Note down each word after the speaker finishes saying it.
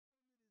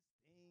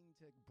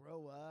to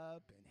grow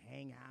up and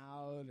hang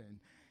out and,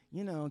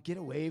 you know, get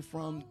away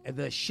from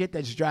the shit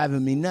that's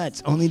driving me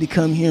nuts, only to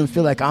come here and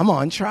feel like I'm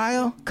on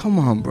trial? Come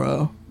on,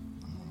 bro.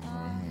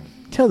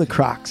 Tell the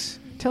Crocs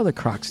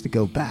to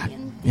go back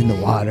in the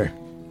water.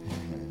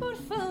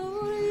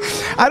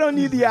 I don't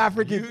need the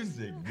African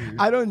music, dude.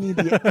 I don't need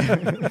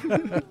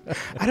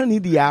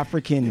the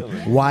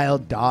African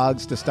wild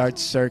dogs to start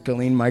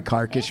circling my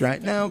carcass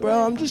right now,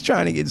 bro. I'm just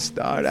trying to get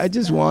started. I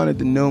just wanted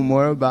to know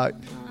more about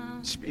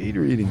speed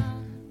reading.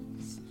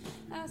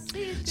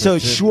 So,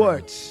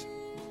 Schwartz,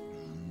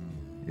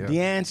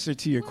 the answer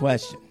to your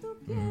question,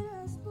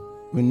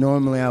 when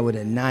normally I would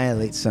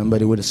annihilate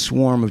somebody with a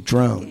swarm of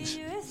drones,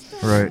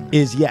 right,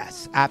 is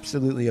yes,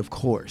 absolutely, of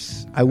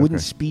course. I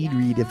wouldn't speed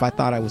read if I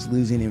thought I was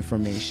losing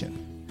information.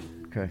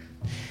 Okay.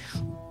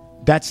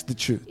 That's the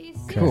truth.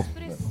 Okay. Cool.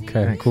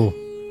 Okay, Thanks. Cool.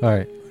 All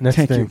right. Next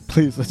Thank thing. you.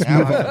 Please, let's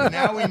move on.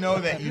 Now we know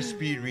that you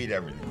speed read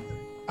everything.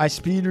 I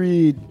speed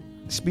read,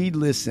 speed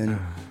listen,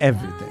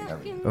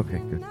 everything. Okay,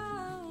 good.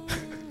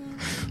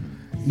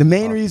 The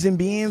main reason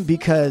being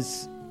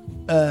because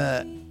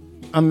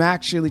I'm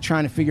actually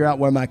trying to figure out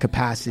where my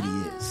capacity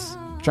is.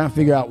 Trying to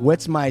figure out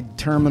what's my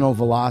terminal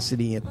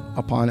velocity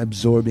upon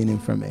absorbing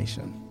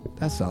information.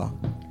 That's all.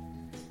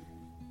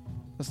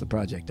 That's the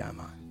project I'm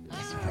on.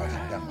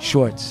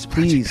 Schwartz,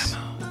 please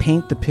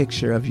paint the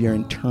picture of your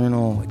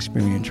internal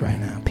experience right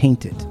now.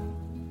 Paint it.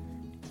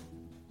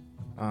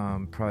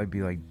 Probably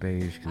be like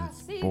beige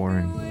because it's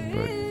boring,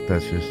 but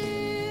that's just...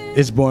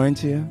 It's boring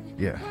to you?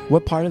 Yeah.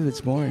 What part of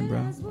it's boring, bro?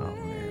 Oh,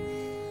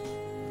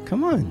 man.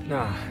 Come on.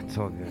 Nah, it's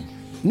all good.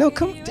 No,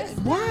 come...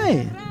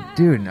 Why?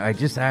 Dude, I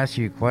just asked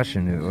you a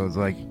question. It was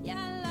like,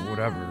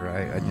 whatever,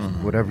 right? I just,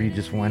 whatever you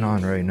just went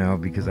on right now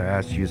because I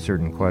asked you a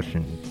certain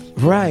question.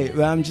 Right,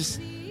 but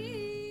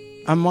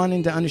I'm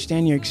wanting to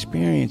understand your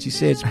experience. You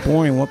say it's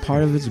boring. What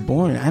part of it's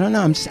boring? I don't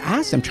know. I'm just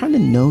asking. I'm trying to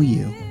know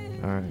you.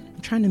 All right.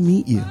 I'm trying to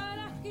meet you.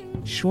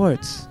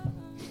 Schwartz,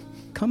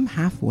 come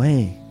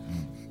halfway.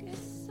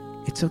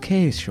 It's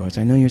okay, Schwartz.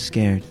 I know you're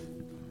scared.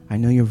 I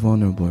know you're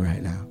vulnerable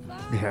right now.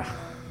 Yeah.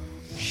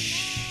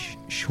 Shh.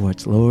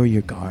 Schwartz, lower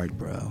your guard,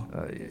 bro.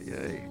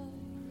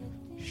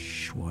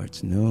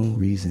 Schwartz, no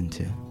reason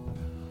to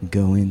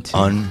go into...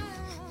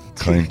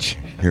 Unclench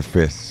your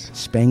fists.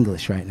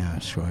 Spanglish right now,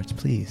 Schwartz,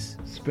 please.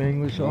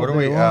 Spanglish all What are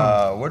day we?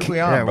 long. What are we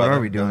on, Yeah, brother? what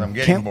are we doing? I'm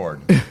getting bored.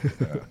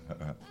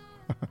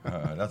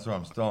 That's why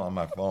I'm still on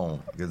my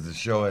phone because the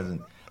show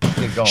hasn't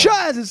been going. Show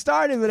hasn't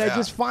started, but I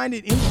just find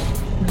it interesting.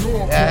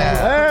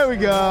 There we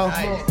go.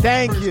 Nice.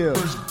 Thank you.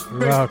 You're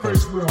welcome.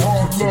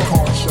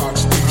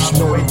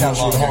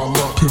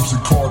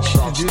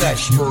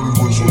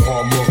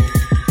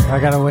 I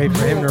gotta wait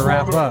for him to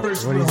wrap up what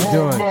he's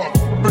doing.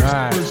 All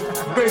right.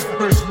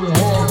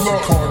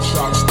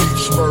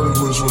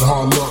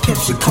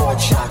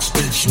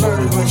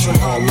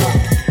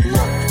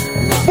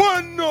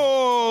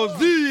 Buenos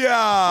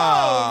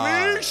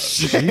dias.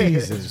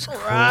 Jesus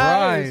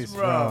Christ,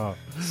 bro.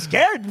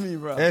 Scared me,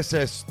 bro.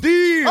 Ese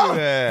Steve.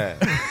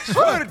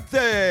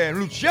 Suerte,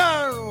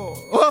 Luciano.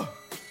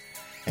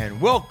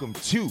 And welcome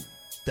to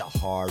the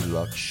Hard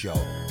Luck Show.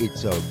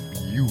 It's a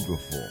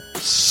beautiful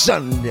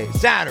Saturday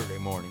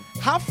morning.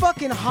 How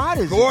fucking hot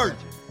is Gorgeous.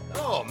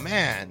 Oh,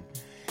 man.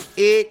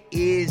 It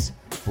is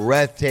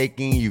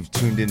breathtaking. You've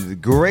tuned into the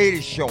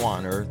greatest show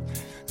on earth.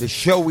 The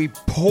show we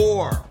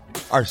pour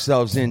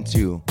ourselves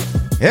into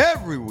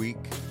every week.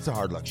 It's a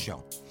Hard Luck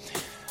Show.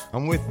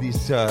 I'm with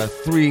these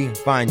three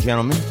fine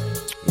gentlemen.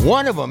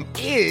 One of them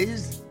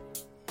is...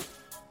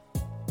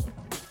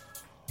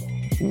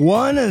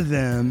 One of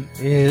them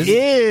is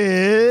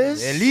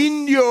El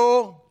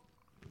Indio.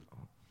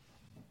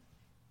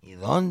 ¿Y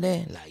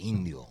dónde la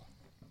Indio?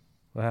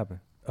 What happened?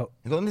 Oh,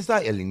 ¿Dónde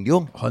está El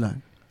Indio? Hold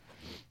on.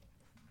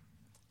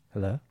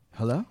 hello?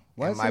 Hello?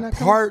 And my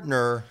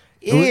partner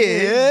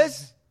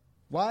is...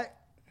 What?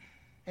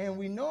 And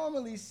we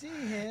normally see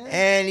him.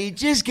 And he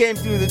just came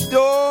through the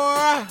door.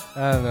 I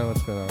don't know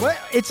what's going on. What?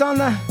 It's on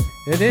the...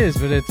 It is,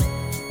 but it's...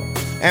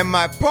 And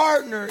my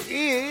partner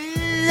is...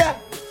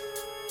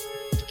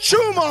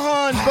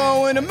 Chumahan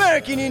Bowen,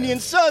 American Indian,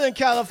 Southern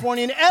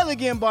California, an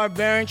elegant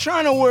barbarian,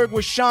 trying to work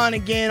with Sean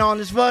again on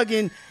this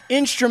fucking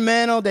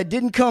instrumental that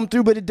didn't come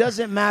through, but it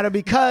doesn't matter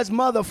because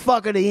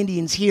motherfucker the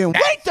Indian's here. And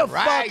wake the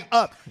fuck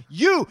up.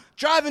 You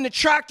driving the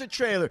tractor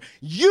trailer.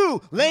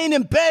 You laying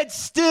in bed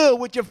still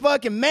with your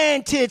fucking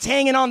man tits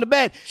hanging on the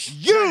bed.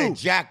 You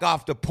jack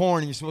off the porn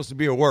and you're supposed to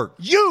be at work.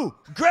 You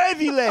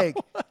gravy leg.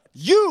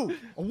 You,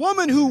 a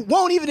woman who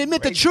won't even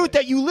admit the truth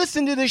that you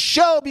listen to this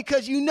show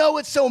because you know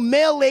it's so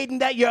male-laden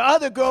that your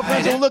other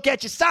girlfriends will look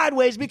at you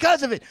sideways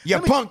because of it. You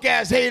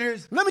punk-ass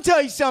haters. Let me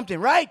tell you something,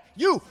 right?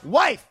 You,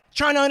 wife,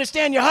 trying to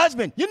understand your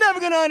husband. You're never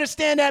going to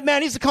understand that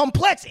man. He's a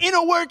complex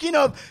inner working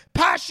of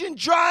passion,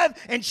 drive,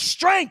 and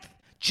strength.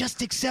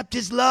 Just accept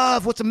his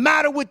love. What's the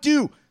matter with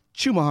you?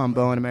 Chumahan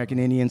Bowen, American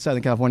Indian,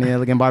 Southern California,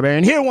 elegant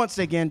barbarian. Here once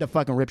again to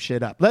fucking rip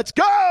shit up. Let's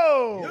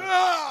go!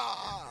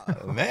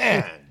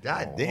 Man,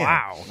 goddamn.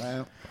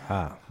 Wow.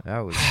 Wow. That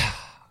was...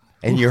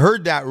 And you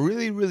heard that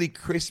really, really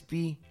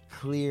crispy,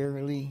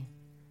 clearly.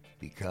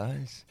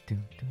 because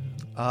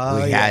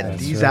Oh, we yeah, had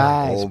these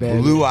eyes, old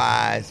baby. blue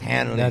eyes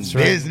handling That's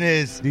right.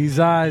 business. These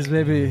eyes,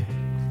 baby.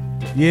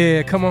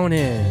 Yeah, come on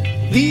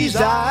in. These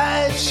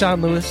eyes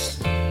Sean Lewis.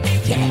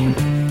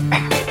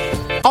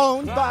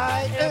 owned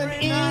by an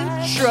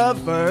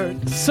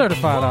introvert.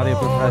 Certified audio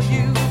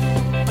professional.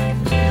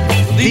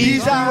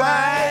 These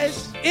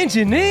eyes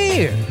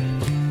Engineer.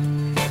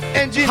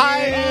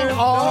 hiding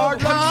all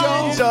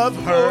kinds of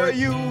hurt.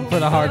 For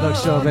the Hard Luck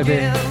Show,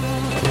 baby.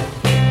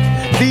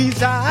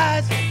 These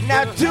eyes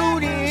now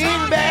tune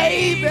in,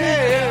 baby.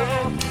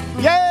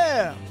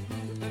 Yeah.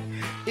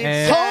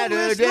 And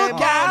Homeless, look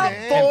out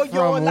for your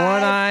From one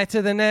life. eye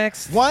to the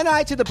next. One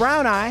eye to the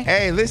brown eye.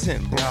 Hey,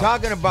 listen, we're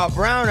talking about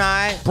brown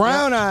eye.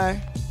 Brown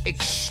eye.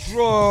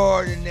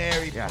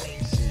 Extraordinary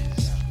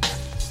places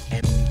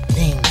and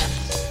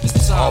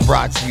things. All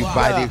brought to you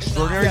by the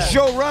extraordinary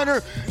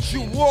showrunner,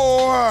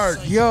 Ward.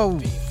 Yo,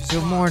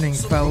 good morning,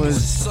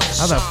 fellas.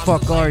 How the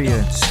fuck are you?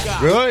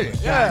 Good.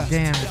 Yeah.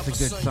 Damn, it's a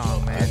good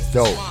song, man.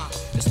 Dope.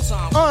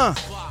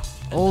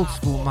 Old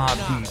school Mob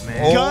Deep,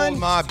 man. Old Gun.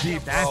 Mob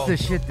Deep. That's the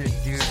shit that,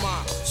 dude.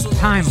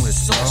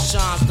 Timeless,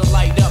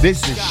 bro.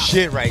 This is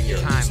shit right here.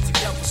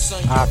 Timeless.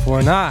 Eye for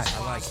an eye.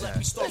 I like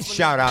that.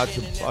 Shout out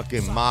to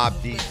fucking Mob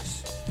Deep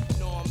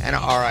and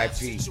an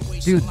R.I.P.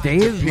 Dude,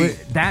 Dave, Pete.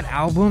 that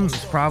album is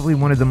probably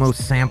one of the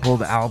most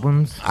sampled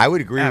albums. I would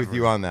agree with Ever.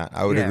 you on that.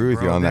 I would Yeah, agree with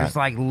bro, you on There's that.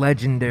 like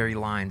legendary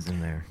lines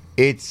in there.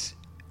 It's,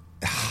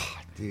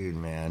 dude,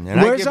 man. And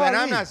Where's I'm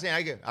Ali? not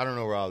saying I don't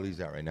know where Ali's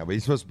at right now, but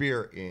he's supposed to be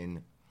here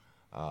in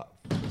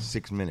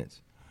 6 minutes.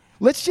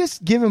 Let's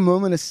just give a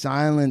moment of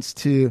silence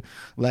to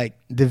like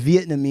the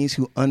Vietnamese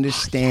who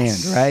understand,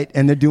 right?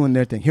 And they're doing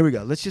their thing. Here we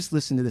go. Let's just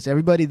listen to this.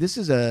 Everybody, this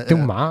is a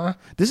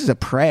this is a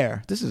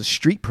prayer. This is a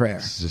street prayer.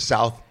 This is a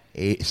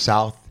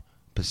South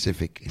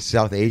Pacific,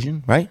 South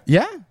Asian, right?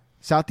 Yeah.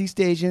 Southeast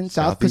Asian,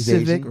 South Southeast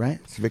Pacific, Asian,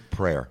 right? Pacific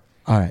prayer.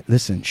 All right,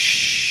 listen.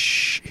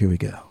 Shh. Here we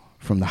go.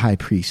 From the high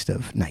priest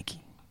of Nike.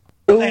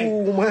 Đủ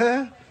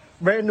má.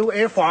 Brand new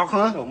Air Force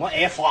hả?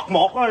 Air Force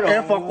 1 đó rồi.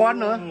 Air Force One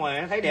nữa.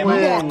 Mà thấy đẹp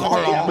Man,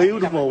 không?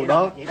 beautiful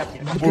đó.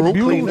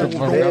 Brooklyn, that's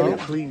very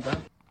clean đó.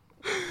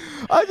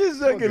 I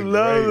just fucking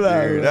love Great,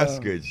 that. dude. That's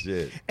good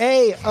shit.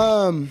 Hey,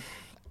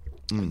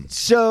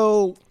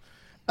 so,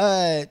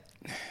 I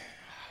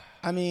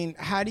mean,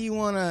 how do you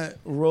want to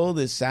roll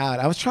this out?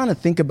 I was trying to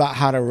think about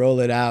how to roll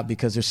it out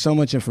because there's so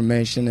much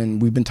information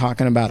and we've been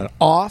talking about it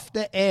off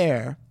the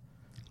air.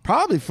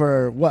 Probably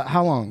for what?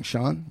 How long,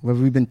 Sean? Where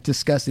we've been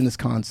discussing this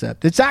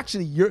concept. It's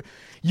actually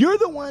you're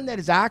the one that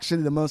is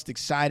actually the most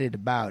excited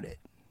about it.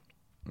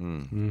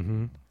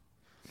 Mm-hmm.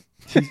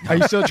 Are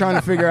you still trying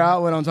to figure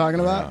out what I'm talking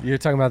about? You're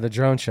talking about the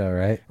drone show,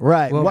 right?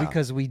 Right. Well, Well-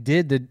 because we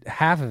did the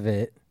half of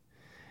it,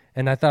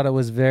 and I thought it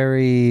was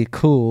very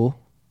cool,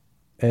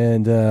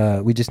 and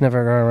we just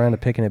never got around to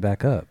picking it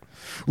back up.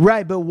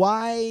 Right, but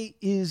why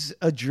is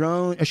a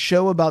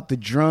show about the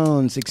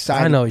drones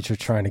exciting? I know what you're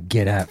trying to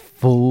get at,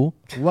 fool.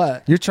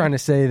 What? You're trying to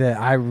say that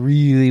I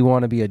really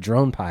want to be a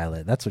drone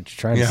pilot. That's what you're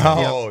trying to say.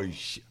 Oh,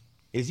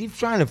 is he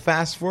trying to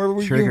fast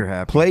forward Trigger you?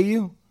 happy. Play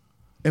you?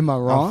 Am I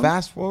wrong?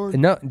 Fast forward?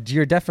 No,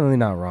 you're definitely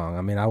not wrong.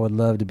 I mean, I would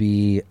love to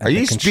be. At Are the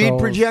you speed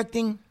controls.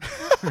 projecting?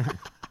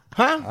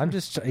 Huh? I'm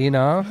just, I don't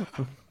know.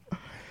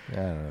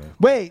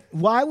 Wait,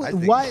 why? I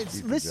think Why?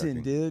 it's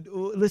Listen, projecting.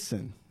 dude.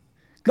 Listen.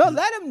 No,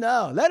 let him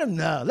know. Let him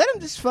know. Let him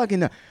just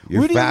fucking know.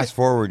 You're What do you- fast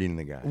forwarding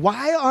the guy.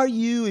 Why are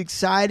you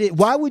excited?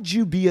 Why would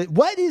you be?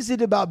 What is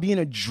it about being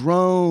a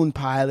drone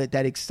pilot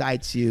that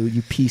excites you?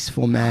 You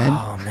peaceful man.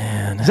 Oh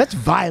man, 'Cause that's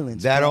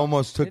violence. That bro.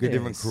 almost took It a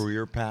different is.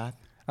 career path.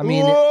 I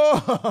mean,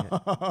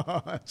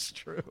 That's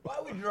true. Why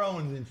would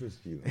drones interest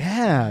you?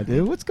 Yeah,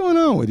 dude. What's going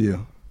on with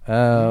you?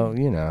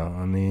 you know,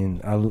 I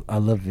mean, I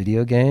love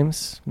video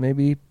games.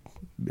 Maybe,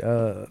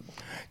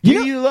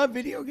 You love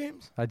video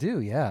games? I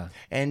do. Yeah.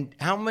 And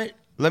how much?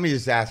 Let me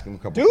just ask him a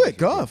couple. Do it.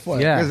 Go for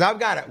it. Yeah.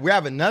 Because we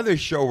have another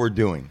show we're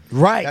doing.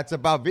 Right. That's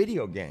about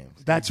video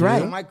games. That's You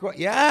right. know my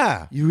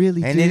yeah. You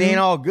really and do? it ain't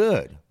all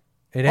good.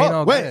 It ain't Oh,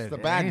 all wait, good. That's the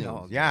bad ain't news.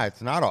 all good. Yeah,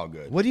 it's not all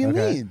good. What do you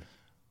Okay. mean?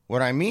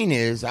 What I mean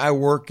is, I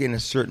work in a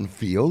certain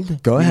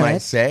field. Go you ahead.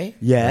 might say.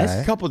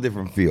 Yes. A couple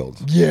different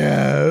fields.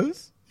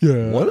 Yes.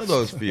 Yes. One of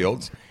those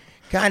fields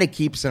kind of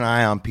keeps an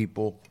eye on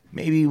people,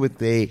 maybe with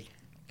a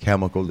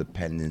chemical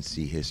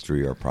dependency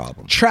history or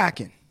problem.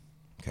 Tracking.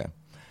 Okay.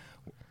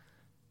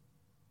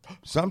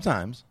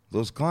 Sometimes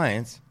those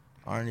clients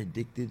aren't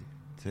addicted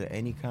to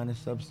any kind of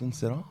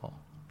substance at all.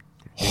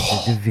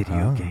 The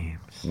video games.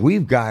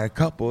 We've got a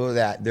couple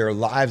that their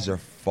lives are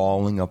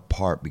falling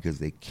apart because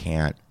they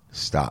can't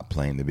stop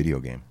playing the video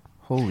game.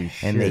 Holy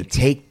shit. And they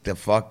take the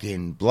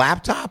fucking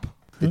laptop.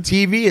 The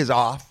TV is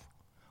off.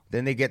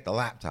 Then they get the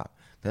laptop.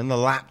 Then the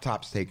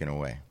laptop's taken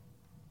away.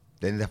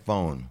 Then the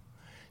phone.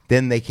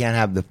 Then they can't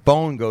have the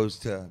phone goes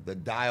to the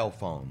dial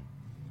phone.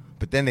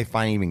 But then they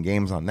find even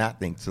games on that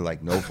thing to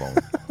like no phone.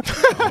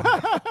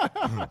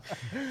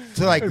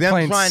 to like them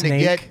Playing trying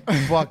Snake. to get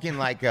fucking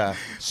like a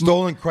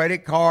stolen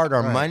credit card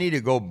or money to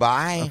go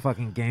buy A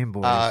fucking Game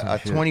Boy. or a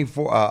some shit.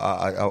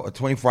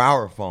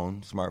 24-hour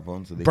phone,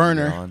 smartphone, so they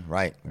Burner. can get on.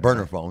 Right,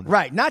 burner phone.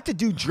 Right, not to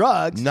do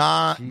drugs.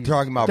 Not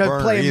talking about To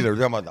burner play- either. We're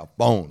talking about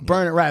the phone.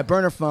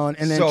 Burner phone,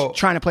 and then So-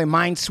 trying to play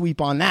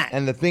Minesweep on that.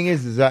 And the thing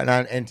is that,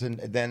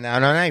 then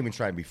I'm not even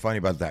trying to be funny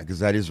about that because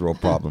that is a real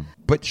problem.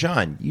 But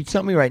Sean, you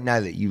tell me right now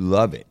that you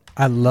love it.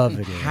 I love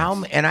video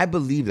games. And I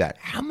believe that.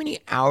 How many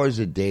hours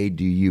a day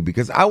do you?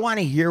 Because I want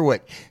to hear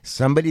what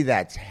somebody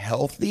that's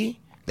healthy,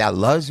 that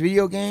loves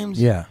video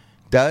games,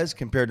 does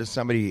compared to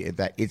somebody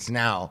that it's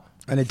now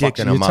An addiction.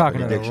 fucking You're them up,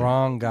 talking an to the addiction.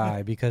 wrong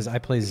guy because I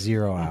play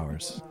 0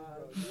 hours.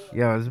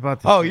 Yeah, I was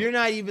about to. Oh, you're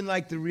not even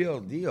like the real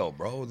deal,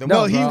 bro. Then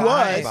No, what he are you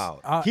was.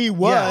 about? He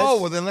was.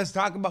 Oh, well, then let's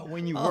talk about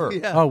when you were.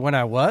 yeah. Oh, when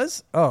I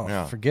was? Oh,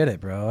 Yeah. forget it,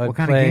 bro. What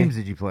kind of games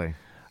did you play?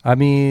 I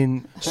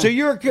mean, So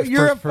you're a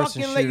First-person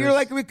fucking like you're shooters.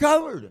 like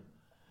recovered.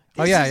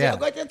 Oh, yeah.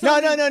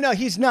 No.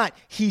 He's not.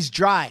 He's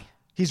dry.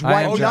 He's I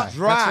white. am Oh, dry. not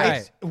dry.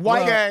 That's right.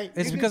 White. Well,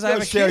 it's You because can I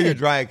have a still share kid. your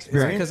dry It's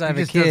experience. because I He have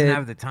a just doesn't kid.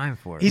 have the time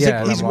for it. He's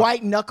Yeah, he's I'm-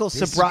 white knuckle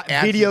This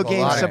video answers a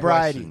game lot of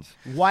sobriety.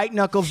 questions. White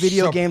knuckle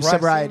video game Suppressing?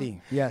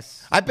 sobriety.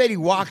 Yes. I bet he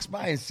walks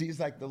by and sees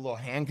like the little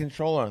hand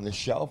controller on the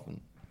shelf and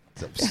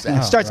it's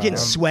upset. Starts getting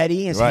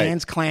sweaty. His Right.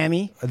 hands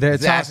clammy. They're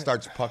His ass talking-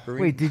 starts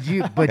puckering. Wait, did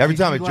you? But Every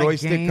did time you, a like,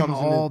 joystick game comes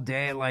in all the-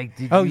 day, like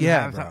did Oh, you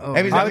yeah, have bro. oh,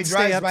 Every I time would he stay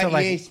drives up by to,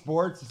 like, EA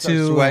Sports, he starts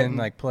 2 sweating. and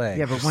like play.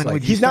 Yeah, but Just when like,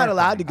 would you He's not start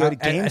allowed to playing? go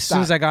to GameStop. as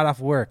soon as I got off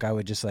work, I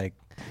would just like,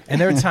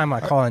 and there were time I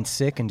call in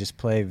sick and just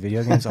play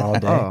video games all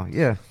day. Oh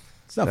yeah,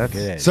 It's not That's-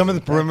 good. Some of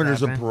the perimeters of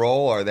happened.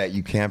 parole are that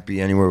you can't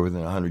be anywhere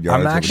within 100 yards.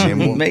 I'm of a actually- game.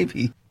 Well,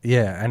 maybe.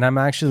 Yeah, and I'm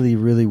actually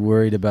really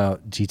worried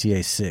about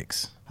GTA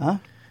 6. Huh?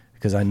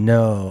 Because I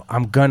know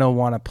I'm gonna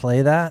want to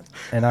play that,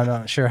 and I'm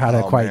not sure how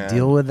to Oh, quite man.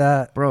 deal with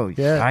that, bro.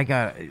 Yeah. I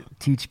got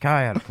teach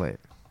Kai how to play it.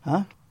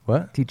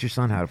 What? Teach your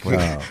son how to play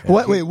it. Oh,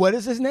 What? Wait, what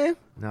is his name?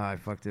 No, I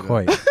fucked it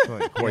Coit. up.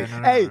 Coit. Yeah,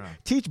 no, Hey, no.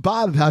 teach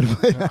Bob how to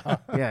play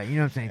that. Yeah, you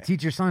know what I'm saying.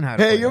 Teach your son how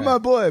to. Hey, play you're it. my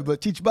boy,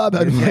 but teach Bob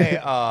how to play. Hey,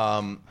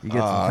 You get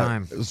some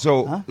time.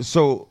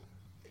 So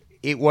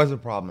it was a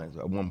problem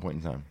at one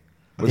point in time.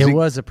 it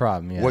was a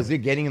problem. Yeah. Was it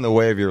getting in the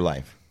way of your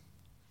life?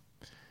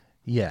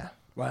 Yeah.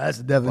 Wow, that's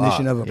the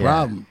definition of a Yeah.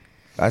 problem.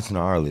 That's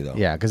gnarly, though.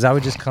 Yeah, because I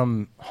would just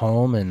come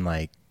home and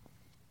like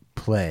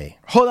play.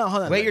 Hold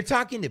on. Wait, you're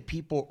talking to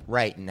people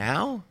right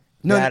now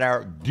No, that no.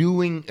 are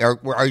doing, or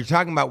are you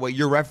talking about what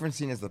you're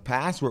referencing as the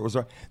past? Where it was,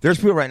 there's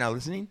people right now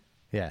listening,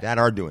 Yeah. that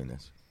are doing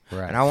this,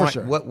 Right. And I want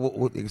sure.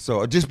 what.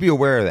 So just be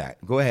aware of that.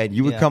 Go ahead.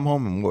 You would come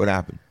home, and what would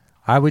happen?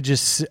 I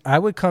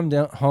would come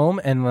down home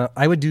and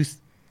I would do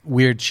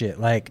weird shit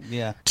like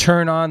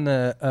turn on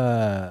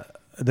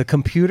the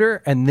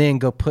computer and then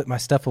go put my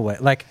stuff away.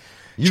 Like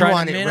You trying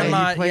want to it ready.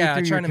 minimize, You play it yeah,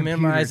 through trying your to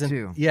minimize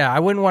computer, and too. yeah, I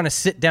wouldn't want to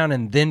sit down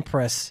and then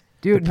press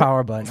Dude, the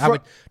power button.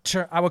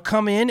 I would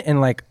come in and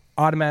like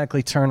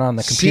automatically turn on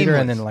the computer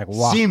and Seamless. then like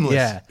walk. Seamless.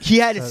 Yeah, He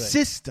had a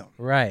system,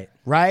 right,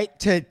 right,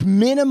 to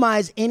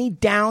minimize any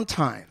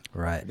downtime.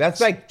 right. That's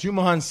like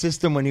Jumahan's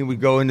system when he would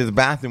go into the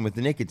bathroom with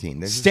the nicotine.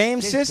 There's a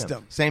Same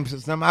system. Same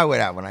system I would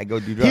have when I go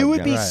do drugs. He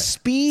would be yeah.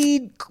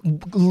 speed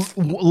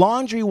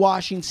laundry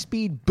washing,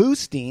 speed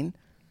boosting,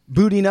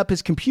 booting up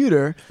his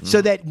computer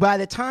so that by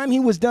the time he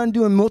was done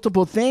doing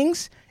multiple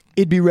things,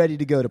 it'd be ready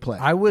to go to play.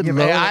 I would Yeah,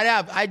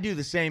 load- but I'd do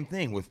the same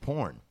thing with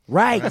porn.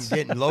 Right. When I'm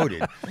getting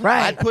loaded.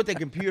 Right. I'd put the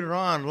computer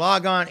on,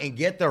 log on, and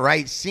get the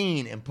right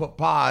scene and put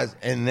pause,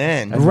 and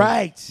then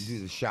Right. do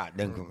the shot.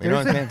 Then you know what There's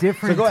I'm a saying?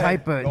 different So go ahead.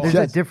 type of Go there's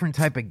ahead. a different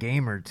type of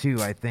gamer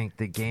too. I think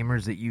the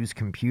gamers that use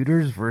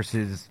computers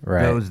versus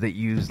Right. those that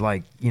use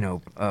like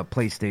a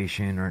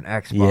PlayStation or an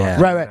Xbox. Yeah.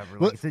 or Right. whatever.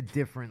 Well, Like, it's a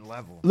different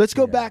level. Let's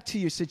go back to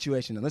your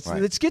situation. Now. Let's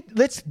Right.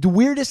 let's the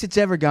weirdest it's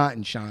ever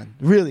gotten, Sean.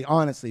 Really,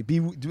 honestly,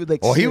 like.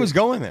 Oh, he serious. was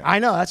going there. I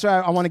know. That's why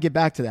I want to get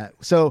back to that.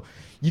 So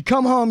you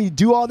come home, you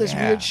do all this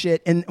Yeah. weird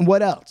shit, and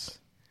what else?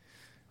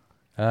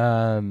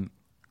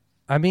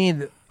 I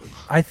mean,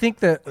 I think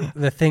that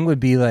the thing would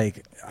be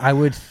like I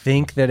would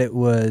think that it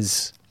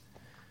was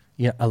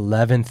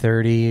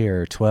 11:30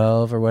 or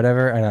 12 or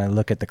whatever, and I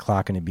look at the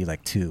clock and it'd be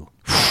like 2.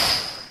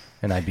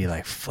 And I'd be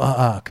like,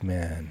 fuck,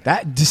 man.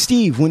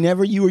 Steve,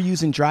 whenever you were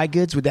using dry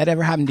goods, would that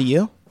ever happen to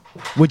you?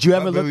 Would you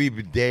ever look?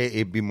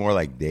 It'd be more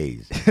like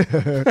days.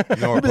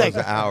 No, opposed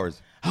to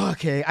hours.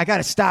 Okay, I got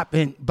to stop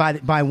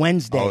by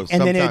Wednesday, Oh,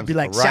 and then it'd sometimes- be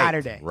like right,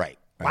 Saturday. Right.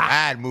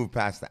 I'd move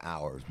past the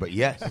hours, but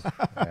yes,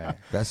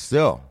 that's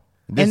still.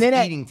 This And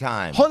then eating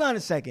time. Hold on a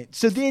second.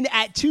 So then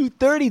at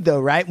 2:30 though,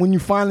 right when you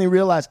finally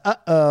realize,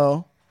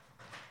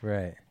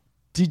 Right.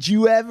 did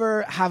you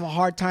ever have a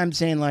hard time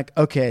saying like,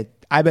 okay,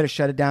 I better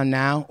shut it down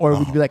now, or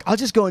would you be like, I'll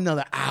just go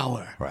another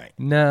hour? Right.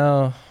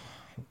 No.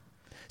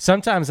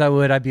 Sometimes I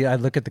would.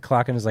 I'd look at the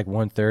clock and it's like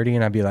 1:30,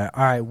 and I'd be like,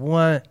 all right,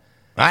 what?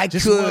 I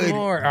Just could. one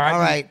more. All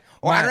right.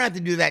 Or I my- don't have to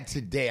do that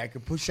today. I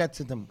could push that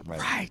to them.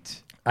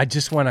 Right. I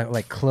just want to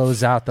like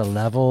close out the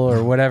level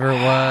or whatever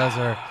it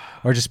was,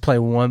 or just play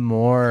one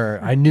more.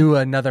 I knew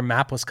another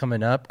map was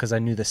coming up because I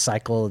knew the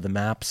cycle of the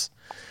maps,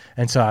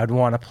 And so I'd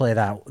want to play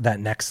that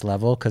next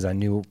level because I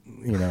knew,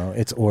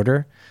 its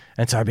order.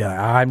 And so I'd be like,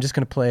 I'm just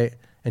going to play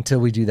until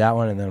we do that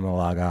one, and then I'm going to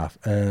log off.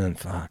 And then,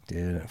 fuck,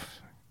 dude.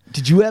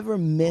 Did you ever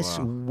miss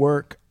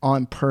work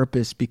on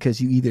purpose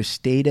because you either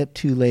stayed up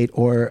too late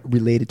or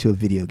related to a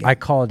video game? I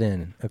called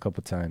in a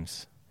couple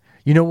times.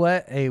 You know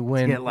what? Hey,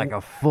 when Get like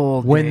a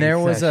full when day there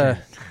was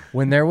session.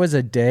 when there was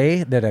a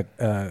day that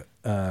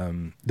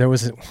there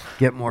was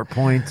Get more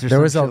points or there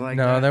was something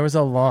there was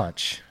a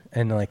launch,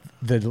 and like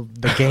the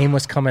game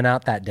was coming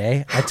out that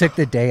day. I took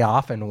the day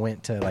off and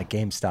went to like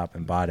GameStop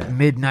and bought it.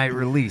 Midnight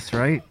release,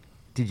 right?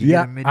 Did you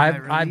get a midnight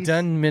release? I've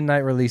done midnight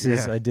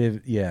releases. Yeah. I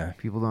did, yeah.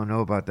 People don't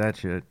know about that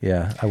shit.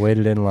 Yeah, I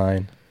waited in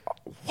line.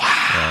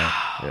 Wow.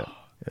 Yeah,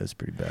 it was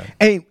pretty bad.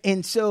 Hey,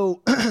 and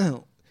so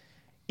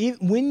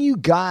when you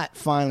got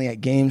finally at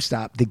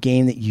GameStop the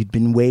game that you'd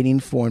been waiting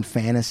for and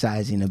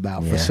fantasizing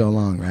about for so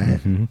long, right?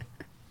 Mm-hmm.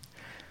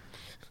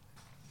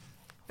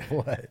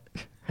 What?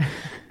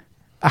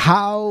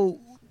 How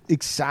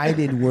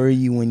excited were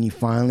you when you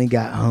finally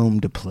got home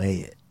to play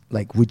it?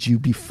 Like, would you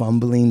be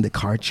fumbling the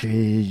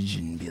cartridge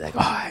and be like, "Oh,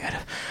 I gotta"?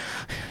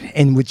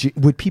 And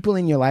would people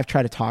in your life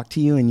try to talk to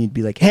you, and you'd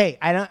be like, "Hey,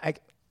 I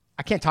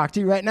can't talk to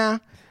you right now."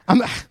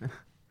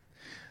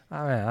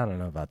 I don't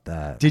know about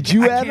that. Did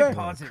you I ever? can't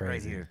pause it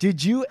right here.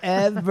 Did you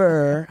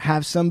ever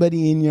have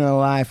somebody in your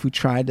life who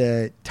tried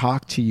to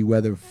talk to you,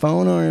 whether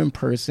phone or in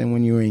person,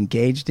 when you were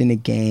engaged in a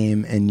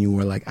game, and you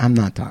were like, "I'm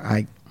not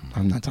talking.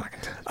 I'm not talking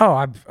to."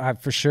 Oh, I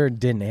for sure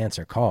didn't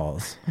answer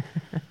calls.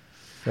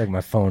 Like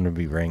my phone would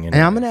be ringing.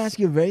 And I'm going to ask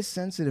you a very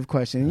sensitive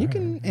question. And you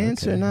can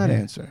answer or not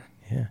answer.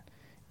 Yeah.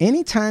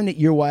 Anytime that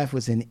your wife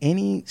was in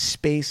any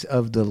space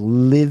of the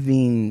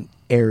living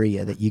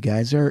area that you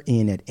guys are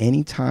in at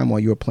any time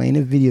while you were playing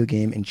a video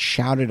game and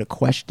shouted a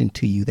question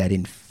to you that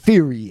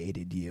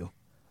infuriated you,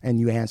 and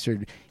you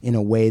answered in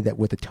a way that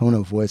with a tone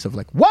of voice of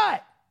like,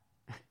 "What?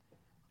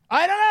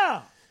 I don't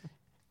know."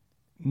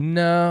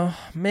 No,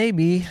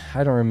 maybe.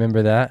 I don't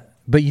remember that.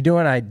 But you know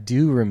what I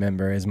do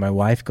remember is my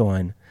wife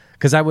going,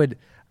 because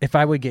if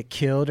I would get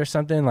killed or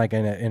something, like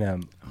in a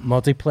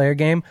multiplayer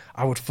game,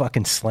 I would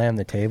fucking slam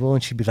the table,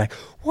 and she'd be like,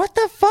 "What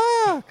the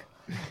fuck?"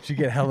 She'd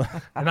get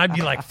hella, and I'd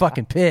be like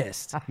fucking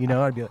pissed. I'd be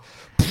like,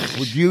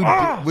 Would you?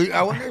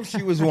 I wonder if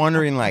she was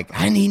wondering, like,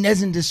 and he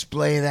doesn't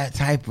display that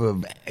type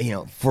of,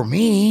 for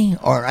me,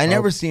 or I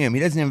never see him. He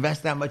doesn't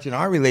invest that much in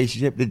our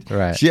relationship.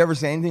 Did she ever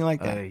say anything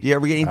like that? Do you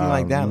ever get anything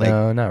like that?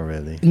 No, not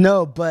really.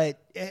 No, but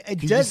it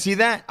Did does. you see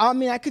that? I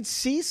mean, I could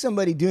see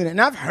somebody doing it, and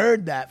I've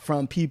heard that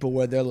from people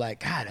where they're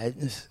like, "God,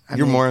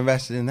 You're more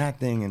invested in that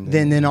thing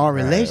than our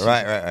relationship."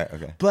 Right.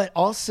 Okay. But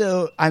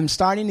also, I'm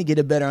starting to get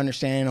a better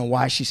understanding of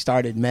why she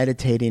started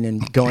meditating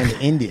and going to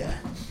India.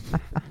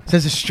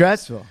 Because it's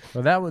stressful.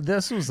 Well,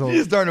 this was a,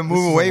 She's starting to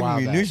move away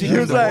from you. Knew she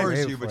was like-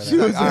 divorce you, but she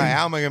was like, all right,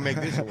 how am I going to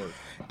make this work?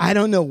 I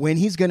don't know when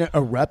he's going to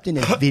erupt in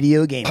a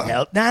video game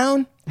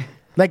meltdown.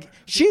 Like,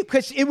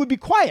 because it would be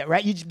quiet,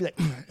 right? You'd just be like,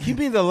 He'd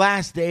be the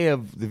last day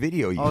of the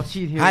video. All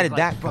she'd hear How was did like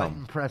that button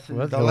come? pressing.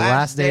 What? The The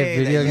last day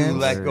of video that you games?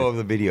 let go of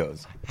the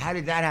videos. How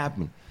did that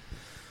happen?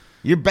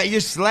 You're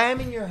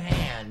slamming your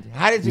hand.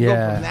 How did you go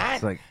Yeah. from that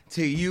It's like-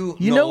 to you?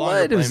 You no know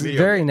longer what? It was playing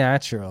video very games?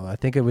 natural. I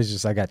think it was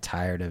just I got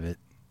tired of it.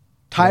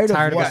 tired of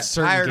Tired of what? a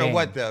certain Tired game. of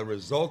what the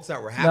results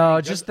that were happening?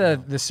 No, just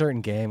the certain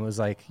game. It was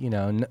like,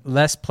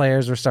 less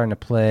players were starting to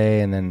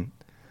play, and then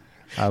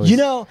I was...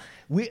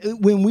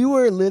 When we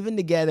were living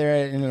together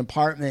in an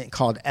apartment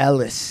called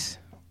Ellis,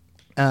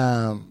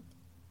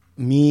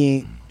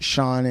 me,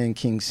 Sean, and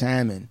King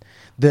Salmon,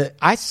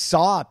 I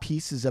saw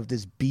pieces of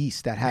this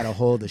beast that had a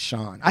hold of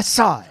Sean. I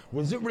saw it.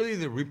 Was it really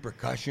the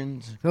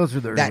repercussions Those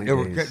were the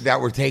early days. that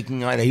were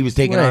taking on that he was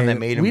taking on that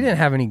made him? We didn't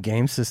have any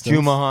game systems.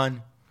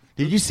 Chumahan.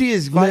 Did you see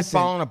his life Listen.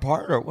 falling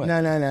apart or what?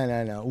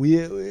 No.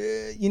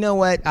 We, you know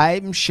what?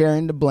 I'm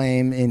sharing the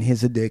blame in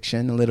his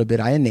addiction a little bit.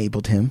 I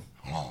enabled him.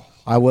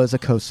 I was a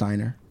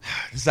co-signer.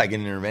 It's like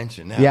an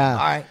intervention now. Yeah. All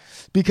right.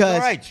 Because All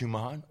right,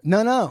 Chumahan.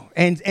 No.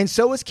 And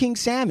so was King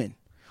Salmon.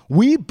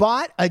 We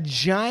bought a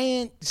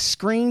giant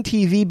screen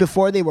TV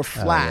before they were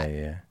flat.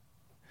 Yeah.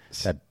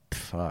 That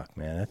fuck,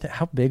 man.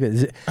 How big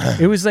is it?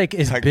 It was like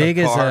as Like big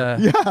the as car.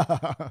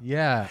 a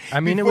yeah. I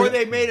mean, Before it was.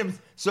 they made him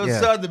so Yeah. it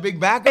saw the big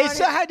back Hey, on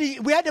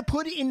so we had to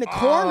put it in the Oh,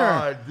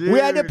 corner. dude, we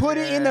had to put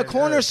it in the man,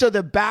 corner yeah. so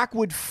the back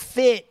would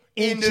fit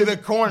into the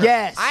corner.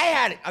 Yes. I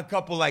had a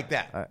couple like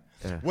that.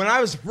 When I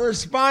was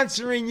first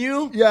sponsoring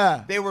you,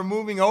 Yeah. they were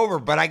moving over,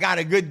 but I got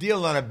a good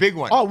deal on a big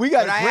one. Oh, we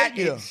got But a I great had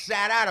deal. It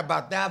sat out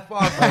about that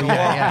far from the wall.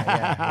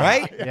 yeah.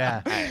 Right?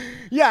 Yeah.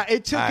 Yeah,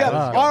 it took All right, up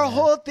let's go, our man.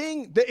 whole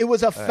thing. It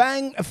was a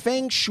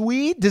feng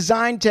shui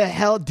designed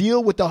to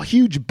deal with the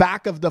huge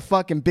back of the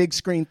fucking big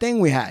screen thing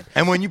we had.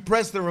 And when you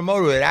press the remote,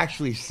 it would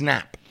actually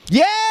snap.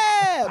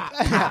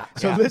 Yeah.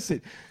 So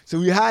listen. So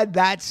we had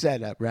that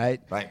set up,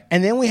 right? Right.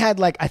 And then we had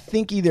like, I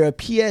think either a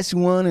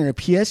PS1 or a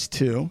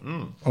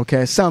PS2.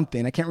 Okay,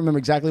 something. I can't remember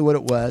exactly what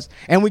it was.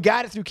 And we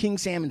got it through King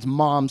Salmon's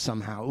mom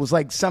somehow. It was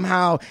like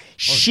somehow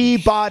she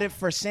bought it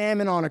for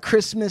Salmon on a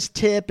Christmas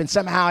tip, and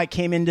somehow it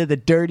came into the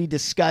dirty,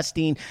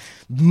 disgusting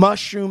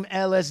mushroom,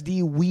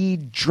 LSD,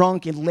 weed,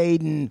 drunken,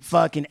 laden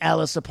fucking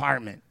Ellis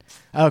apartment.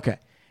 Okay.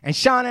 And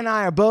Sean and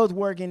I are both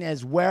working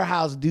as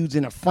warehouse dudes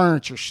in a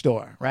furniture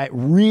store, right?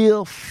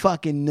 Real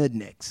fucking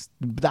nudniks.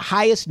 The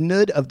highest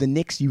nud of the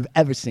nicks you've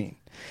ever seen.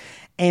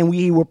 And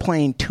we were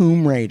playing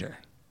Tomb Raider.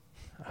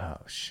 Oh,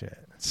 shit.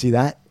 See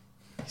that?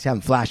 He's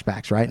having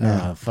flashbacks right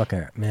now. Oh,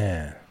 fucking,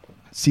 man.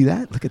 See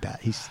that? Look at that.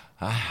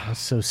 I was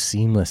so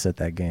seamless at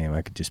that game.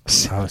 I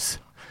was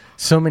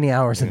so many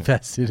hours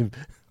invested in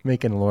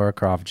making Lara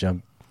Croft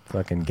jump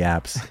fucking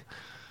gaps.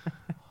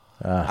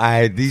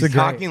 He's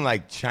talking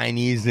like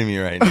Chinese to me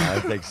right now.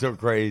 It's like so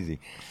crazy.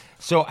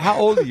 So how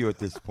old are you at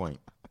this point?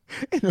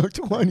 In her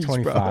 20s,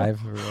 25.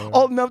 bro.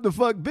 Old enough to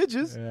fuck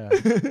bitches.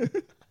 Yeah.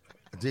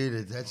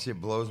 Dude, that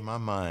shit blows my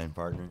mind,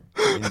 partner.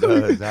 It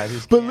does. I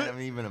just can't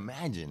even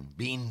imagine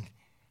being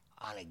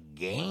on a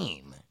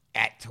game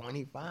at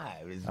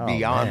 25. It's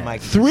beyond man. my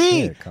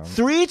Three Shit, Colin.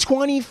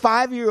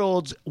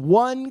 25-year-olds,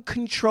 one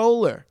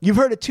controller. You've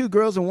heard of 2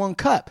 girls in 1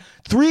 cup.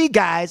 3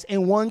 guys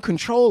and 1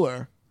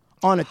 controller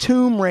on a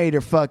Tomb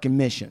Raider fucking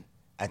mission.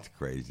 That's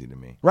crazy to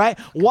me. Right?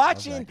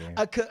 Watching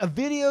a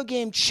video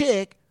game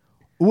chick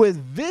with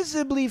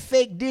visibly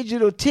fake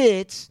digital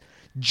tits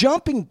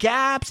jumping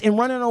gaps and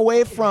running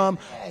away from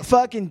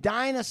fucking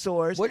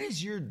dinosaurs. What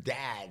is your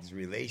dad's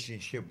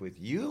relationship with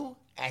you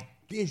at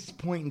this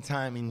point in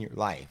time in your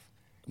life?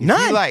 Is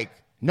None. he like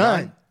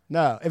None.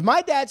 No. If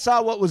my dad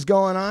saw what was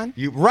going on,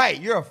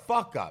 you're a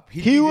fuck up.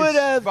 He would just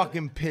have-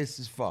 fucking pissed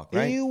as fuck,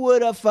 right? he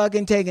would have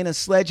fucking taken a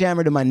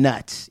sledgehammer to my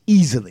nuts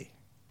easily.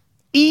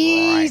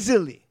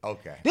 Easily.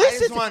 Okay. This I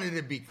just is- wanted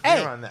to be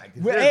clear on that.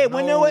 'Cause Hey, there's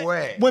when, no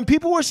way. when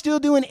people were still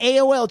doing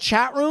AOL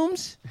chat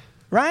rooms,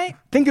 right?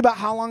 Think about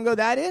how long ago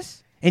that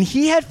is. And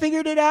he had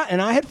figured it out,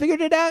 and I had figured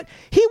it out.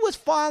 He was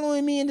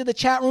following me into the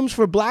chat rooms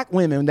for black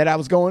women that I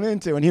was going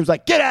into. And he was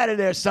like, "Get out of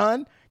there,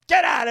 son.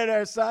 Get out of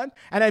there, son."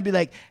 And I'd be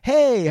like,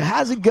 "Hey,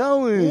 how's it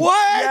going?"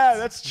 What? Yeah,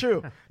 that's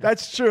true.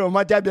 That's true. And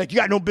my dad'd be like, "You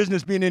got no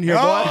business being in here,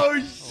 boy."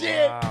 Oh,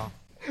 shit. Wow.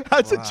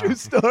 That's a true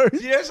story.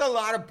 See, there's a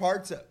lot of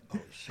parts of. Oh,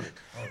 shit.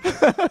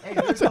 Hey,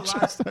 there's a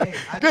lot. Hey,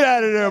 Get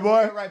out of there, boy.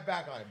 We'll get right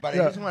back on it. But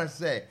Yeah. I just want to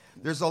say,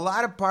 there's a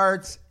lot of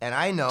parts, and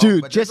I know,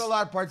 Dude, but just- there's a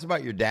lot of parts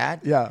about your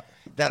dad. Yeah.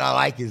 That I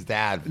like his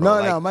dad. Bro. No,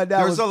 Like, no, my dad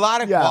There's was- a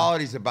lot of yeah.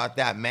 qualities about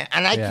that man,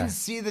 and I Yeah. can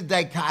see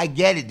I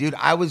get it, dude.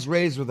 I was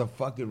raised with a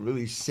fucking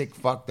really sick,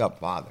 fucked up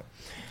father,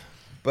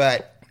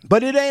 but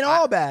But it ain't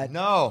all bad.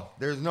 no,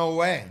 there's no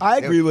way. I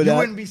agree with you that. You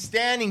wouldn't be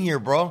standing here,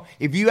 bro.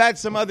 If you had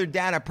some other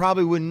dad, I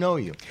probably wouldn't know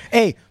you.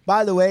 Hey,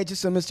 by the way,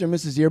 just so Mr. and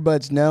Mrs.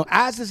 Earbuds know,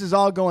 as this is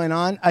all going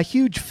on, a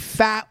huge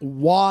fat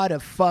wad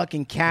of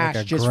fucking cash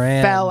Like a just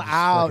grand, fell just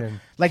out. fucking-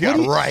 Like, Yeah, what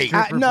do you,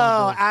 right. No,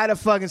 out of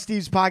fucking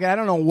Steve's pocket. I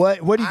don't know what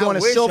are you going I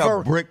to wish Silver?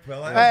 a brick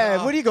fell out. Hey,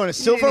 what are you going to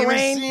You Silver didn't even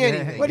Rain? see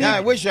anything. What are Yeah, you- I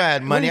wish I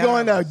had money. What are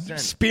you going I to don't know.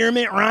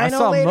 Spearmint I Rhino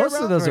saw later, most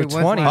bro? of those are Wait,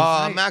 what's 20.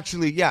 my-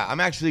 I'm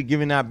actually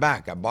giving that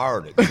back. I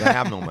borrowed it 'cause I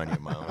have no money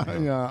of my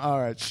own. Yeah, all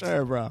right,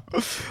 sure, bro.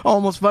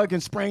 Almost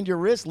fucking sprained your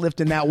wrist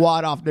lifting that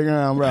wad off the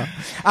ground, bro. All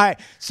right,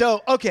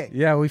 so, okay.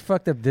 Yeah, we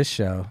fucked up this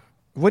show.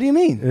 What do you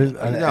mean? What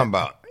are you talking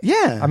about?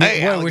 Yeah. I mean, Hey,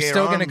 what, we're alligator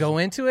still going to arms. go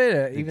into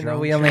it, even though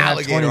we only have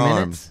Alligator 20 arms.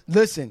 minutes?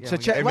 Listen, so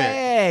check. Hey,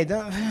 Wait,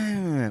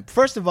 don't-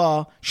 first of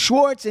all,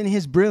 Schwartz in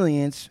his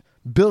brilliance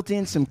built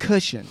in some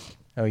cushion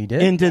Oh, you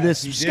did? into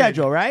this he did.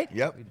 schedule, right?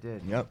 Yep. We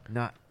did. Yep.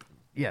 Not.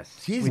 Yes.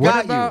 He's We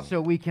got did. you. So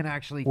we can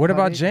actually. What cut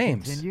about it and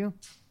James? Continue?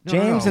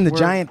 James and the We're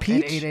giant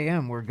peach? At 8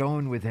 a.m. We're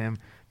going with him,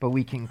 but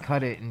we can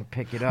cut it and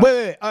pick it up.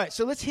 Wait. All right,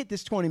 so let's hit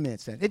this 20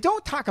 minutes then.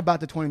 Don't talk about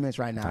the 20 minutes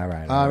right now. All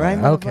right, All right.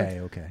 okay, motherfucker?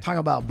 okay. Talk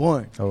about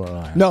boring. Oh, all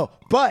right. No,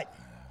 but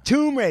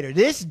Tomb Raider.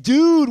 This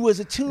dude was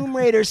a Tomb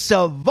Raider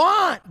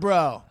savant,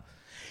 bro.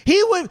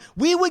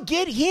 We would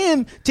get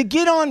him to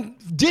get on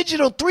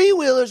digital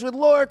 3-wheelers with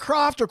Lara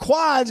Croft or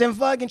quads and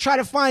fucking try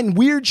to find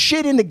weird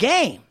shit in the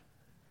game.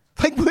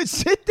 Like, we'd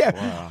sit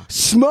there,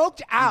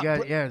 smoked out. You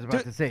guys, yeah, I was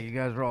about to say, you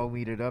guys were all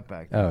weeded up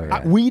back then. Oh,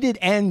 yeah. Weeded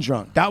and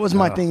drunk. That was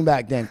my thing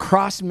back then.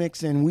 Cross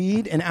mixing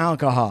weed and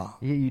alcohol.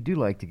 Yeah, you do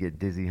like to get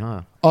dizzy,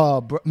 huh?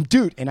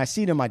 Dude, and I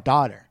see it in my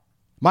daughter.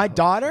 My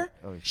daughter,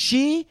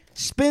 she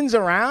spins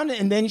around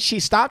and then she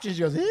stops and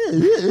she goes,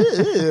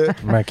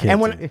 My kid.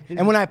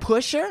 and when I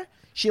push her,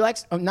 she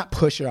likes not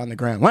push her on the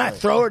ground. When I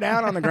throw her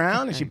down on the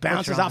ground and she Push her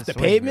bounces on off the the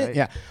swing, pavement, right?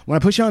 yeah. When I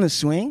push her on the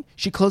swing,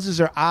 she closes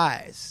her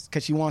eyes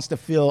because she wants to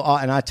feel.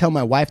 And I tell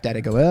my wife that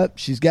I go up.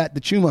 She's got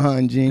the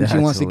Chumahan gene. She That's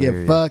wants to get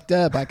hilarious. fucked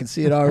up. I can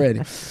see it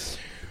already.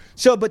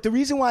 So, but the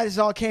reason why this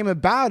all came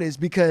about is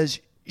because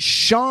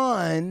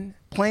Sean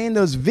playing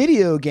those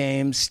video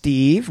games,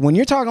 Steve, when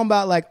you're talking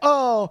about like,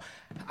 oh,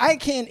 I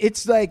can't,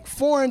 it's like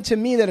foreign to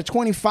me that a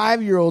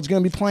 25-year-old's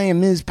going to be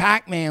playing Ms.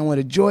 Pac-Man with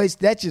a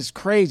joystick. That's just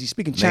crazy.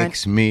 Speaking Chinese.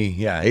 Makes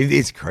me,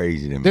 it's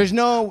crazy to me. There's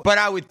no. But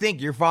I would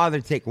think your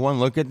father take one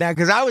look at that,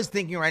 because I was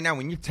thinking right now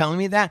when you're telling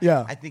me that,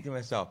 I think to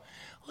myself,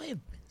 oh, yeah,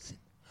 Vincent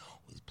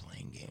was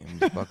playing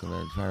games,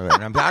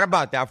 and I'm thought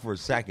about that for a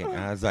second, and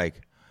I was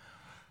like,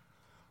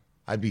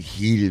 I'd be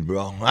heated,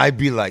 bro. I'd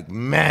be like,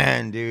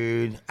 man,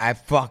 dude, how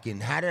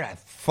did I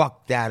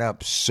fuck that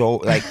up so,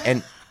 like,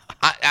 and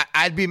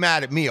I'd be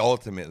mad at me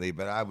ultimately,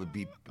 but I would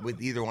be with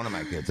either one of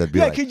my kids. I'd be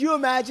like, could you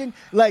imagine,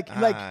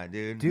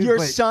 dude,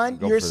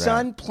 your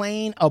son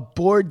playing a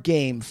board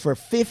game for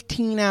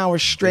 15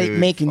 hours straight, dude,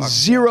 making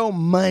zero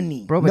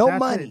money, bro? But no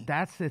money.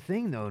 That's the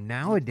thing, though.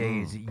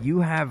 Nowadays,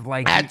 you have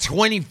like at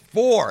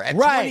 24, at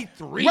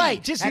 23,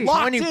 right? Just at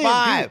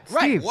 25, dude,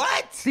 right? Steve,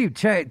 what? Steve,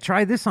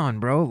 try this on,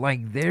 bro.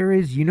 Like there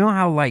is, you know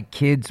how like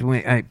kids,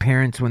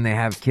 parents when they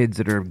have kids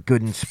that are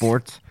good in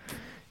sports.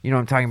 You know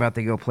what I'm talking about?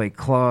 They go play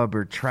club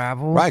or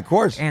travel. Right, of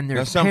course. And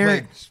there's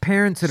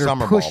parents that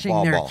are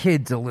pushing their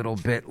kids a little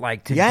bit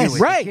like to do it.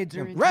 Right, kids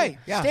are right.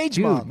 Yeah. Stage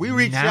mom. We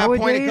reached that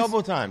point a couple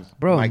of times.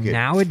 Bro,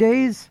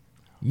 nowadays,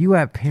 you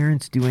have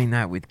parents doing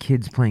that with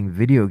kids playing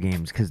video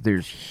games because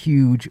there's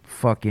huge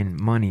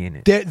fucking money in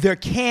it. There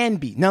can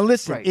be. Now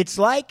listen, it's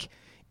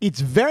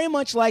very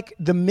much like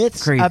the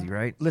myths. Crazy,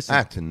 right? Listen.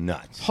 That's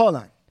nuts. Hold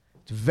on.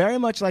 It's very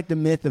much like the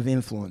myth of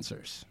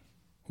influencers,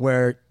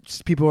 where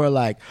people are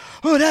like,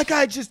 oh, that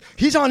guy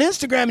he's on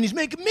Instagram and he's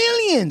making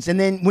millions. And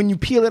then when you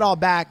peel it all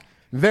back,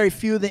 very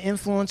few of the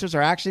influencers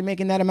are actually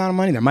making that amount of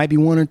money. There might be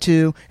one or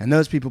two, and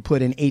those people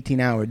put in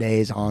 18-hour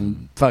days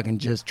on fucking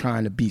just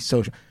trying to be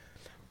social.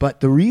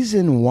 But the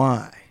reason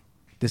why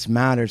this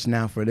matters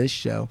now for this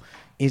show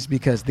is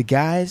because the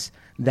guys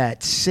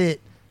that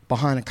sit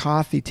behind a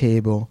coffee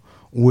table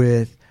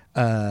with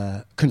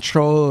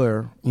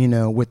controller,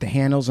 with the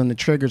handles and the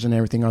triggers and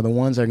everything, are the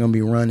ones that are going to be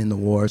running the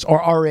wars,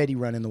 or already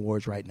running the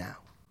wars right now.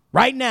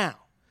 Right now.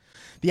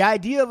 The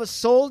idea of a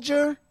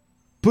soldier,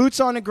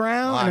 boots on the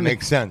ground. That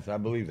makes sense. I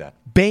believe that.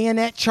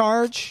 Bayonet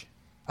charge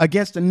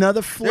against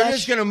another flesh. They're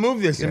just going to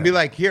move this and be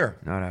like, here.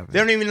 Not happening. They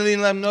don't even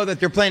let them know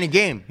that they're playing a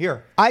game.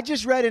 Here. I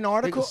just read an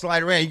article.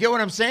 Slide around. You get what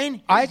I'm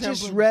saying? I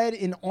just read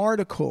an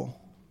article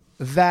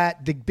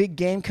that the big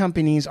game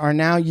companies are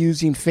now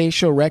using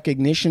facial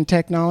recognition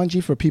technology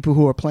for people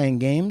who are playing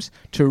games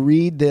to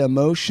read the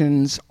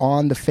emotions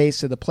on the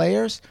face of the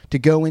players, to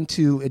go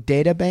into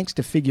data banks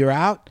to figure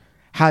out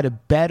how to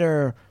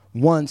better,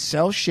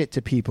 sell shit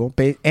to people,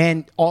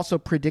 and also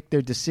predict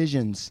their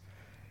decisions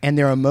and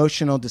their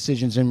emotional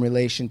decisions in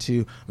relation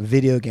to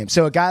video games.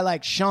 So a guy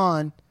like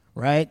Sean,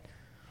 right,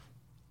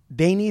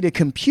 they need a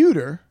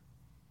computer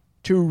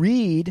to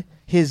read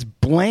his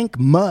blank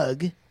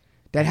mug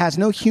that has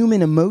no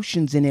human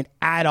emotions in it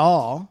at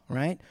all,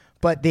 right?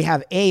 But they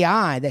have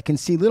AI that can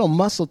see little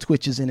muscle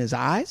twitches in his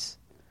eyes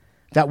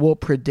that will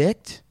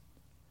predict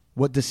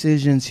what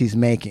decisions he's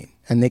making.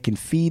 And they can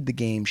feed the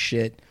game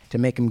shit to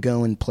make him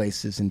go in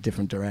places in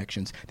different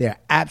directions. They are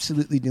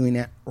absolutely doing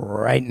that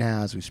right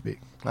now as we speak.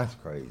 That's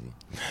crazy.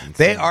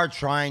 They are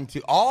trying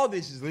to, all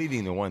this is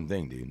leading to one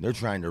thing, dude. They're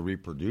trying to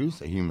reproduce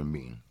a human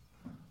being.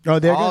 Oh,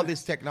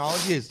 this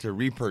technology is to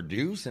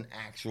reproduce an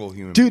actual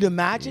human being. Dude, being.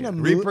 imagine a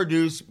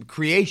reproduce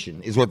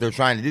creation is what they're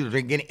trying to do.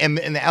 They're getting,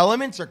 and the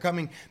elements are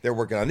coming. They're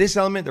working on this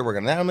element. They're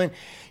working on that element.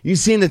 You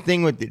seen the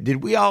thing with?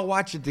 Did we all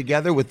watch it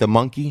together with the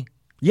monkey?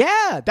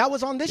 Yeah, that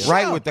was on this show.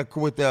 Right, with the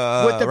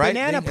right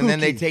banana thing, pookie. And then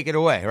they take it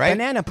away, right?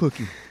 Banana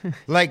pookie.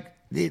 Like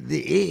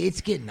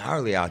it's getting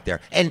gnarly out there,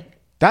 and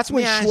that's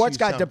when Schwartz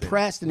got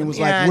depressed and it was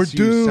like, "We're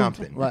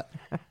doomed." What?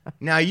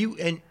 Now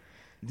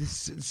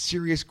this is a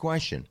serious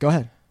question. Go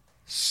ahead.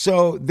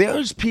 So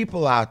there's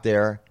people out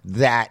there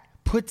that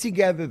put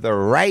together the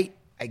right,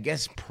 I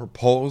guess,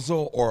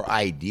 proposal or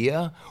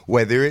idea,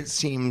 whether it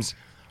seems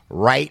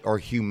right or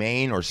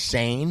humane or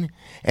sane,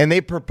 and they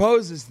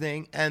propose this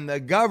thing, and the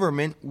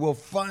government will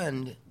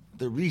fund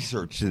the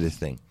research to this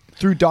thing.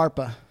 Through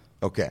DARPA.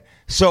 Okay.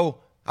 So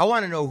I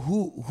want to know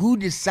who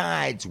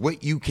decides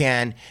what you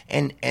can,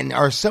 and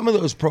are some of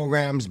those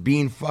programs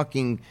being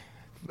fucking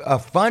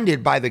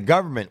funded by the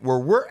government where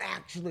we're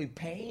actually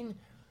paying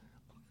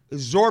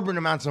exorbitant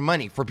amounts of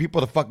money for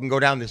people to fucking go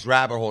down this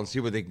rabbit hole and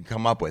see what they can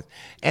come up with.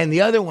 And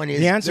the other one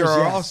is, the answer there is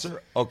are yes.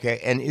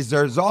 also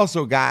there's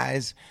also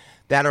guys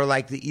that are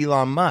like the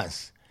Elon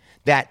Musk,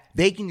 that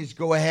they can just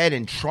go ahead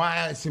and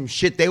try some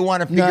shit they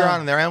want to figure out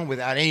on their own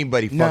without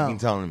anybody fucking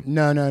telling them.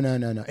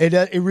 No.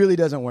 It really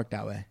doesn't work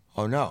that way.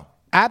 Oh no,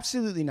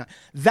 absolutely not.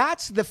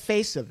 That's the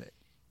face of it.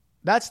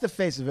 That's the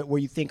face of it,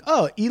 where you think,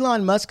 oh,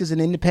 Elon Musk is an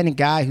independent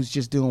guy who's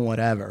just doing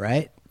whatever,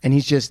 right? And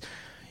he's just,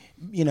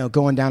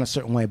 going down a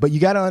certain way. But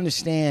you got to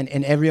understand,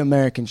 and every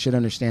American should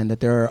understand, that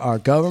there are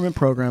government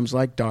programs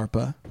like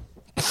DARPA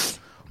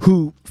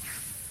who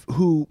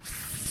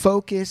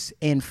focus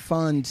and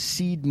fund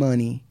seed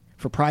money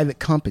for private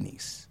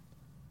companies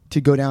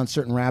to go down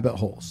certain rabbit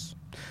holes.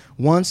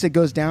 Once it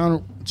goes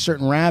down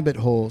certain rabbit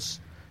holes,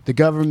 the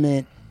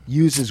government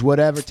uses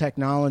whatever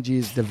technology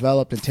is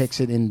developed and takes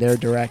it in their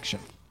direction.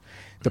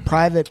 The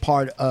private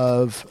part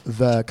of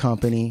the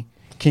company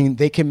can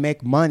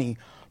make money,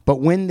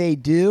 but when they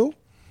do,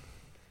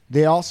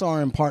 they also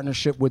are in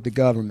partnership with the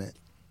government.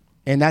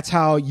 And that's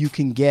how you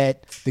can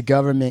get the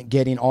government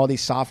getting all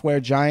these software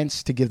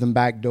giants to give them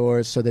back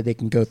doors so that they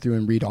can go through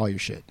and read all your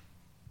shit.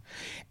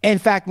 In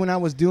fact, when I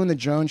was doing the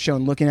drone show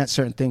and looking at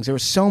certain things, there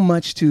was so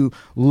much to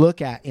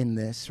look at in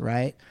this,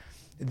 right?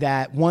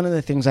 That one of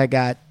the things I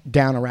got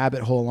down a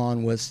rabbit hole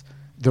on was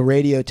the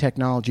radio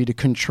technology to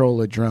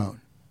control a drone,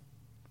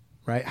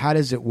 right? How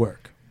does it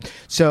work?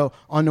 So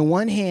on the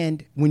one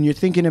hand, when you're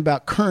thinking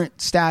about current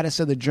status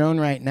of the drone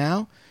right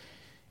now,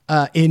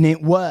 and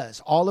it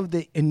was, all of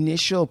the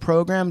initial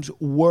programs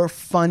were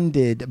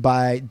funded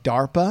by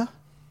DARPA,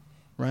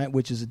 right,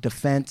 which is a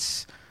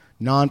defense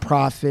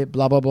nonprofit,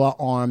 blah, blah, blah,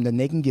 arm. Then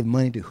they can give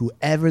money to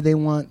whoever they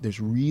want. There's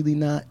really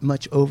not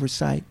much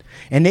oversight.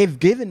 And they've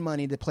given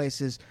money to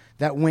places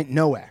that went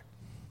nowhere,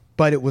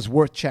 but it was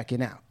worth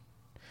checking out.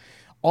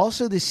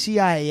 Also, the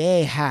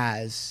CIA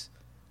has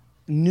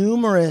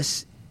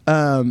numerous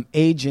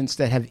agents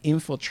that have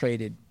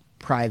infiltrated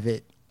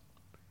private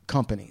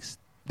companies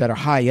that are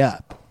high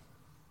up.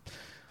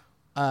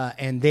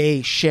 And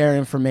they share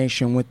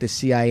information with the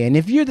CIA. And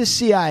if you're the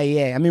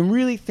CIA, I mean,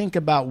 really think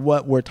about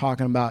what we're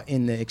talking about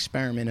in the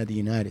experiment of the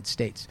United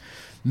States.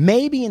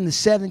 Maybe in the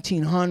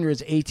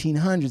 1700s,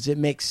 1800s, it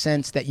makes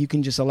sense that you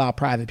can just allow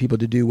private people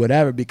to do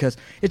whatever, because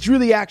it's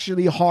really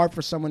actually hard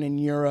for someone in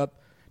Europe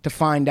to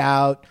find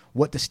out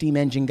what the steam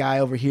engine guy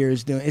over here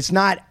is doing. It's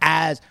not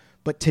as,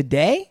 but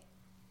today,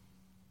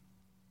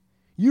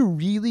 you're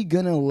really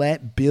going to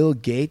let Bill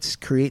Gates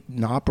create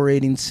an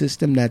operating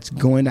system that's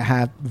going to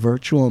have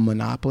virtual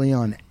monopoly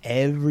on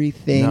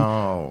everything?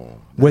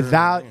 No.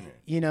 Without,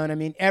 you know what I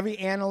mean? Every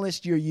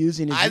analyst you're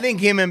using is... I think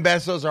him and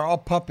Bezos are all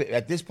puppet.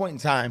 At this point in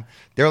time,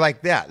 they're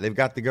like that. They've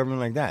got the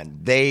government like that.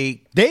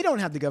 They don't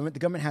have the government. The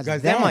government has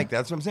them. Like that.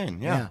 That's what I'm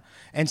saying. Yeah.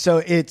 And so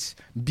it's...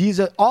 These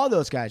are all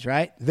those guys,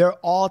 right? They're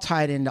all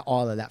tied into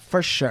all of that,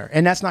 for sure.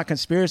 And that's not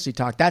conspiracy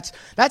talk. That's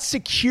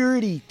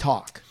security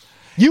talk.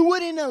 You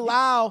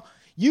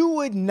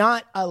would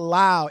not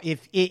allow,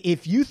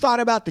 if you thought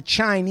about the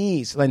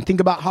Chinese and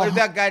think about how... What if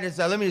that guy just...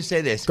 let me just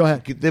say this. Go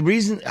ahead. The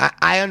reason...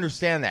 I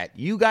understand that.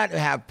 You got to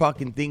have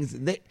fucking things...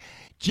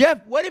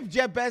 what if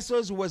Jeff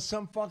Bezos was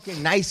some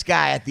fucking nice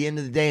guy at the end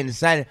of the day and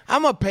decided,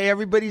 I'm going to pay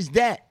everybody's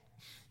debt?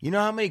 You know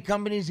how many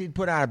companies he'd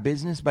put out of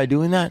business by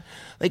doing that?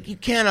 Like, you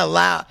can't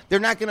allow... They're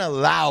not going to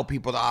allow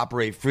people to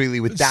operate freely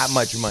with that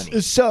much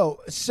money. So,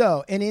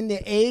 and in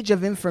the age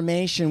of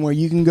information where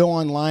you can go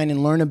online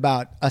and learn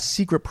about a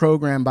secret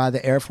program by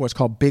the Air Force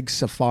called Big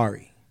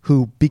Safari,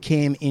 who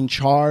became in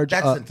charge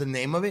of... That's the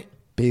name of it?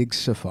 Big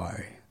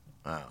Safari.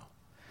 Wow.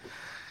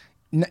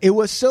 It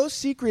was so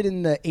secret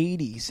in the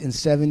 80s and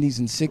 70s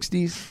and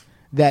 60s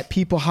that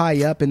people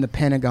high up in the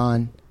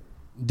Pentagon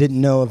didn't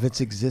know of its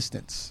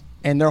existence.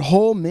 And their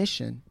whole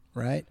mission,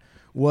 right,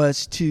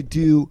 was to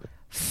do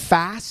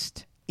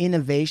fast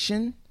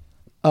innovation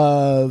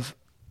of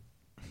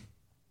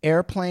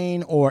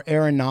airplane or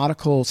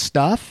aeronautical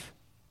stuff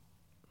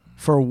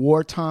for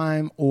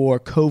wartime or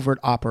covert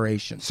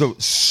operations. So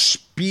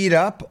speed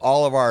up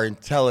all of our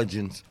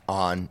intelligence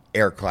on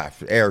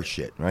aircraft, air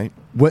shit, right?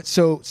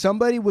 So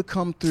somebody would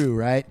come through,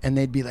 right, and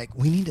they'd be like,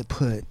 we need to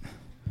put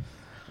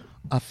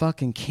a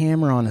fucking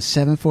camera on a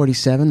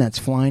 747 that's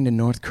flying to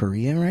North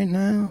Korea right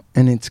now,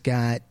 and it's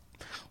got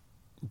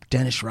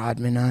Dennis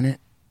Rodman on it,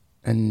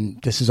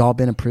 and this has all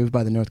been approved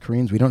by the North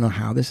Koreans. We don't know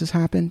how this has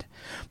happened,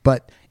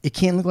 but it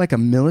can't look like a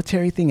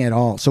military thing at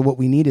all. So what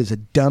we need is a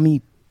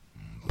dummy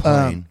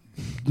plane.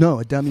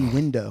 A dummy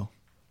window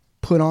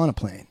put on a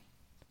plane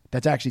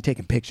that's actually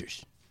taking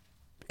pictures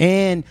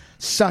and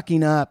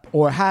sucking up,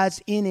 or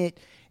has in it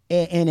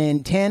an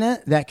antenna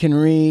that can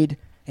read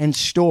and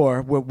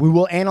store. We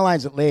will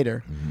analyze it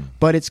later,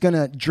 but it's going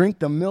to drink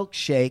the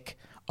milkshake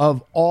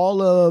of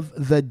all of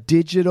the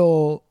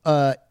digital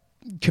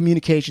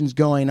communications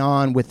going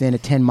on within a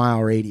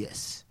 10-mile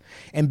radius.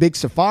 And Big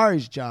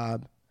Safari's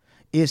job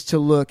is to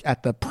look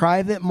at the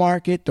private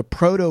market, the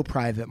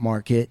proto-private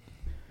market,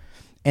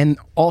 and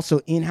also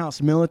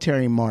in-house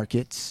military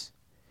markets,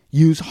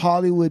 use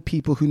Hollywood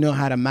people who know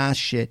how to mask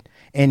shit,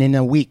 and in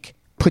a week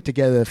put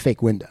together a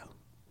fake window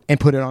and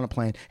put it on a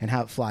plane and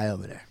have it fly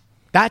over there.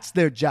 That's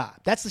their job.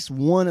 That's just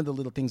one of the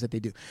little things that they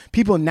do.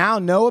 People now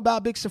know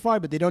about Big Safari,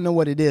 but they don't know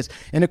what it is.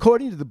 And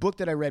according to the book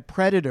that I read,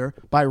 Predator,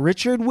 by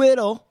Richard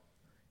Whittle,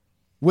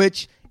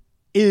 which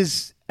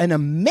is an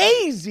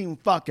amazing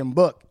fucking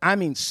book. I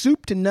mean,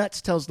 soup to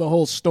nuts, tells the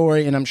whole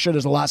story, and I'm sure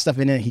there's a lot of stuff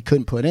in it he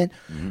couldn't put in.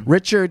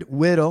 Richard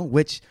Whittle,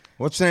 which...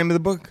 What's the name of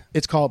the book?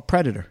 It's called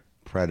Predator.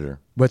 Predator.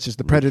 Which is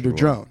the Predator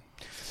drone.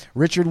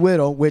 Richard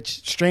Whittle,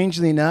 which,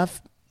 strangely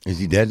enough... Is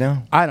he dead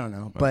now? I don't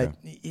know, but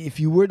if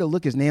you were to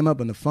look his name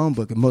up in the phone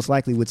book, it most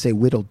likely would say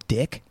Whittle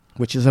Dick,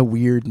 which is a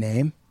weird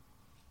name.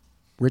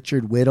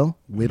 Richard Whittle,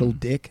 Whittle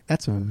Dick.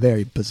 That's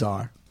very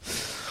bizarre.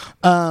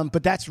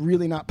 But that's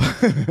really not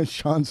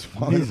Sean's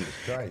fault. Jesus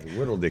Christ,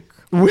 Whittle Dick.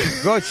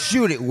 Go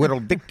shoot it, Whittle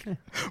Dick.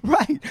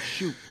 Right.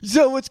 Shoot.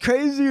 So what's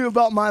crazy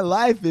about my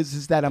life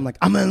is that I'm like,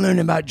 I'm going to learn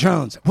about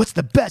drones. What's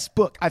the best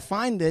book? I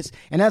find this,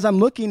 and as I'm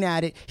looking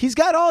at it, he's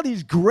got all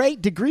these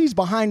great degrees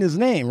behind his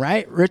name,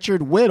 right?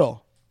 Richard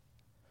Whittle.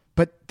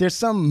 But there's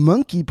some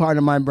monkey part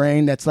of my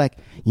brain that's like,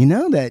 you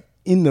know that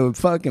in the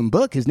fucking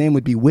book, his name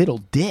would be Whittle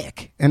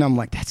Dick. And I'm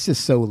like, that's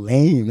just so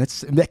lame.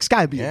 That's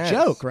got to be a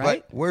joke,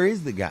 right? But where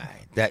is the guy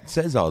that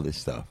says all this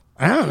stuff?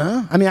 I don't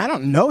know. I mean, I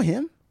don't know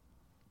him.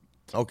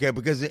 Okay,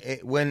 because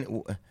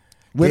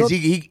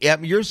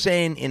you're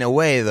saying in a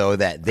way though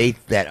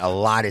that a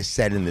lot is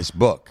said in this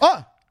book.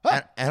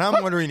 And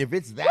I'm wondering if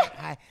it's that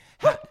high.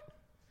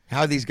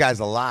 How are these guys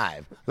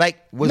alive? Like,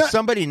 was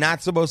somebody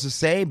not supposed to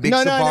say Big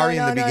Safari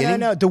in the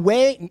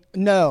beginning?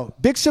 No.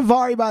 Big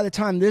Safari, by the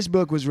time this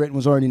book was written,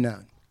 was already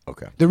known.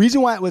 Okay. The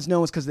reason why it was known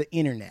was because of the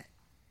internet.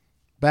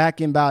 Back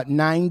in about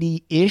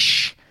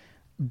 90-ish,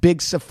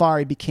 Big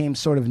Safari became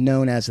sort of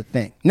known as a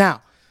thing.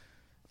 Now,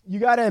 you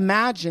got to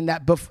imagine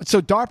that.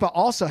 So DARPA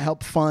also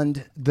helped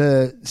fund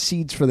the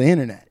seeds for the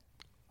internet.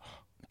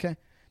 Okay.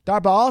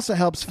 DARPA also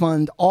helps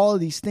fund all of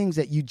these things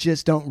that you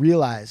just don't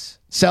realize.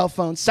 Cell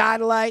phones,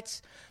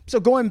 satellites. So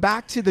going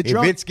back to the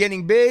drone. If it's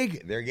getting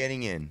big, they're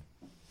getting in.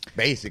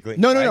 Basically.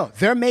 No.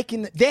 They're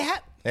making... They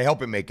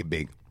help it make it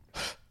big.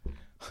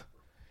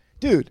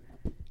 Dude,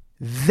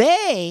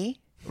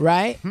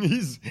 right?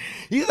 He's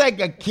like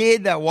a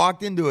kid that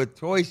walked into a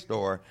toy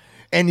store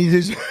and he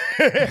just...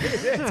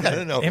 I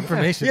don't know.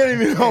 Information. You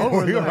don't even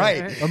know. You're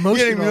right. You don't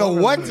even know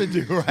what to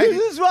do, right?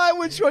 This is why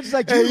when George's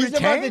like, he's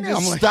about to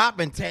just stop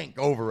and tank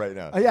over right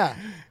now. Yeah.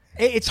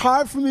 It's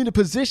hard for me to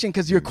position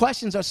because your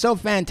questions are so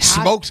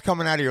fantastic. Smoke's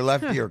coming out of your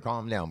left ear.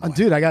 Calm down, boy.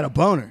 Dude, I got a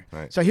boner.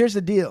 Right. So here's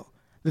the deal.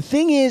 The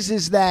thing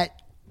is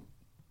that,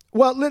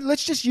 well,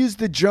 let's just use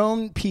the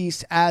drone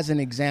piece as an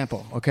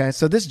example, okay?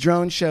 So this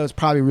drone show is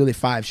probably really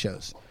 5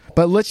 shows.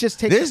 But let's just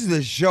take... This is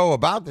the show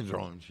about the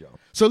drone show.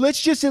 So let's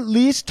just at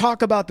least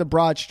talk about the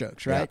broad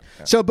strokes, right?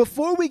 Yeah. So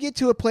before we get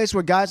to a place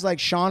where guys like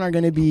Sean are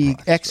going to be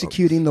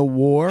executing the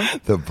war...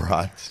 The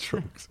broad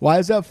strokes. Why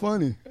is that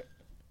funny?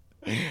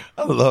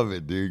 I love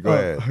it, dude. Go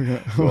ahead.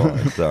 Okay. Go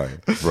on. Sorry.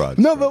 Broad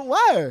no, strokes. But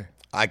why?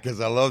 Because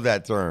I love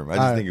that term. I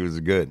just think it was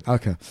good.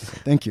 Okay.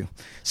 Thank you.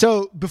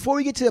 So before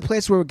we get to the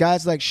place where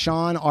guys like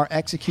Sean are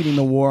executing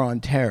the war on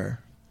terror,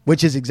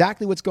 which is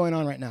exactly what's going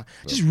on right now.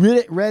 Just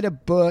read a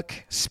book,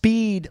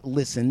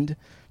 listened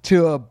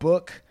to a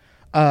book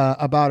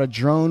about a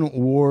drone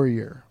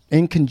warrior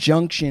in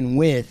conjunction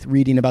with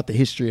reading about the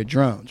history of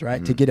drones, right?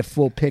 Mm-hmm. To get a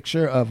full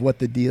picture of what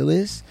the deal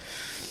is.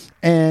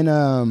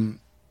 And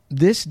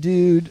this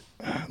dude...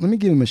 Let me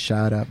give him a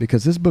shout out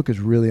because this book is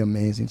really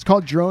amazing. It's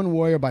called Drone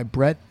Warrior by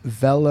Brett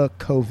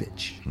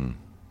Velikovich.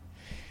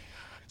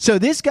 So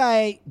this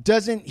guy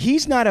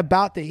he's not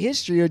about the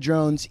history of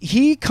drones.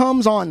 He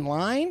comes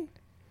online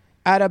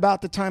at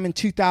about the time in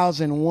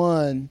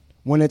 2001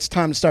 when it's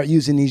time to start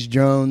using these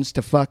drones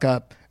to fuck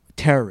up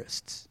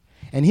terrorists.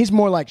 And he's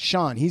more like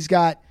Sean. He's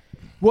got,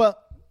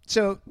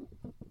 so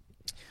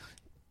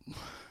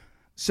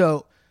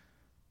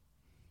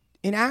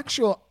in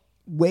actual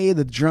way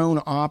the drone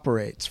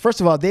operates.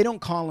 First of all, they don't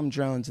call them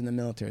drones in the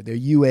military. They're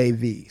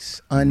UAVs,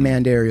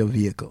 unmanned aerial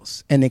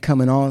vehicles, and they come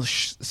in all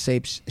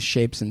shapes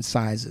and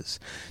sizes.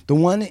 The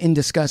one in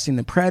discussing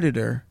the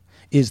Predator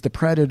is the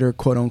Predator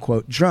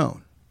quote-unquote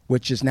drone,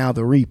 which is now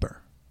the Reaper,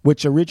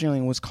 which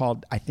originally was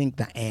called, I think,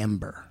 the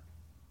Amber,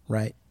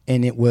 right?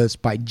 And it was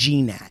by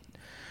GNAT,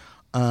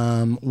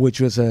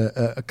 which was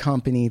a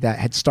company that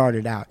had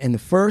started out. And the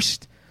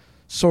first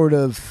sort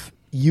of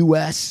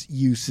U.S.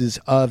 uses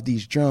of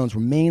these drones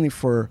were mainly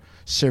for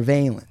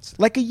surveillance,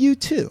 like a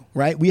U-2,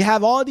 right? We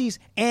have all these,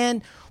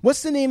 and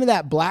what's the name of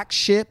that black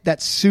ship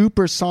that's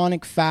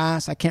supersonic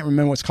fast? I can't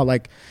remember what it's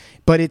called,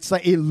 but it's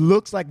like, it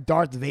looks like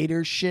Darth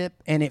Vader's ship,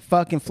 and it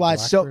fucking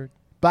flies.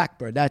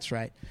 Blackbird, that's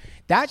right.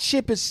 That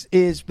ship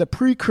is the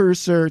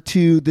precursor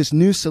to this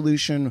new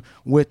solution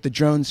with the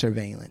drone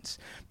surveillance.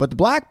 But the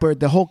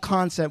Blackbird, the whole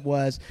concept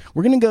was,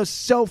 we're going to go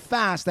so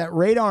fast that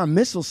radar and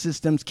missile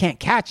systems can't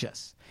catch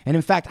us. And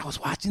in fact, I was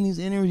watching these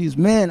interviews.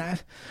 Man,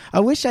 I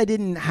wish I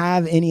didn't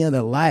have any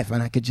other life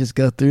and I could just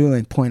go through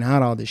and point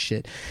out all this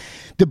shit.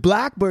 The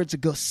Blackbirds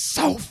would go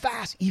so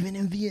fast, even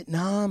in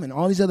Vietnam and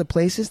all these other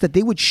places, that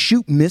they would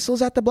shoot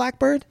missiles at the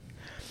Blackbird,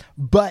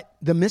 but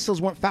the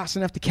missiles weren't fast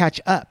enough to catch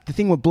up. The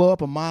thing would blow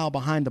up a mile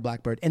behind the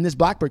Blackbird, and this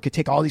Blackbird could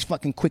take all these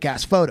fucking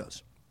quick-ass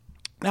photos.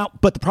 Now,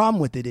 but the problem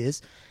with it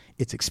is,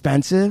 it's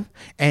expensive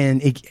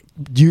and it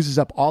uses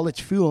up all its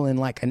fuel in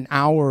like an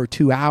hour or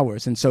 2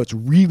 hours. And so it's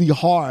really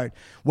hard.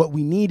 What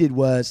we needed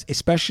was,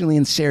 especially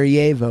in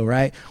Sarajevo,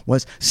 right,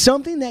 was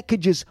something that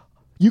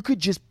you could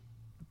just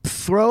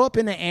throw up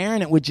in the air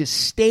and it would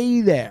just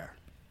stay there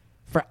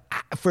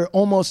for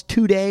almost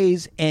 2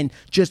 days and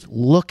just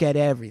look at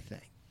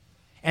everything.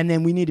 And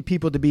then we needed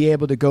people to be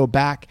able to go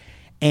back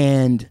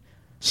and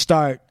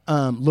start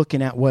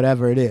looking at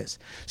whatever it is.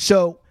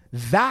 So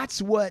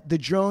that's what the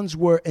drones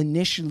were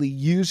initially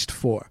used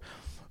for.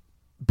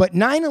 But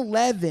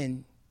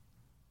 9/11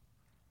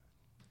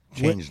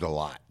 changed a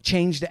lot.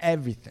 Changed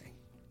everything.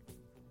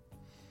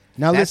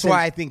 Now That's listen,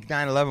 why I think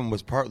 9/11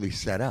 was partly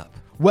set up.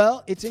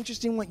 well, it's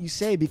interesting what you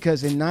say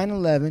because in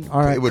 9/11, all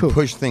right, It would cool.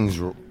 push things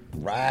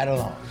right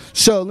along.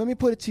 So let me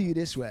put it to you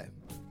this way.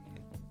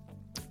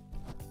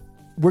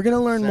 We're going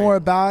to learn more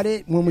about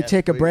it when we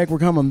take a break. We're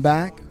coming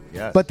back.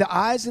 Yes. But the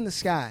eyes in the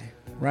sky,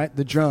 right?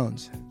 The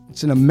drones.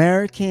 It's an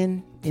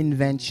American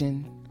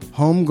invention,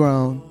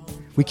 homegrown.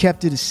 We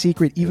kept it a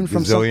secret even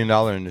from some,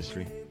 $1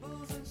 industry.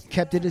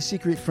 kept it a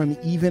secret from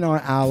even our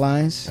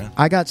allies. Yeah.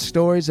 I got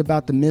stories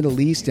about the Middle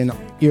East and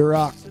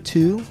Iraq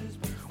too,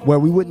 where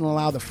we wouldn't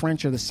allow the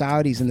French or the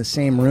Saudis in the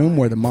same room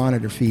where the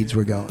monitor feeds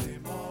were going.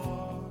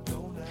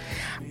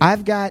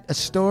 I've got a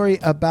story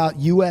about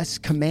U.S.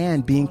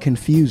 command being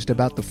confused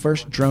about the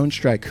first drone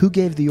strike. Who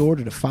gave the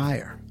order to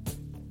fire?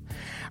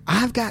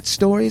 I've got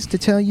stories to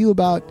tell you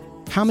about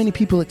how many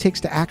people it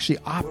takes to actually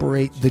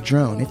operate the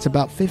drone. It's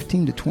about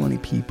 15 to 20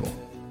 people.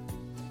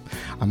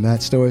 I've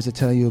got stories to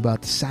tell you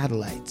about the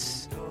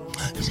satellites.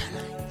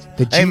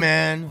 Hey,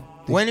 man,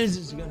 when is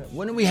this gonna?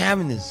 When are we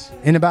having this?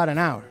 In about an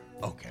hour.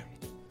 Okay.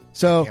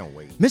 So, I can't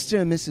wait. Mr.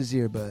 and Mrs.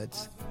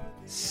 Earbuds,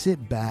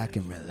 sit back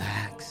and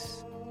relax.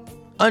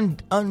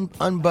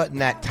 Unbutton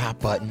that top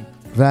button.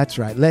 That's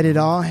right. Let it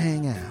all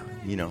hang out.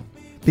 You know.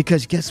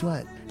 Because guess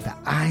what? The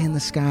eye in the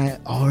sky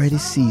already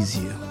sees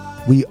you.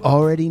 We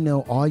already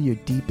know all your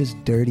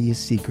deepest,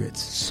 dirtiest secrets.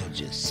 So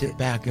just sit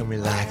back and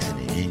relax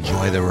and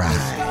enjoy the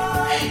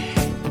ride.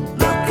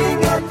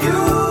 Looking at you,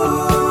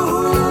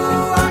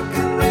 I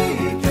can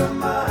read your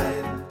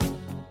mind.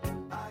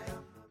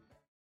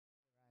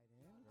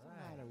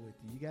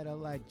 You gotta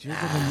like jiggle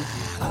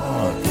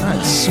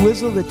and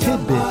swizzle the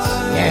tidbits.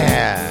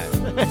 Yeah.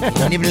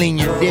 Nibbling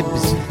your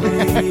dibs.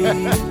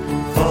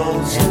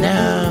 And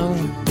now,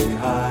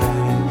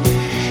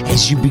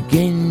 as you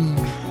begin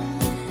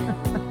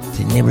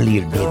to nibble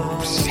your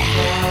dibs,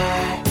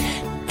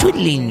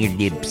 twiddling your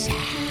dibs,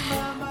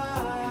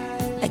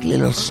 like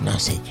little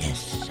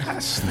sausages.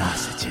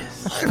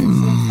 Sausages.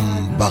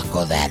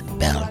 Unbuckle that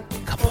belt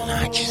a couple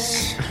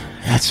notches.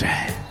 That's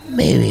right.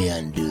 Maybe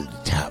undo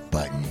the top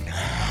button.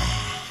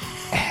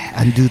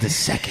 Undo the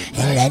second.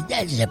 And let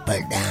that zipper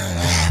down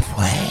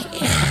halfway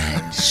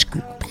and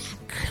scoot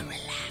back and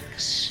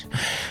relax.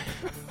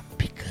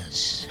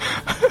 Because,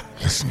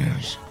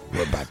 listeners,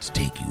 we're about to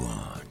take you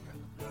on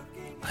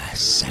a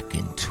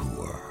second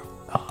tour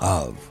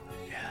of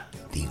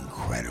the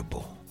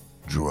incredible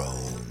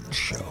drone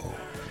show,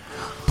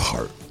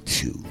 part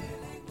 2.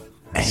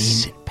 And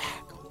sit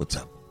back. What's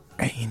up?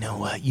 And you know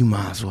what? You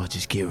might as well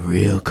just get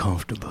real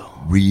comfortable.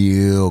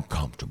 Real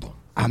comfortable.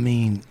 I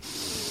mean,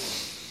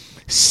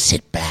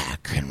 sit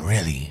back and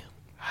really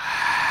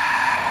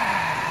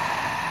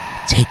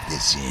take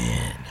this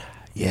in.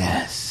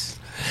 yes.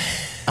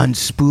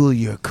 Unspool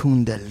your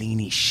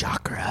Kundalini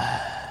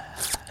chakra.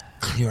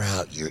 Clear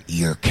out your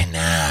ear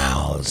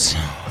canals.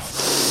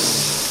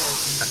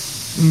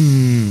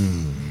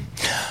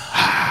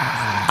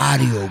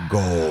 Audio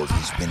gold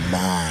has been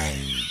mined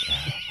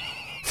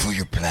for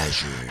your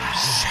pleasures.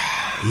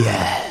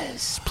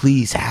 Yes.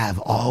 Please have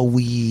all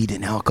weed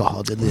and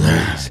alcohol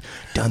deliveries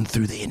done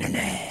through the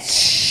internet.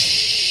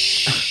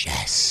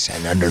 Yes,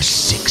 and under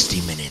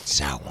 60 minutes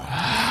I want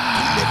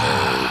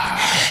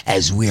delivered,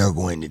 as we are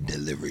going to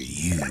deliver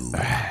you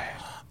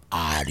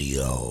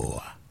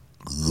audio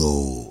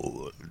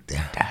gold.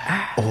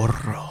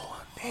 Oro.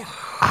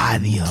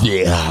 Audio.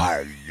 The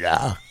Hard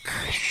Luck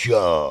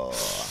Show.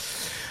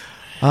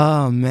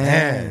 Oh,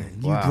 man.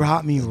 You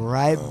brought me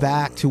right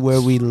back to where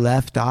we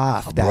left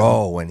off.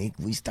 Bro, when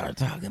we start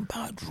talking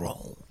about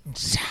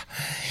drones,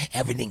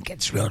 everything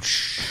gets real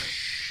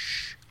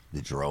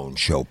The drone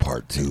show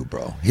part 2,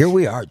 bro. Here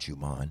we are,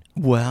 Juman.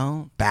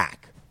 Well,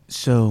 Back.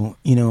 so,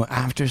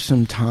 after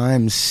some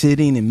time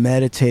sitting and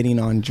meditating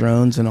on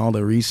drones and all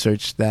the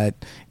research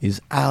that is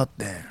out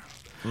there,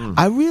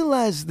 I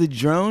realized the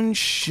drone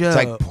show... It's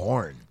like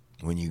porn.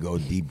 When you go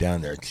deep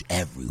down there, it's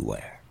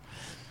everywhere.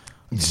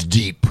 It's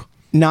deep.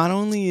 Not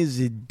only is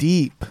it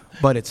deep,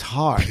 but it's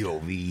hard.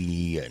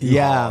 POV and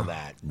Yeah. all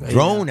that.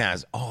 Drone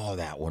has all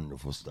that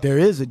wonderful stuff. There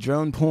is a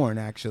drone porn,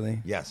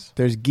 actually. Yes.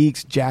 There's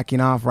geeks jacking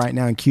off right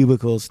now in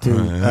cubicles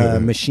to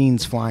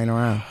machines flying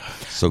around.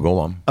 So go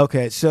on.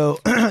 Okay, so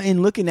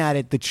in looking at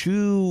it, the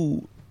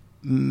true...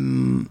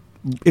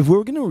 if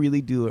we're going to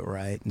really do it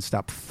right and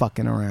stop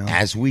fucking around,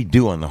 As we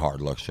do on the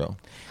Hard Luck Show.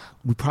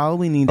 we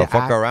probably need Or to...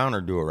 fuck around or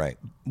do it right.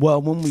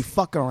 Well, when we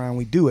fuck around,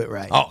 we do it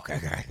right. Oh, okay.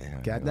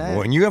 Got that?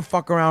 When you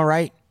fuck around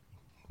right,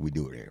 we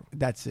do it here.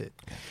 That's it.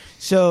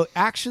 So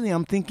actually,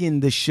 I'm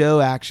thinking the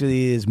show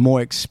actually is more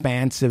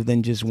expansive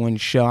than just one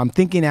show. I'm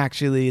thinking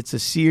actually it's a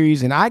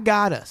series, and I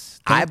got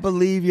us. I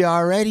believe you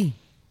already.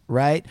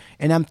 Right?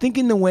 And I'm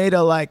thinking the way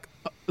to like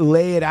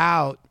lay it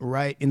out,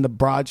 right, in the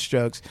broad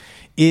strokes,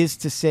 is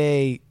to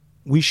say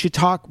we should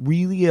talk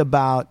really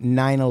about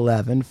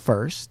 9/11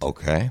 first.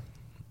 Okay.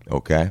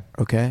 Okay?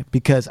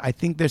 Because I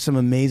think there's some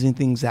amazing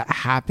things that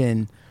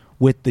happen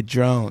with the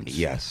drones.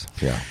 Yes.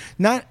 Yeah.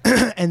 Not,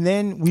 and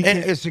then we can...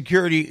 And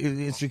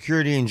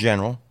security in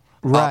general.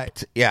 Right.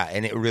 upped. Yeah,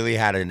 and it really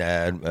had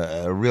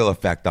a real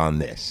effect on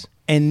this.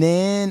 And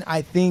then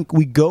I think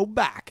we go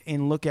back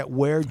and look at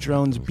where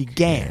drones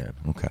began.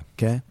 Okay.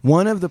 Okay.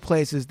 One of the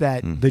places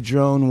that the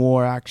drone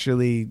war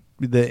actually,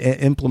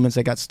 the implements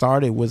that got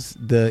started was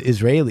the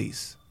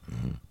Israelis.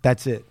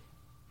 That's it.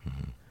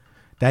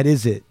 That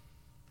is it.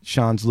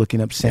 Sean's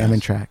looking up salmon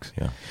tracks.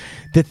 Yeah.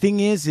 The thing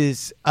is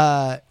it's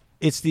the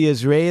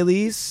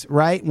Israelis,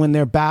 right? When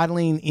they're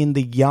battling in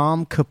the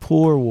Yom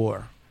Kippur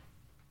War.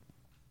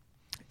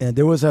 And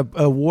there was a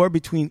war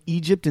between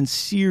Egypt and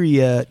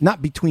Syria,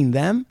 not between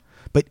them,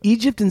 but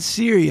Egypt and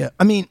Syria.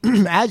 I mean,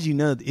 as you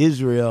know,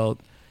 Israel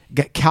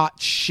got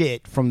caught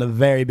shit from the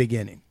very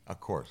beginning. Of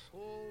course.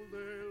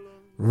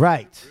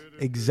 Right.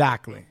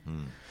 Exactly.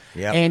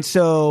 Yeah. And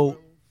so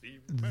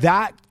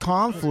that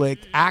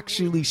conflict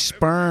actually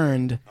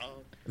spurned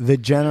the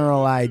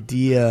general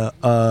idea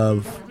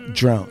of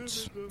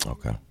drones.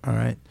 Okay. All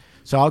right.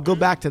 So I'll go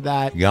back to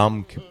that.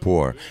 Yom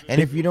Kippur.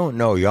 And if you don't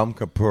know, Yom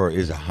Kippur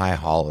is a high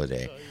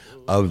holiday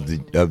of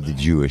the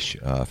Jewish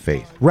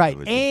faith. Right.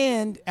 Religion.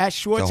 And as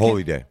Schwartz It's a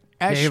holy day.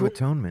 as Day of Schwar-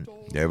 Atonement.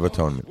 Day of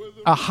Atonement.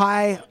 a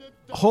high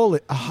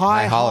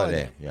High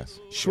holiday. Yes.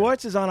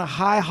 Schwartz is on a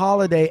high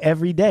holiday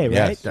every day, right?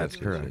 Yes, That's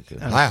correct.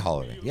 High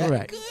holiday. Yeah.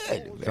 Right.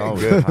 Good. Very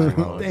always good. a high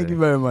holiday. Thank you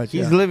very much.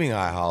 He's yeah. living a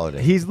high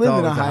holiday. He's living a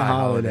always a high high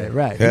holiday, holiday.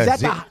 right?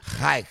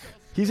 Yeah, He's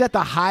he's at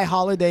the High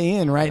Holiday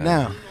Inn right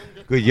now.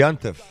 Good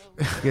Yontif.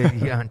 Good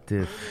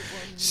Yontif.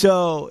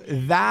 So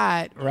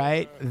that,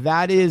 right?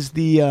 That is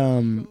the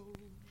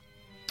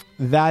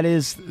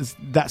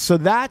so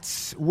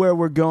that's where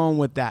we're going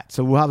with that.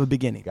 So we'll have a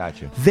beginning.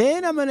 Gotcha.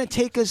 Then I'm going to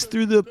take us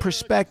through the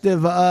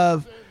perspective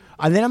of Turn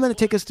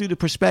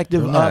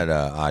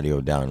that audio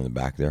down in the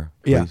back there,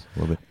 please. Yeah. A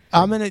little bit.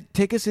 I'm going to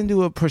take us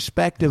into a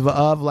perspective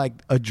of like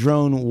a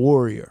drone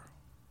warrior.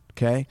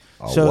 Okay?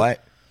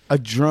 What? A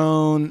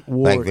drone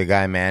warrior. Like the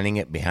guy manning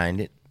it behind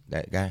it?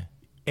 That guy?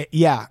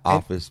 Yeah.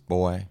 Office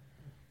boy?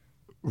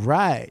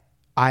 Right.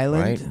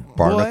 Island Right?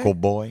 Barnacle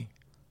boy?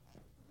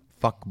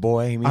 Fuck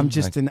boy? You mean? I'm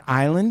just Like- an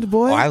island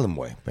boy. Oh, island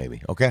boy,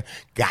 maybe. Okay.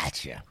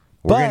 Gotcha.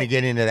 We're But- going to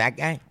get into that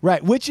guy?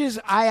 Right, which is,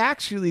 I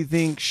actually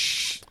think,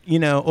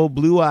 old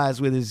Blue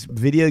Eyes with his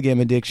video game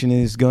addiction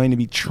is going to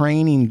be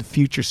training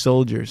future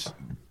soldiers.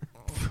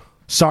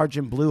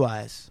 Sergeant Blue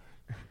Eyes.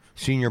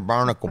 Senior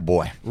barnacle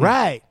boy.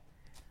 Right.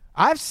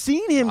 I've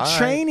seen him All right.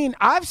 training.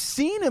 I've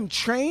seen him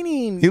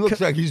training. He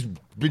looks like he's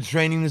been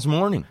training this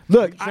morning.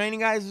 Look, Training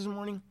guys this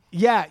morning?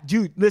 Yeah,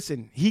 dude,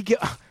 listen.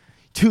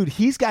 Dude,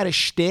 he's got a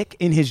shtick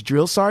in his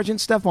drill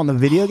sergeant stuff on the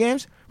video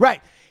games.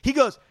 Right. He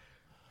goes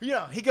in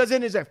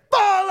and he's like,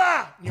 fall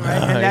out. Right?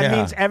 And that Yeah.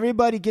 means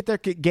everybody get their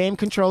game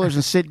controllers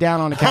and sit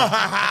down on the couch.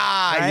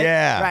 Right?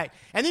 Yeah. Right.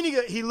 And then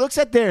he looks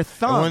at their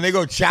thumbs. And when they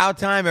go chow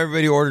time,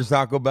 everybody orders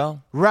Taco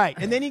Bell? Right.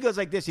 And then he goes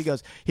like this. He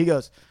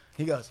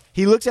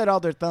looks at all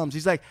their thumbs.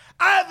 He's like,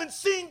 I haven't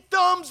seen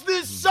thumbs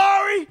this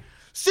sorry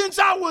since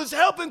I was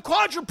helping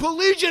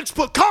quadriplegics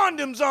put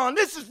condoms on.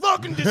 This is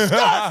fucking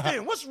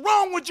disgusting. What's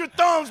wrong with your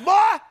thumbs,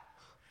 boy?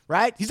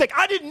 Right? He's like,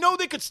 I didn't know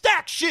they could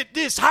stack shit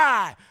this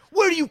high.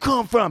 Where do you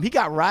come from? He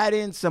got right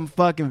in some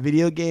fucking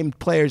video game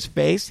player's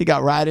face. He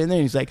got right in there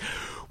and he's like,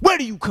 where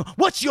do you come?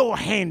 What's your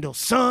handle,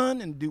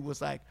 son? And dude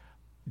was like,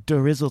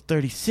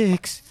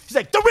 Darizzle36. He's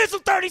like,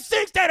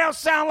 Darizzle36? That don't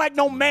sound like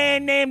no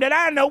man name that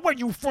I know. Where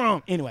you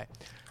from? Anyway.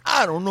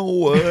 I don't know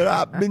what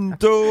I've been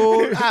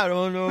told. I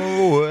don't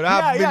know what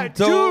I've been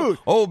told. Dude.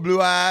 Old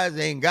Blue Eyes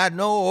ain't got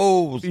no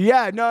O's.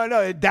 Yeah,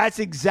 no, that's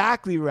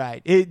exactly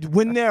right.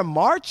 When they're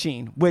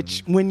marching,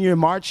 which when you're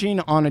marching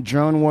on a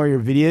drone warrior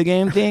video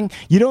game thing,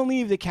 you don't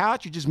leave the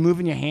couch. You're just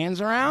moving your hands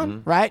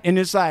around, right? And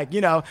it's like,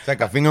 It's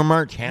like a finger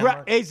march, hand right,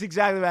 march. it's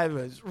exactly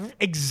right.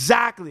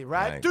 Exactly,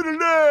 right? Right. To the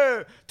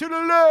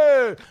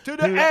left, to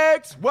the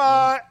X,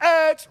 Y,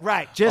 X.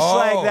 Right, just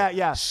like that,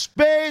 yeah.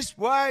 Space,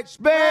 white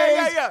space.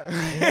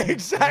 Yeah.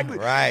 Exactly.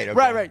 Right,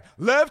 okay. Right.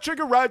 Left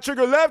trigger, right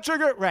trigger, left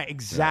trigger. Right.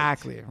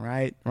 Exactly.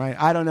 Right.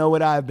 I don't know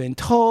what I've been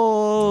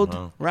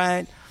told.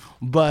 Right.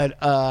 But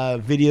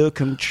video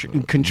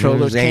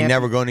controllers They ain't can't.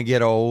 never going to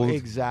get old.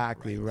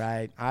 Exactly.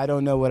 Right. I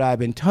don't know what I've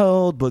been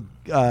told, but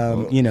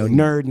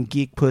nerd and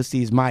geek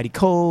pussy is mighty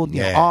cold.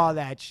 You know, Yeah. all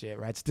that shit.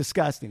 Right. It's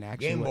disgusting.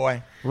 Actually. Game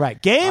Boy.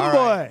 Right. Game All Boy.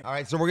 right. All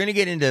right, so we're going to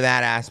get into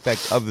that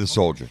aspect of the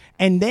soldier.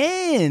 And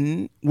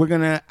then we're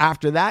gonna,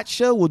 after that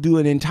show, we'll do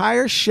an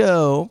entire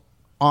show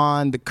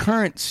on the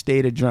current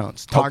state of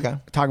drones. Talking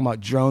about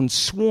drone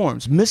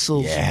swarms,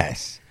 missiles.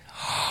 Yes.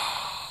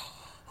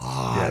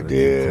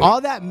 Dude.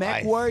 All that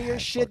mech warrior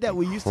shit that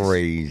we used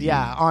crazy. to.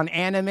 Yeah, on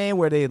anime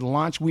where they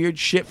launch weird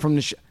shit from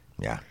the.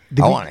 Yeah.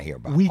 I want to hear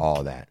about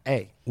all that.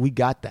 Hey, we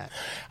got that.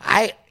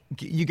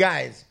 You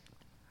guys,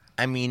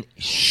 I mean,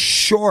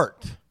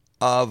 short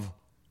of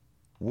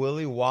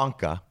Willy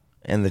Wonka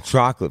and the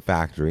Chocolate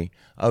Factory,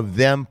 of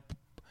them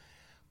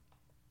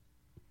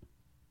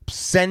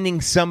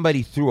sending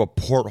somebody through a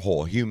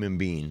porthole, human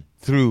being,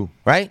 through,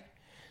 right?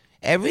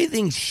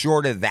 Everything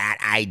short of that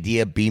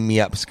idea, beam me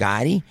up,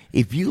 Scotty.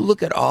 If you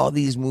look at all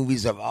these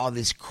movies of all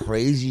this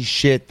crazy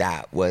shit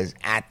that was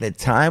at the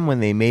time when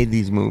they made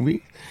these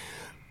movies,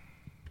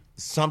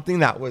 something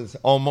that was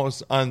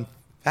almost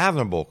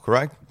unfathomable,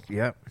 correct?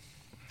 Yep.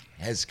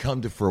 Has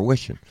come to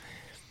fruition.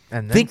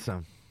 And then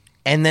some.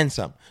 And then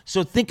some.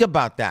 So think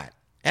about that.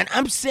 And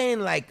I'm saying,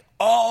 like,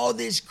 all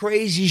this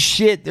crazy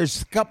shit,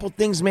 there's a couple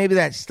things maybe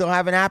that still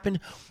haven't happened,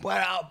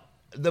 but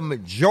the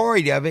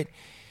majority of it,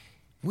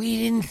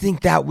 we didn't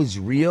think that was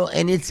real,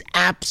 and it's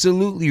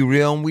absolutely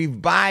real, and we've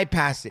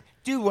bypassed it.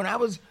 Dude, when I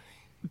was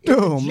in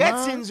the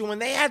Jetsons, when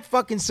they had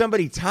fucking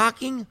somebody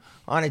talking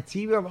on a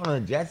TV or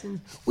on the Jetsons,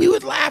 we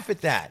would laugh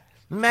at that.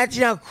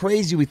 Imagine how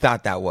crazy we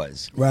thought that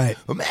was. Right.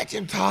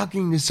 Imagine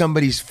talking to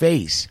somebody's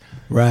face.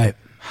 Right.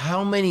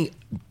 How many,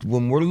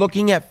 when we're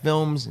looking at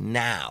films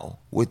now,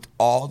 with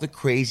all the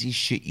crazy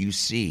shit you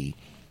see,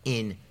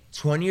 in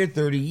 20 or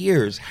 30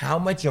 years, how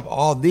much of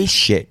all this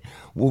shit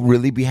will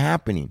really be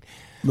happening?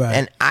 Right.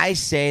 And I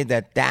say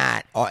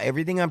that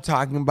everything I'm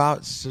talking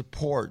about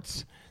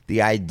supports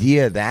the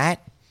idea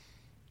that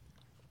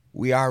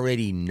we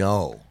already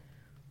know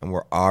and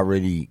we're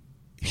already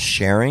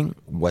sharing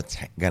what's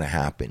going to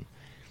happen.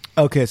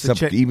 Okay, so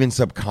Even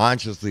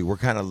subconsciously, we're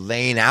kind of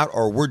laying out,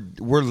 or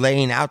we're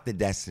laying out the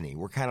destiny.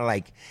 We're kind of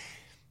like,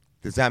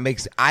 does that make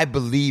sense? I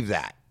believe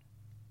that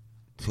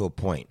to a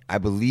point. I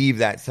believe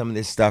that some of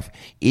this stuff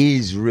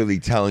is really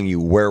telling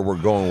you where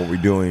we're going, what we're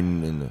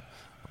doing. And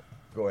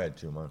go ahead,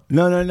 Truman.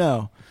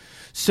 No.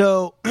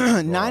 So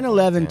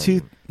 9/11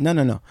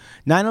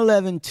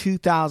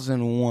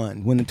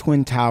 2001, when the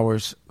Twin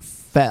Towers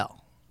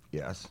fell.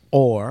 Yes.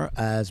 Or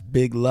as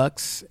Big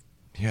Lux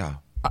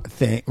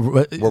thing,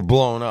 we're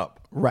blown up.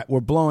 Right, we're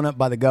blown up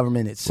by the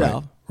government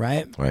itself,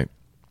 right? Right.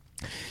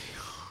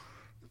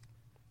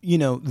 You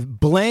know,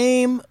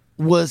 blame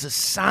was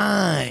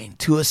assigned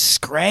to a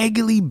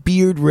scraggly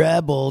beard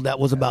rebel that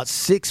was about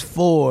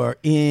 6'4"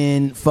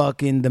 in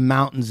fucking the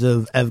mountains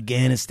of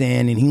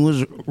Afghanistan, and he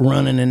was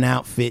running an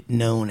outfit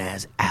known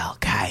as Al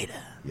Qaeda.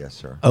 Yes,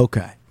 sir.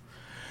 Okay.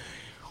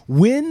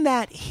 When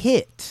that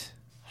hit,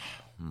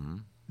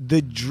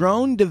 the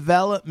drone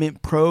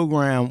development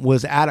program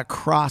was at a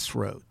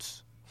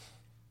crossroads.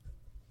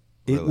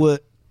 It would,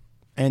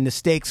 and the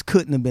stakes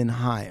couldn't have been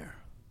higher.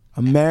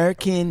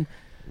 American,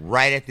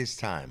 right at this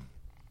time,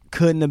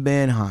 couldn't have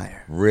been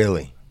higher.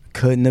 Really,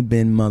 couldn't have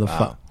been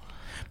motherfucker.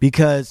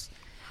 Because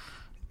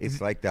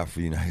it's like that for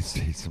the United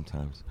States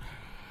sometimes.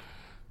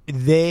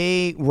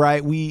 We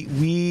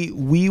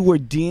were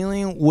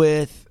dealing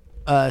with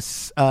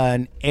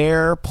an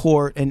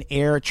airport, an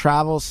air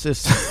travel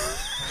system.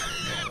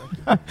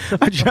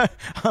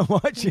 I'm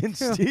watching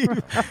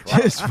Steve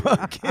just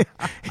fucking.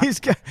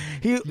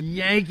 He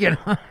yanking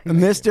on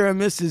Mr. and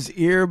Mrs.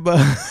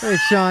 Earbud. Hey,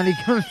 Sean, he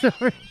comes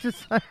over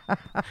just like.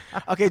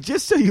 Okay,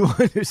 just so you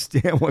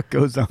understand what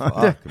goes on.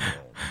 All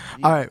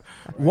right,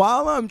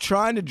 while I'm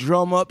trying to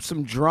drum up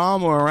some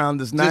drama around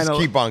this night, just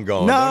keep on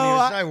going.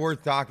 No, it's not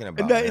worth talking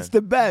about. No, it's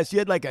the best. You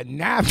had like a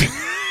napkin.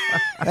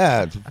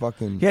 Yeah, it's a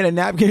fucking. He had a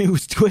napkin. He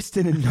was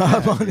twisting a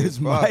knob on his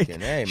mic. Hey,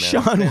 man,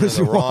 Sean was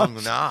the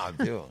wrong knob,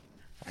 dude.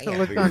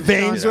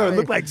 Veins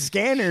look like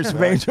scanners.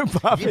 Veins are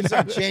popping Keeps on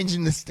out.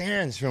 changing the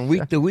stands from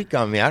week to week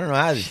on me. I don't know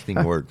how this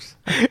thing works.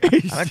 Why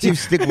don't you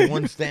stick with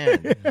one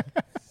stand?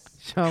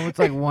 Sean, it's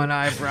like one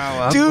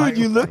eyebrow up. Dude, like,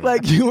 you look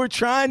like you were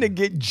trying to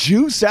get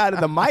juice out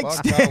of the mic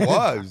stand.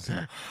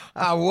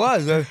 I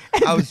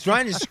was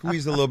trying to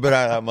squeeze a little bit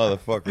out of that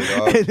motherfucker,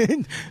 dog.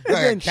 And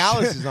then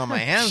calluses on my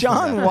hands.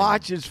 Sean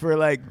watches for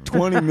like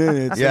 20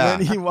 minutes. Yeah,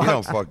 and then he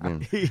walks.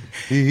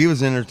 He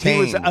was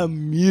entertained. He was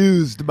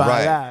amused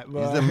by that.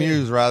 He's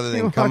amused rather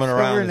than coming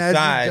around the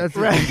side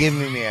and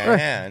giving me a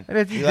hand.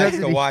 He likes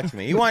to watch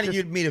me. He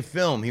wanted me to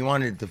film. He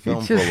wanted to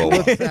film for a little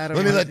while. Let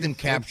me let them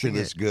capture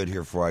this good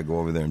here before I go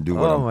over there and do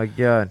what my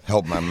God.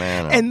 Help my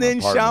man out. And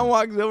then Sean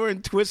walks over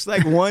and twists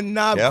like one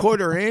knob,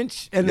 quarter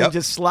inch, and then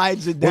just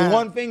slides it down. With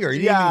one finger. He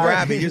didn't even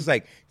grab it. He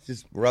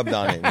just rubbed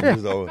on it. And it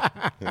was over.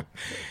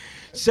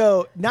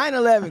 So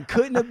 9/11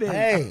 couldn't have been.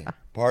 Hey,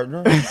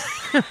 partner.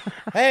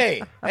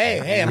 hey,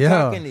 I'm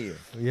talking to you.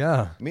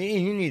 Yeah. Me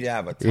and you need to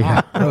have a talk.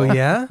 Yeah. Oh,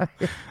 yeah?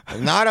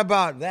 Not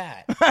about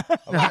that.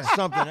 About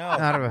something else.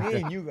 Not about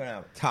Me and you going to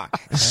have a talk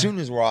as soon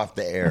as we're off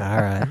the air.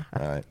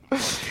 All right.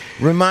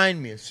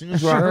 Remind me, as soon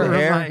as we're off the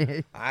air,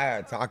 Remind- I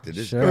got to talk to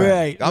this Sure. guy.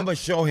 Right. I'm going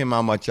to show him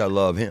how much I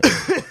love him.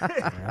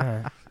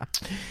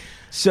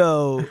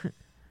 So,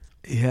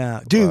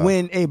 yeah. Dude,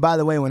 by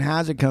the way, when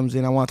Hazard comes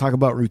in, I want to talk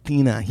about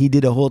Rutina. He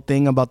did a whole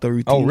thing about the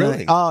Rutina. Oh,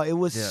 really? Oh, it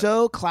was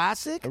so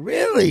classic.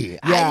 Really?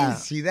 I Yeah. didn't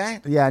see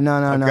that. Yeah, no.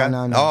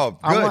 Oh, good.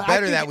 I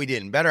Better think that we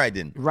didn't. Better I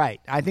didn't.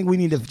 Right. I think we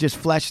need to just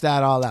flesh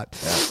that all out.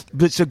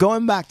 But so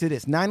going back to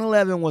this,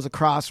 9/11 was a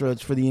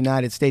crossroads for the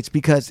United States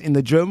because in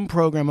the drone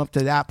program up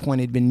to that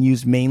point, it had been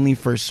used mainly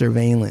for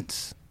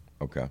surveillance.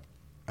 Okay.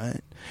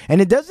 Right.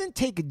 And it doesn't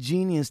take a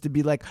genius to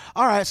be like,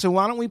 all right, so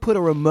why don't we put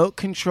a remote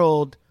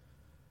controlled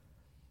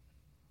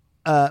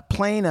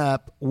plane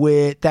up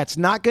with that's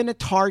not going to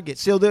target.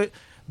 So the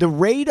the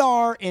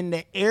radar and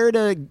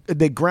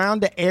the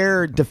ground to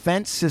air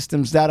defense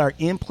systems that are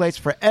in place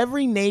for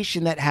every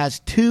nation that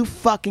has 2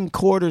 fucking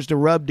quarters to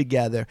rub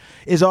together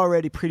is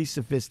already pretty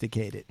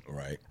sophisticated.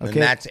 Right. Okay.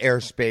 And that's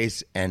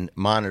airspace and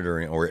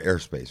monitoring, or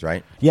airspace,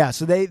 right? Yeah,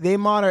 so they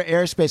monitor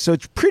airspace, so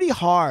it's pretty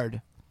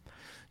hard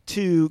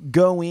to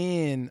go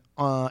into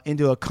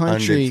a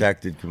country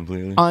Undetected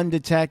completely.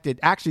 undetected.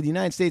 Actually, the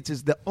United States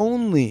is the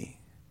only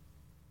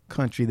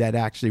country that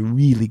actually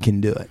really can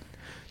do it.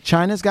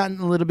 China's gotten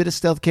a little bit of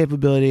stealth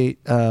capability.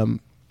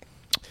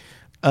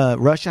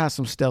 Russia has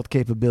some stealth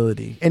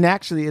capability. And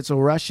actually, it's a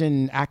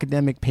Russian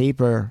academic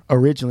paper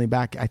originally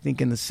back, I think,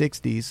 in the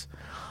 60s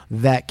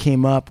that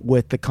came up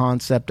with the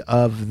concept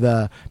of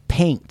the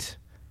paint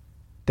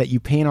that you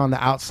paint on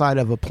the outside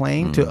of a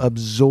plane to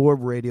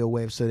absorb radio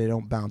waves so they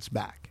don't bounce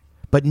back.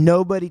 But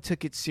nobody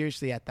took it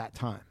seriously at that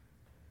time.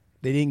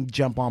 They didn't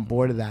jump on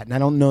board of that. And I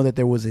don't know that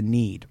there was a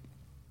need.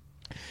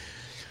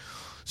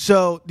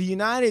 So the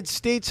United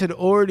States had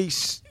already,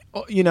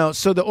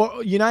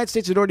 United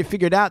States had already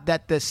figured out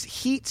that the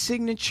heat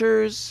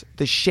signatures,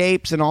 the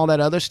shapes, and all that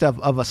other stuff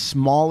of a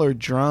smaller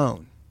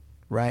drone,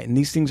 right? And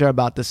these things are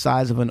about the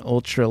size of an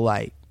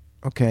ultralight.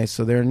 Okay,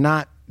 so they're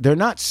not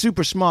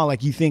super small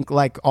like you think,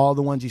 like all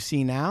the ones you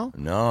see now.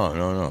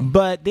 No.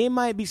 But they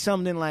might be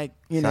something like,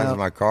 Size of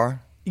my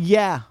car?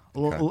 Yeah,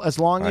 Okay. as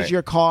long as Right.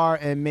 your car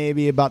and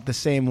maybe about the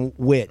same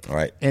width.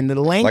 Right. And the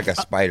length. Like a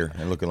spider.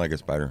 And looking like a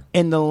spider.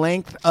 And the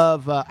length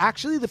of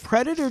actually the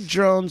Predator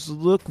drones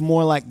look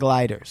more like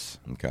gliders.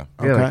 Okay.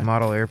 Yeah, Okay. like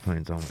model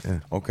airplanes. Yeah.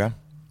 Okay.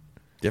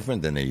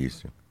 Different than they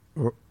used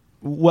to.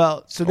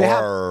 Well, so they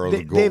Or the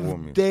have gold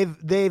woman.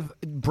 they've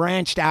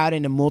branched out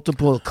into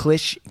multiple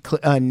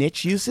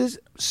niche uses.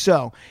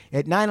 So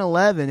at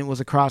 9/11, it was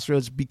a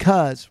crossroads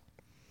because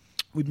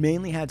we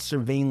mainly had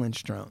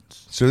surveillance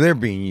drones. So they're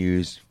being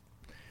used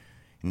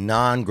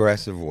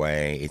non-aggressive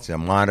way. It's a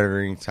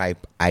monitoring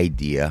type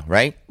idea,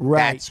 right?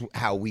 Right. That's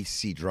how we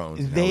see drones.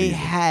 and how we They use them.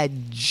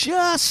 had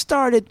just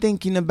started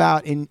thinking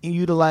about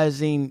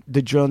utilizing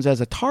the drones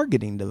as a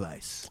targeting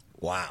device.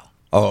 Wow.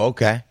 Oh,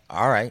 okay.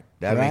 All right.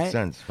 That Right? makes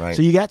sense. Right.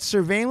 So you got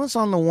surveillance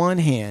on the one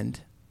hand,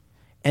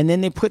 and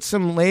then they put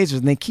some lasers,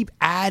 and they keep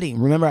adding.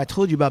 Remember, I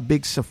told you about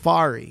Big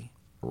Safari.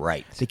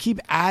 right. They keep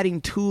adding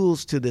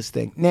tools to this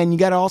thing. And you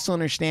got to also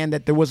understand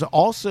that there was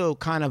also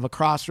kind of a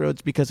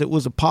crossroads because it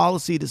was a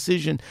policy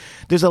decision.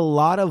 There's a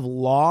lot of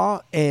law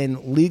and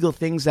legal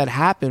things that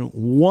happen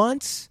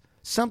once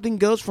something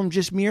goes from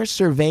just mere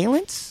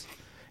surveillance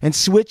and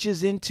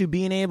switches into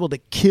being able to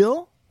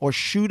kill or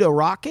shoot a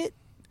rocket.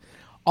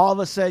 All of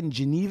a sudden,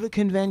 Geneva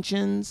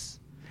Conventions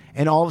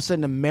and all of a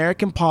sudden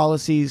American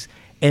policies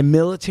and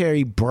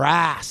military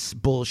brass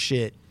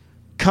bullshit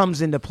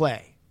comes into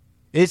play.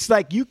 It's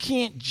like you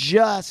can't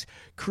just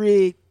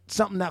create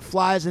something that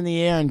flies in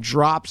the air and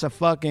drops a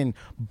fucking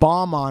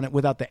bomb on it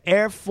without the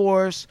Air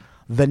Force,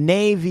 the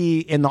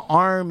Navy, and the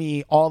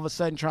Army all of a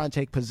sudden trying to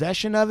take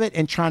possession of it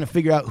and trying to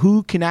figure out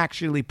who can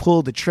actually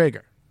pull the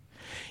trigger.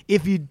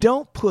 If you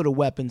don't put a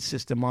weapon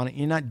system on it,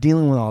 you're not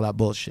dealing with all that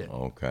bullshit.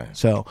 Okay.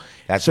 So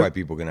That's why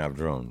people can have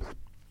drones.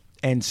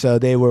 and so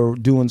they were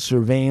doing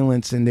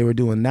surveillance and they were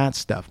doing that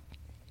stuff.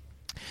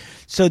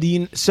 So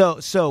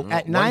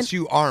at nine, Once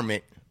you arm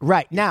it,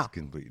 right now,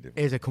 completely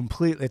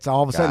different. it's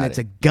all of a sudden Got it's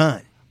it. a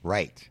gun.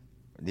 right.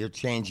 They're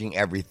changing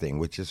everything,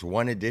 which is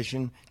one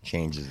addition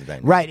changes the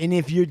dynamic. Right, and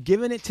if you're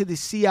giving it to the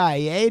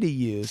CIA to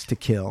use to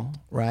kill,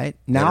 right?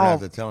 They don't Now,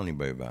 have to tell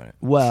anybody about it.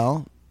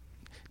 well,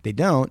 they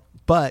don't,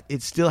 but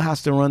it still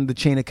has to run the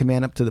chain of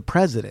command up to the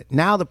president.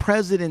 Now the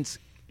president's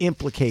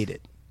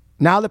implicated.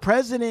 Now the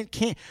president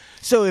can't.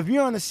 So if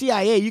you're on the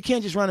CIA, you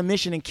can't just run a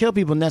mission and kill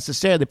people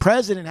necessarily. The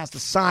president has to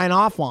sign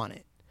off on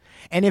it.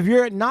 And if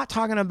you're not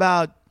talking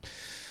about,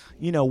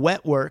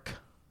 wet work,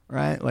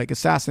 right, like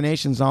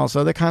assassinations and all this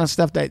other kind of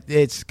stuff that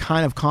it's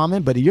kind of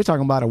common, but you're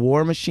talking about a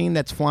war machine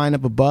that's flying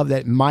up above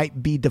that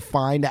might be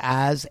defined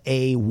as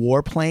a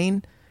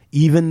warplane,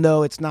 even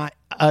though it's not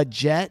a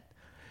jet,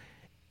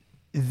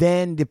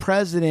 then the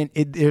president,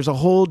 there's a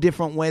whole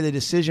different way the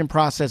decision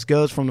process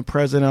goes from the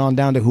president on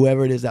down to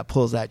whoever it is that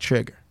pulls that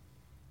trigger.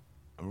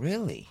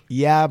 Really?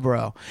 Yeah,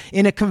 bro.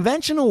 In a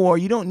conventional war,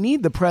 you don't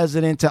need the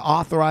president to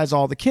authorize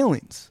all the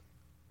killings.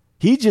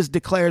 He just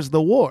declares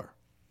the war.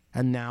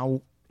 And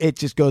now it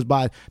just goes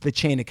by the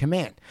chain of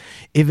command.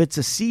 If it's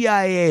a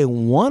CIA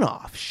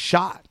one-off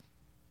shot,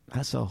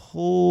 that's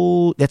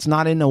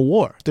not in a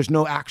war. There's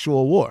no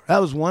actual war. That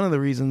was one of the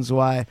reasons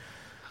why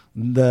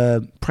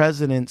the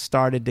president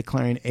started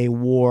declaring a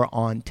war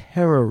on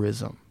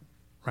terrorism,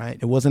 right?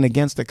 It wasn't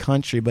against the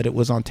country, but it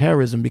was on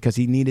terrorism because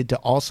he needed to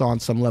also on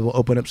some level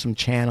open up some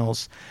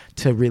channels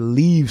to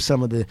relieve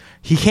some of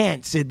he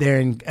can't sit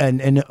there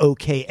and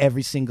okay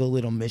every single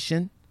little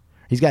mission.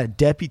 He's got to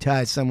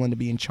deputize someone to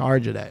be in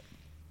charge of that.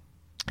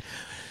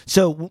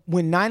 So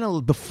when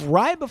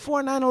right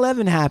before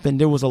 9/11 happened,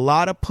 there was a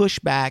lot of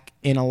pushback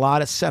and a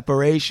lot of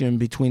separation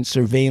between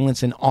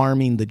surveillance and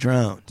arming the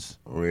drones.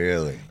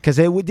 Really? Because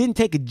it didn't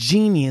take a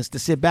genius to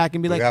sit back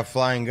and be We like, got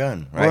flying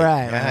gun, right?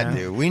 Right, Yeah, right.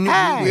 dude. We knew.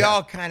 Hey. We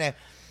all kind of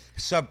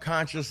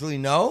subconsciously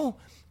know,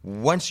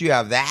 Once you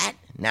have that,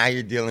 now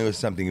you're dealing with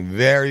something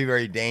very,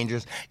 very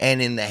dangerous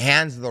and in the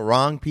hands of the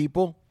wrong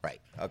people. Right.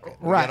 Okay.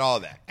 We Right. get all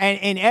that.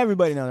 And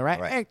everybody knows that, right?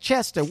 Right. Hey,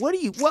 Chester, what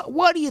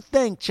do you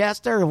think,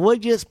 Chester? If we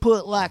just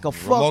put like a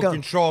Remote fucking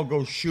control,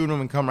 go shoot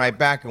them and come right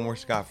back, and we're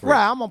scot-free.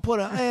 right, I'm gonna put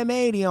an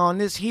M80 on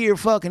this here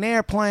fucking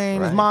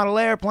airplane, this Right. model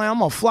airplane. I'm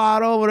gonna fly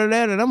it over to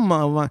that, and I'm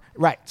gonna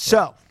right.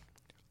 So,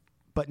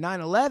 but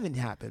 9/11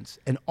 happens,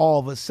 and all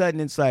of a sudden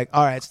it's like,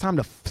 all right, it's time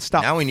to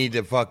stop. Now we need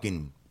to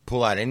fucking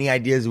pull out any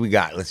ideas we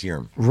got. Let's hear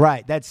them.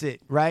 Right, that's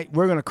it. Right,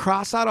 we're gonna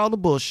cross out all the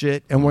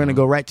bullshit, and we're gonna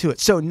go right to it.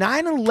 So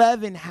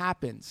 9/11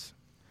 happens,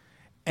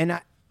 and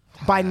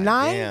by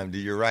Damn,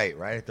 dude, you're right.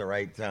 Right at the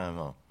right time,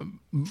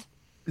 huh?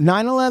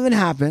 9/11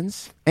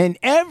 happens, and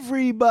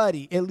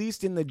everybody, at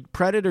least in the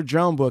Predator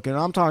drone book, and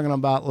I'm talking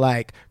about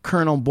like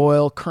Colonel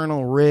Boyle,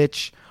 Colonel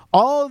Rich,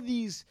 all of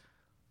these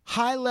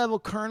high-level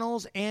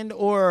colonels and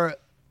or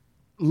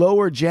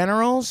lower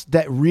generals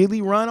that really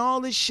run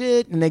all this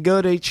shit, and they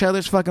go to each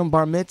other's fucking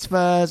bar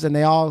mitzvahs, and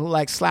they all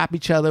like slap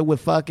each other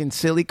with fucking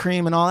silly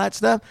cream and all that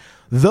stuff.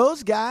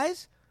 Those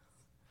guys,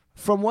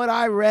 from what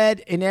I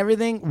read and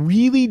everything,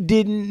 really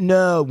didn't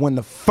know when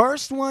the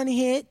first one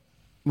hit,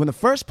 when the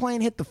first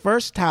plane hit the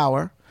first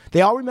tower.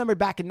 They all remember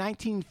back in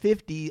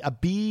 1950, a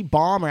B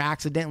bomber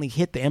accidentally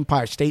hit the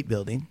Empire State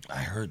Building,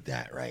 I heard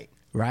that, right?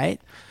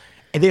 right?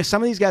 And there's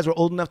some of these guys were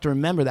old enough to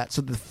remember that.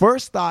 So the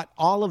first thought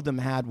all of them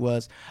had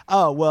was,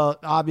 oh, well,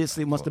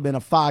 obviously it must have been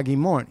a foggy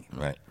morning.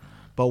 Right.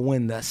 But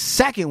when the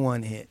second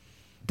one hit,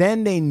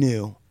 then they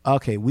knew,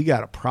 okay, we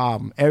got a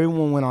problem.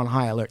 Everyone went on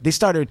high alert.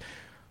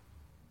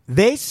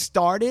 They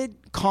started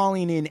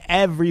calling in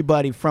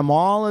everybody from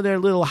all of their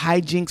little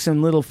hijinks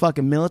and little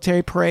fucking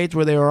military parades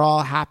where they were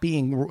all happy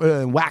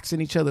and waxing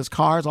each other's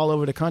cars all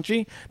over the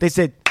country. They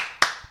said,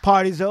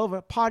 party's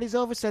over. Party's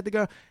over, said the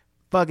girl.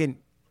 Fucking,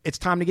 it's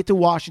time to get to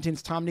Washington.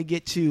 It's time to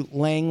get to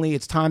Langley.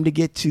 It's time to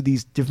get to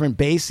these different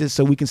bases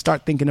so we can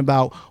start thinking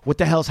about what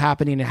the hell's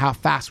happening and how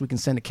fast we can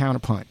send a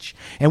counterpunch.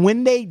 And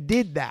when they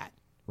did that,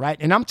 right,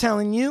 and I'm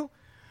telling you,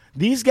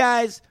 these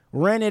guys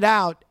rented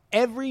out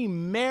every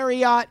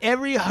Marriott,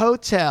 every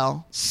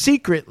hotel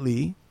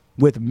secretly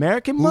with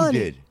American money.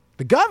 did?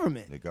 The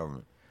government. The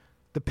government.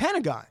 The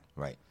Pentagon.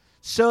 Right.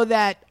 So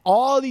that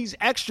all these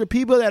extra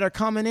people that are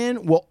coming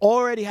in will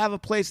already have a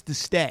place to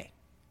stay.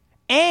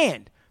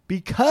 And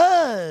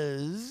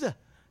because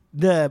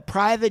the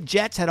private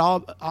jets had all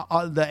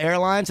the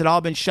airlines had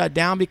all been shut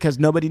down because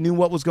nobody knew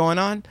what was going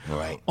on,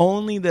 Right.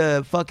 only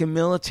the fucking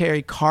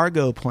military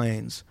cargo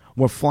planes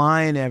were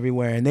flying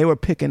everywhere, and they were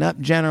picking up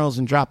generals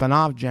and dropping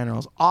off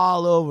generals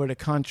all over the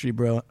country,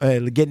 bro,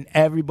 getting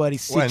everybody Well,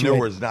 situated. and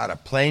there was not a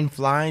plane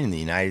flying in the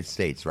United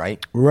States,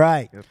 right?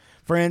 Right.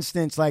 For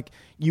instance, like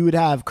you would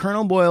have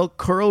Colonel Boyle,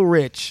 Colonel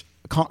Rich,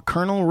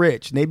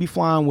 they'd be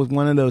flying with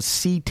one of those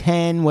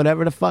C-10,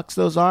 whatever the fucks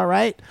those are,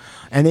 right?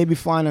 And they'd be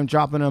flying them,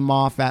 dropping them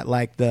off at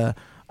like the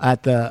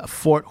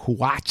Fort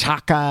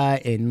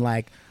Huachaca and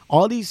like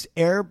all these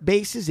air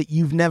bases that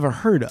you've never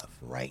heard of.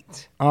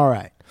 Right. All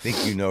right.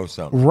 Think you know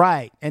something.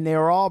 Right. And they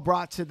were all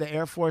brought to the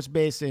Air Force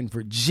Base in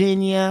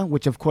Virginia,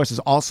 which of course is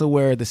also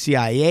where the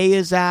CIA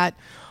is at.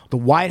 The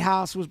White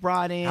House was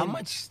brought in. How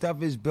much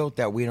stuff is built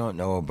that we don't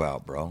know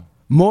about, bro?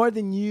 More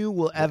than you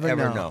will ever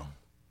Ever know. know.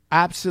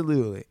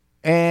 Absolutely.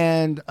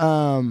 And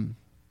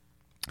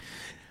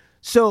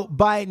so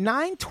by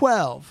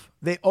 9/12,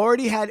 they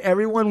already had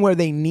everyone where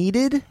they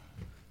needed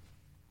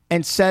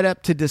and set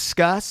up to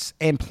discuss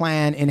and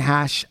plan and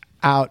hash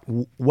out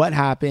what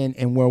happened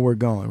and where we're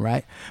going,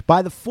 right?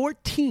 By the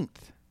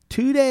 14th,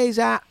 3 days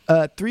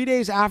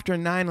after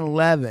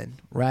 9/11,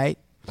 right,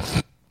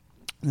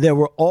 there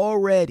were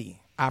already,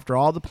 after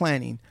all the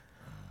planning,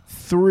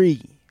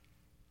 3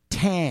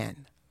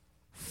 tan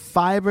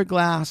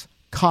fiberglass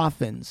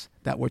coffins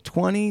that were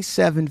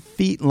 27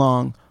 feet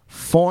long,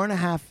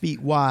 4.5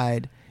 feet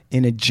wide,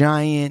 in a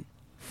giant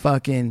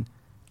fucking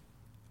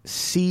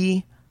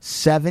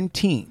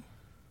C-17.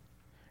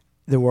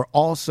 There were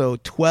also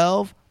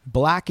 12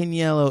 black and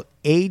yellow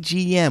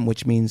AGM,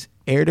 which means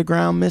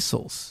air-to-ground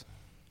missiles,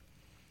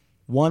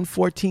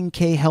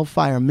 114K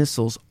Hellfire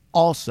missiles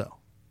also.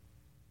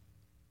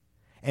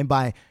 And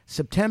by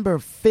September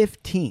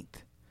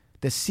 15th,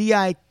 the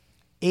CIA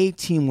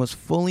team was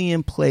fully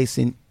in place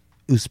in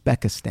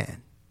Uzbekistan.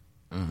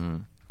 Mm-hmm.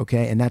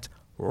 Okay, and that's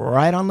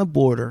right on the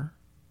border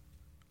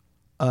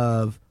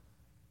of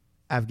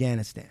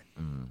Afghanistan.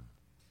 Mm-hmm.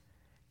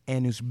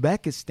 And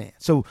Uzbekistan.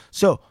 So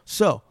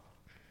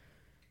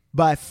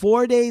by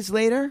 4 days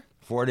later,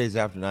 4 days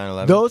after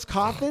 9/11. those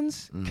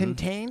coffins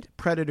contained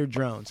Predator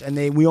drones, and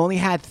we only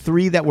had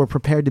 3 that were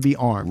prepared to be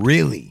armed.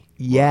 Really?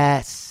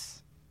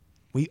 Yes.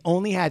 We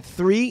only had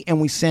 3,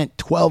 and we sent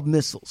 12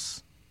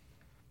 missiles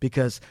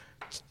because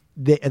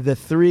the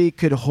 3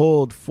 could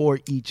hold 4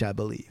 each, I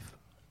believe.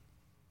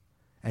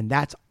 And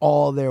that's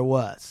all there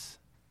was.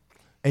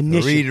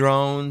 3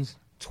 drones,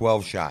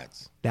 12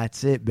 shots.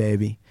 That's it,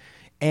 baby.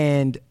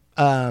 And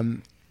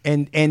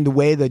the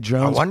way the I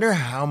drones. wonder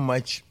how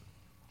much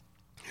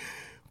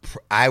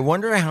I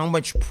wonder how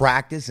much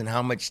practice and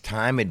how much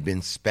time had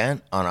been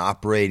spent on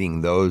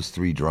operating those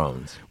 3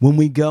 drones. When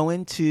we go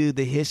into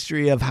the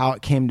history of how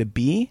it came to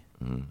be,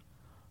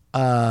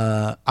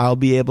 I'll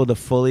be able to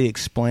fully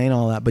explain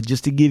all that. But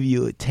just to give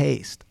you a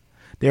taste,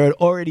 there had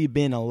already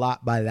been a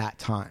lot by that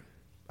time.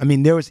 I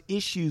mean, there was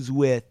issues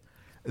with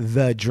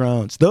the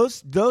drones.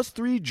 Those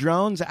 3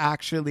 drones,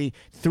 actually,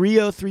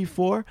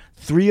 3034,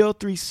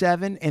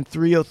 3037, and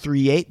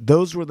 3038,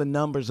 those were the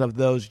numbers of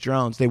those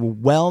drones. They were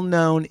well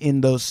known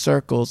in those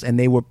circles, and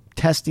they were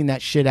testing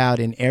that shit out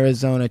in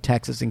Arizona,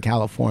 Texas, and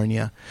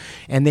California.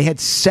 And they had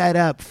set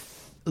up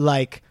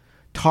like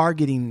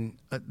targeting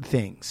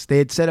things. They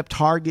had set up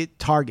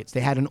targets. They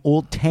had an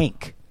old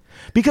tank.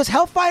 Because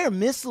Hellfire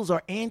missiles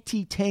are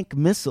anti-tank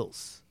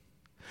missiles.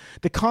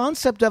 The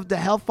concept of the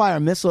Hellfire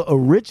missile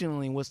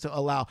originally was to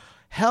allow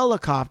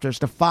helicopters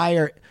to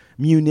fire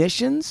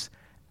munitions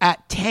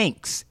at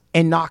tanks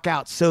and knock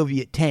out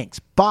Soviet tanks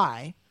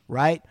by,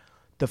 right?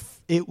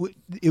 There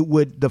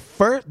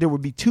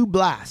would be 2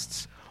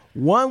 blasts.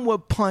 One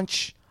would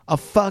punch a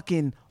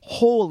fucking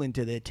hole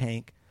into the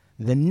tank.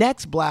 The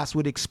next blast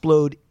would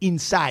explode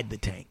inside the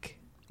tank.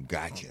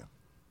 Gotcha.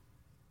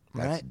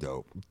 That's Right?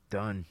 dope.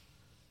 Done.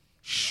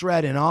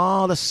 Shredding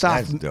all the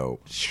soft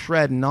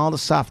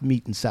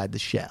meat inside the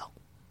shell.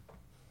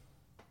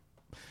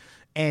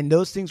 And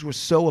those things were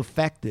so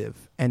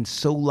effective and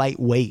so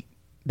lightweight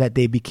that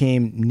they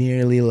became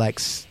nearly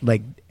like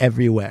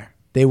everywhere.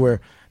 They were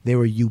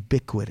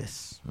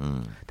ubiquitous.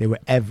 They were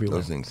everywhere.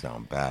 Those things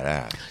sound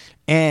badass.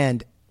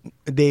 And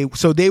they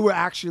were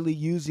actually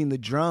using the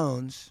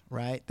drones,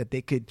 right? That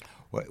they could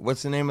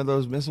What's the name of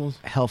those missiles?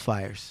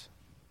 Hellfires.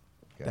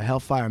 The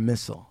Hellfire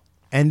missile.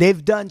 And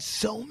they've done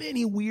so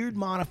many weird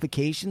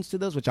modifications to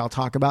those, which I'll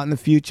talk about in the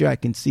future. I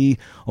can see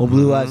old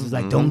Blue Eyes is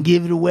like, don't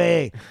give it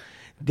away.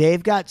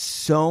 They've got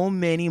so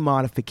many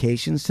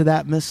modifications to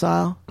that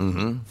missile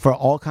for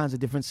all kinds of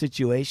different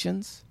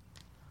situations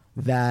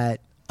that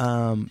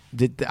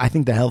I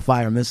think the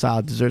Hellfire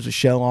missile deserves a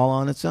show all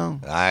on its own.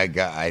 I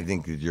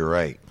think that you're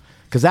right.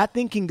 Because that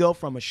thing can go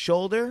from a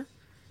shoulder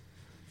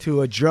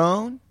to a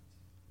drone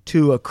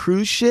to a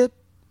cruise ship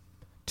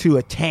to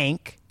a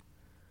tank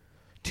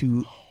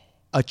to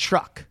a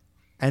truck,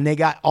 and they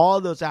got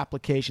all those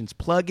applications.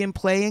 Plug and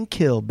play and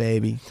kill,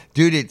 baby.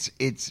 Dude, it's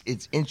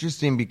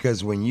interesting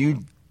because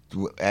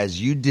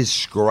as you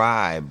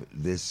describe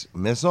this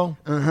missile,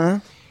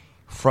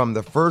 from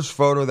the first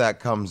photo that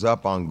comes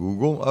up on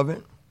Google of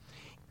it,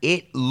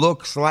 it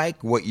looks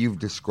like what you've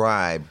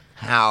described,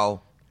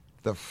 how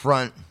the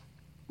front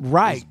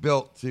is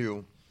built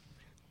to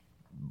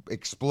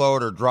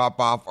explode or drop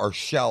off or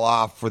shell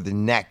off for the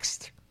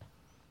next.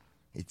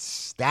 It's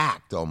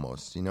stacked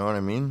almost, you know what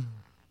I mean?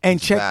 And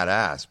it's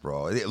badass,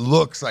 bro. It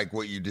looks like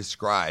what you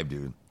described,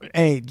 dude.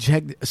 Hey,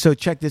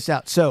 check this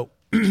out. So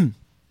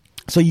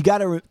you got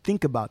to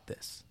think about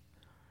this.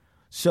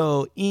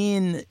 So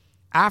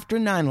after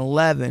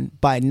 9/11,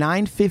 by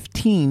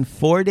 9/15,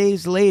 4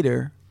 days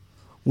later,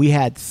 we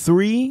had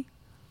 3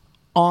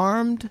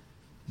 armed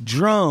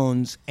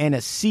drones and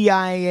a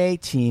CIA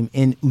team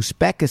in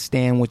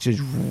Uzbekistan, which is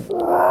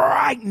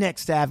right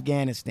next to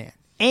Afghanistan.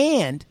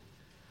 And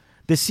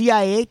the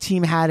CIA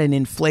team had an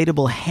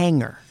inflatable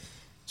hangar.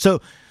 So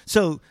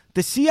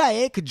the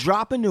CIA could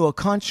drop into a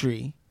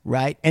country,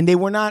 right? And they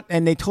were not,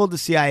 and they told the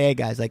CIA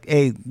guys, like,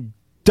 hey,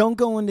 don't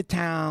go into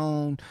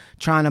town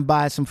trying to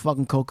buy some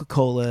fucking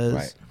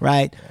Coca-Colas,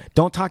 right?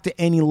 Don't talk to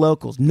any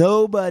locals.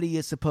 Nobody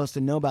is supposed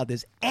to know about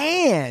this.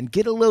 And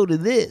get a load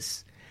of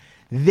this.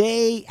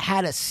 They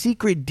had a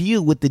secret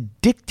deal with the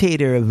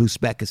dictator of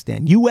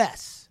Uzbekistan.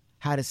 U.S.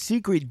 had a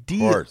secret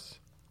deal. Of course.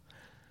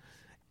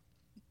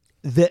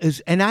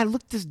 And I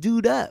looked this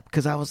dude up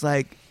because I was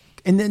like,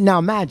 and then now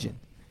imagine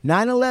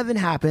 9/11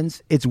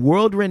 happens. It's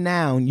world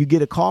renowned. You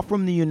get a call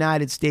from the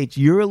United States.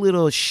 You're a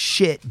little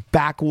shit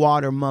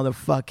backwater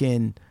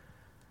motherfucking,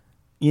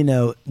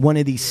 one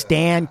of these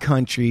stand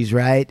countries,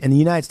 right? And the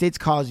United States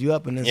calls you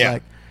up and it's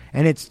like,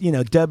 and it's,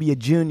 W.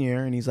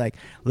 Jr. And he's like,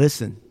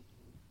 listen,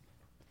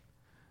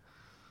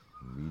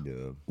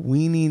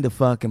 we need to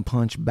fucking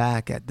punch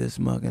back at this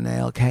mugging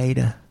Al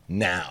Qaeda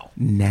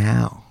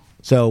now.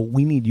 So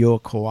we need your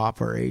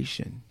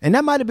cooperation. And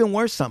that might have been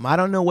worth something. I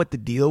don't know what the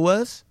deal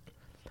was.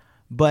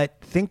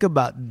 But think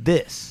about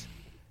this.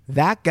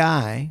 That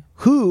guy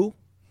who,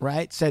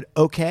 right, said,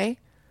 okay.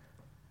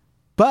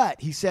 But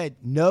he said,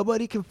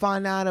 nobody can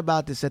find out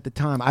about this at the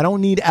time. I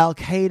don't need Al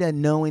Qaeda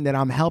knowing that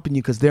I'm helping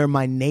you because they're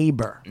my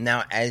neighbor.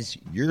 Now, as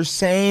you're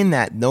saying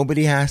that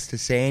nobody has to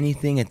say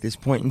anything at this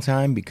point in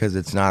time because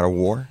it's not a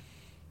war?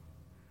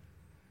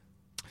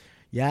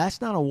 Yeah,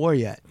 it's not a war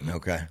yet.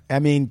 Okay. I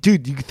mean,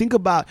 dude, you think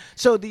about...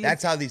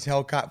 That's how these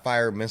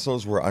Hellfire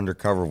missiles were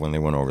undercover when they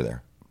went over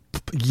there.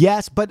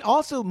 Yes, but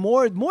also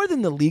more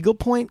than the legal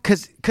point,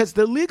 because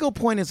the legal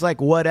point is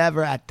like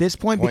whatever at this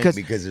point because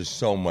there's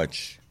so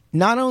much.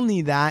 Not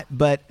only that,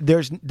 but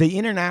there's the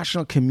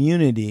international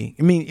community.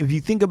 I mean, if you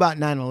think about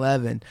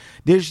 9/11,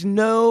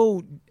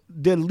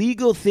 the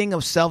legal thing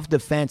of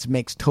self-defense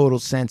makes total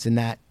sense in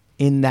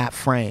that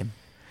frame.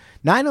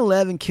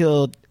 9/11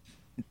 killed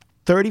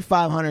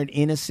 3,500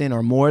 innocent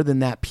or more than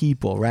that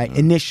people, right?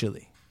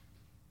 Initially.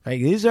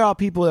 Right? These are all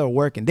people that are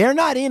working. They're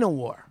not in a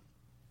war,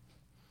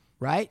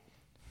 right?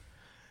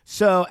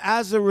 So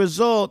as a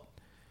result,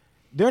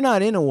 they're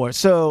not in a war.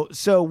 So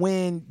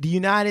when the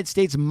United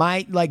States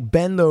might like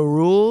bend the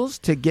rules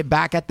to get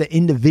back at the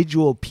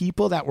individual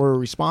people that were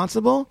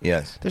responsible,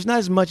 Yes. there's not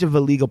as much of a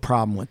legal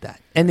problem with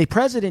that. And the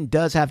president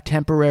does have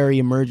temporary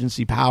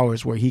emergency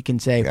powers where he can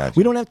say, Gotcha.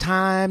 we don't have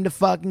time to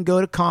fucking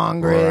go to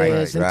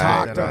Congress and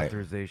talk That to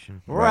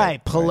authorization.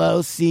 Right,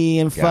 Pelosi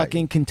and Got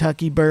fucking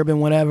Kentucky Bourbon,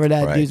 whatever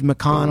that Right. dude's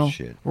McConnell.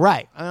 Bullshit.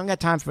 Right, I don't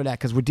got time for that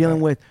because we're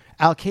dealing with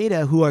Al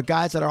Qaeda, who are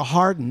guys that are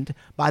hardened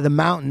by the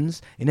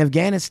mountains in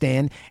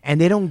Afghanistan, and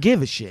they don't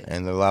give a shit,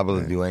 And they're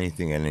liable to do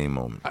anything at any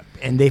moment.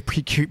 and they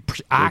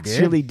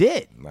actually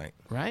did. Right.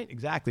 Right,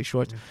 exactly,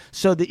 Schwartz.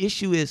 So the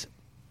issue is,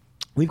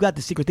 we've got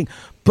the secret thing,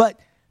 but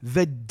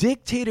the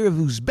dictator of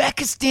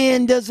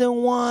Uzbekistan doesn't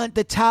want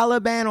the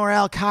Taliban or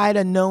Al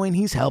Qaeda knowing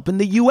he's helping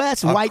the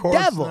U.S. Of White course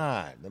Devil.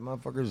 not. The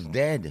motherfucker's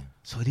dead.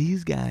 So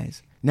these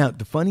guys. Now,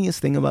 the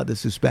funniest thing about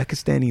this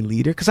Uzbekistani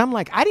leader, because I'm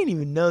like, I didn't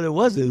even know there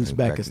was a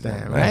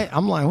Uzbekistan, right?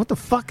 I'm like, what the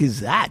fuck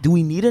is that? Do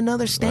we need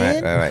another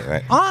stand?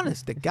 Right.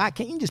 Honest to God,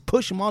 can't you just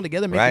push them all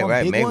together, make Right, one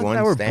right, big make one? one. Is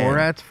that where Stand.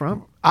 Borat's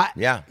from?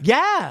 Yeah.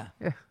 Yeah.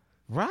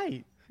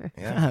 Right.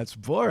 Yeah. It's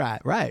Borat,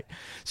 right.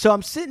 So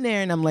I'm sitting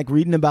there and I'm like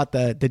reading about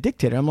the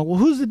dictator. I'm like, well,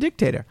 who's the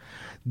dictator?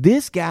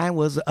 This guy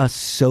was a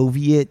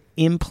Soviet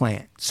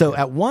implant. So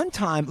at one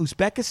time,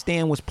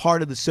 Uzbekistan was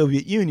part of the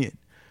Soviet Union,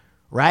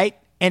 right?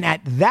 And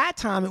at that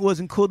time, it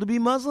wasn't cool to be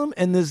Muslim.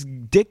 And this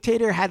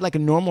dictator had like a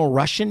normal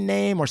Russian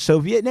name or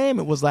Soviet name.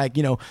 It was like,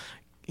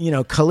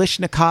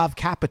 Kalishnikov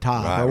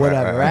Kapitov or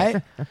whatever,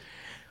 right?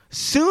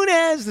 Soon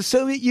as the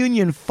Soviet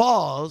Union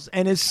falls,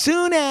 and as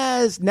soon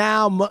as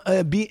now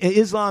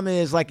Islam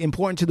is like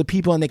important to the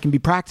people and they can be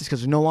practiced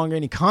because there's no longer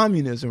any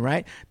communism,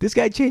 right? This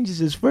guy changes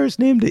his first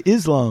name to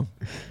Islam.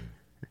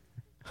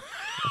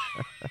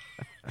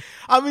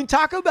 I mean,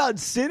 talk about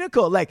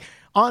cynical. Like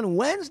on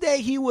Wednesday,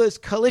 he was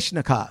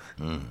Kalishnikov.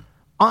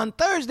 On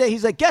Thursday,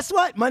 he's like, guess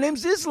what? My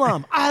name's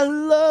Islam. I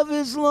love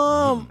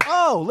Islam.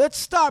 Oh, let's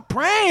start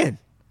praying,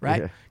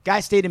 right? Yeah.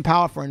 Guy stayed in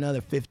power for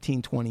another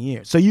 15, 20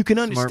 years. So you can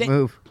Smart understand.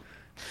 move.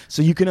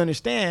 So you can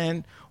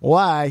understand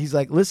why he's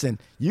like, listen,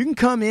 you can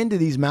come into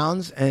these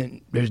mountains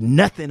and there's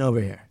nothing over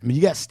here. I mean,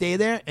 you got to stay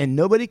there and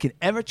nobody can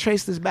ever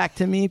trace this back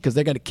to me because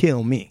they're going to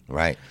kill me.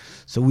 Right.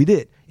 So we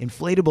did.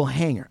 Inflatable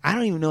hanger. I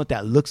don't even know what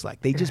that looks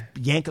like. They just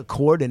yank a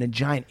cord and a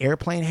giant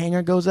airplane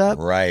hanger goes up.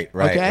 Right.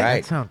 Okay?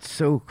 That sounds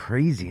so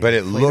crazy. But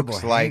it Inflatable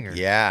looks hanger. like,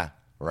 yeah,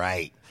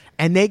 right.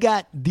 And they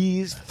got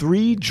these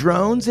 3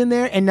 drones in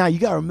there. And now you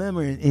got to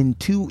remember in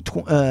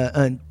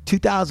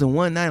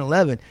 2001,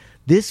 9/11,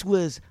 this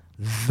was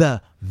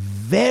the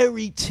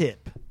very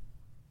tip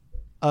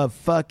of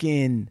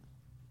fucking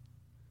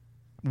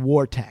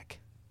war tech.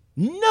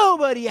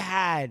 Nobody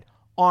had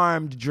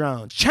armed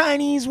drones.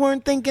 Chinese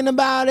weren't thinking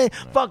about it.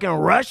 Fucking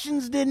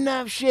Russians didn't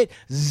have shit.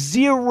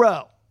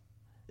 Zero,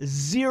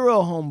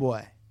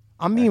 homeboy.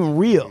 I'm being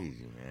real.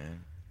 Crazy,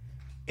 man.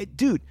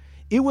 Dude,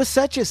 it was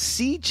such a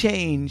sea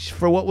change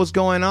for what was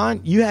going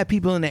on. You had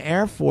people in the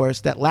Air Force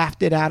that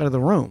laughed it out of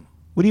the room.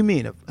 What do you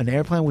mean? An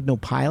airplane with no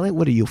pilot?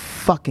 What are you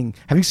fucking...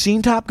 Have you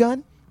seen Top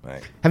Gun?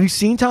 Right. Have you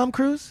seen Tom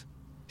Cruise?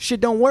 Shit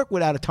don't work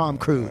without a Tom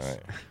Cruise.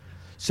 Right.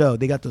 So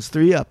they got those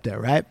 3 up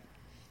there, right?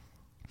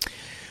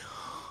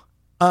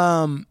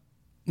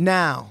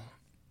 Now,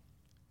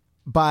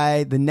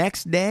 by the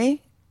next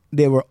day,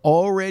 they were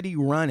already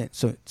running.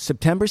 So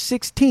September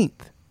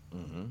 16th,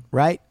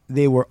 right?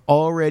 They were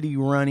already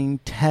running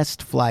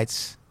test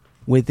flights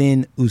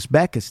within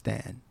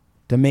Uzbekistan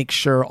to make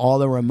sure all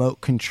the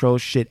remote control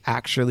shit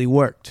actually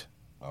worked.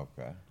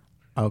 Okay.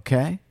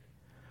 Okay?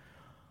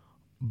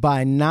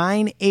 By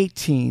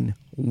 9/18,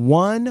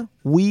 1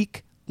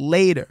 week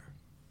later,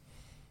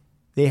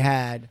 they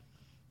had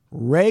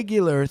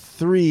regular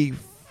 3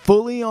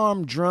 fully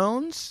armed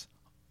drones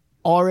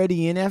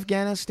already in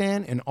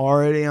Afghanistan and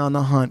already on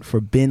the hunt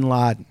for bin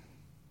Laden.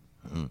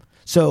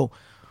 So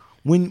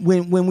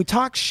when we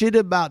talk shit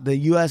about the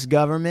U.S.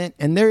 government,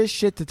 and there is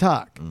shit to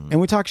talk, and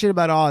we talk shit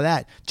about all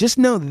that, just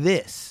know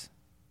this,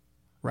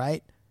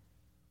 right?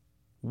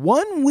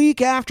 1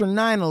 week after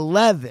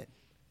 9/11,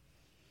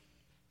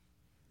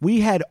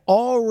 we had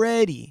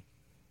already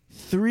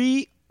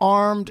 3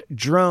 armed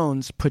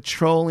drones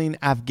patrolling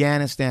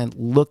Afghanistan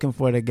looking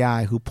for the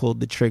guy who pulled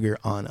the trigger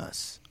on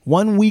us.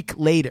 1 week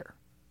later.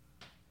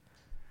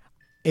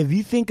 If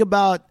you think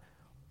about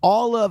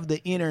all of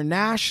the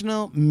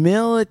international,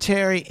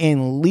 military,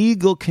 and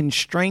legal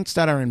constraints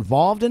that are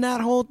involved in that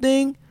whole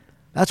thing,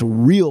 that's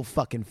real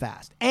fucking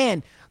fast.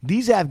 And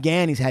these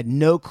Afghanis had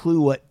no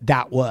clue what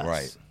that was.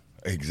 Right.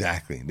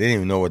 Exactly. They didn't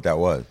even know what that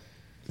was.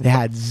 They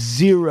had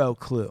 0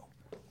 clue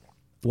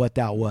what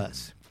that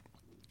was.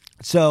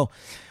 So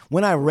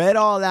when I read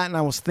all that and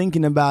I was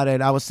thinking about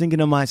it, I was thinking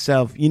to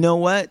myself, you know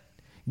what?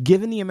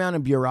 Given the amount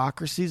of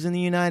bureaucracies in the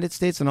United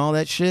States and all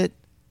that shit,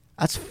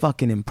 that's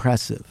fucking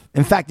impressive.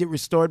 In fact, it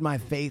restored my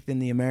faith in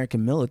the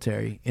American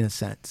military in a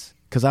sense.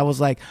 Because I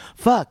was like,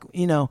 fuck,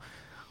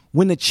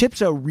 when the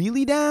chips are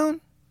really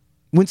down,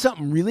 when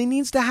something really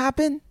needs to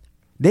happen,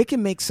 they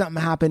can make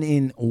something happen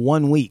in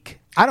 1 week.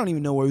 I don't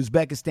even know where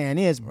Uzbekistan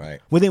is.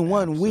 Right. Within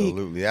 1 week.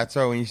 Absolutely. That's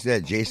why when you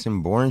said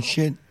Jason Bourne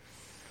shit,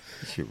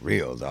 that shit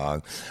real,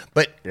 dog.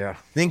 But Yeah.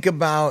 think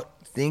about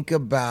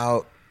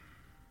the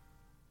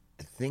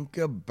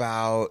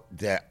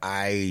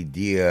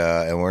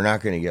idea, and we're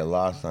not going to get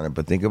lost on it,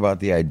 but think about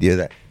the idea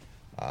that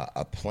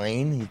a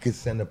plane, you could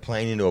send a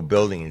plane into a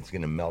building and it's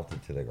going to melt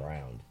it to the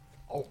ground.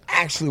 Oh,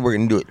 actually, we're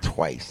going to do it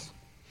twice.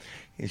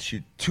 You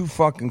shoot 2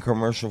 fucking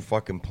commercial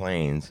fucking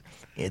planes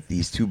at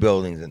these 2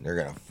 buildings and they're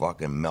going to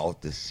fucking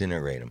melt,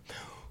 disintegrate them.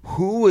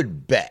 Who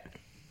would bet?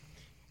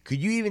 Could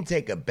you even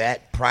take a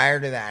bet prior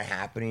to that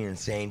happening and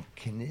saying,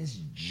 can this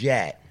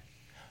jet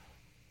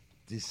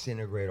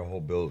disintegrate a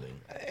whole building?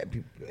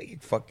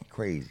 It's fucking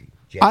crazy.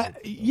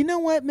 You know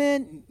what,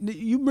 man?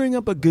 You bring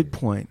up a good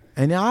point.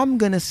 And I'm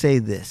going to say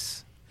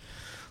this.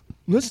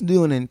 Let's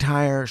do an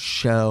entire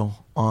show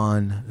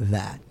on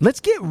that. Let's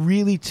get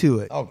really to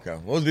it. Okay,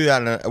 we'll do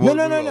that.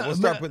 We'll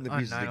start putting the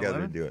pieces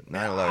together to do it.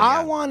 9/11.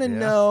 I want to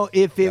know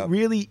if it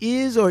really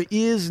is or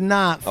is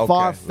not Okay,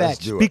 far-fetched. let's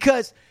do it.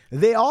 Because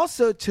they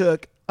also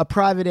took a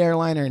private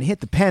airliner and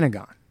hit the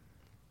Pentagon.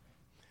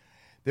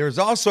 There's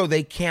also,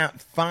 they can't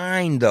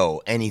find,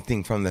 though,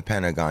 anything from the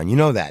Pentagon. You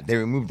know that. They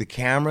removed the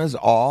cameras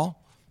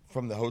all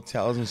from the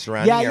hotels and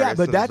surrounding areas. Yeah,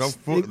 but so there's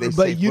that's no they but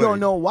save you don't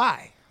footage. know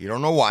why. You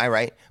don't know why,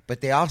 right?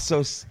 But they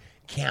also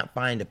can't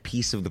find a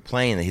piece of the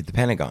plane that hit the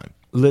Pentagon.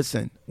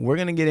 Listen, we're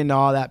going to get into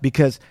all that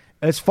because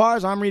as far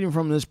as I'm reading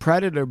from this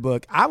Predator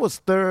book, I was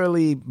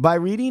thoroughly, by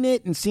reading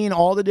it and seeing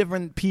all the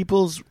different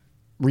people's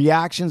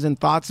reactions and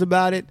thoughts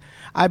about it,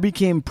 I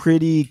became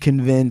pretty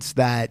convinced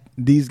that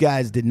these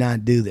guys did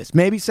not do this.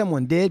 Maybe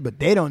someone did, but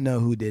they don't know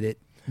who did it.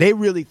 They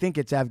really think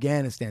it's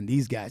Afghanistan,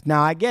 these guys.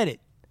 Now, I get it.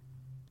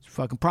 It's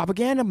fucking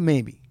propaganda,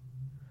 maybe.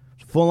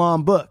 It's a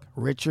full-on book.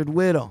 Richard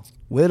Whittle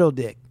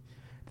Dick.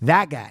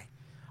 That guy.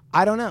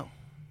 I don't know.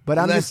 But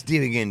Let's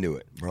dig into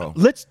it, bro.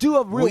 Let's do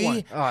a real We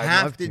one. I'd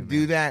have love to to, do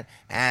man. that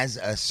as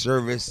a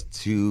service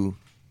to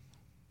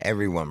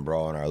everyone,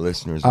 bro, and our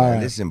listeners. All Man.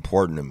 right. This is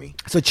important to me.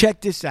 So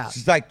check this out.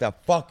 It's like the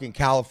fucking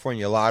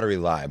California lottery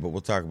lie, but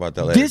we'll talk about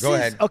that later. Go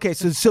ahead. Okay,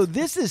 so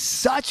this is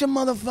such a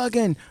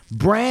motherfucking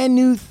brand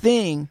new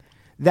thing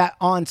that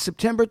on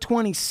September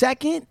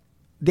 22nd,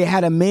 they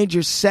had a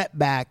major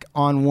setback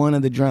on one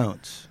of the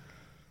drones.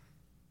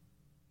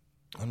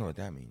 I don't know what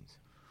that means.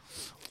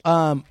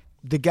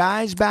 The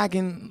guys back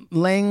in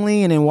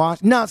Langley and in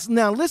Washington.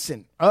 Now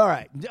listen. All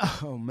right.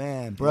 Oh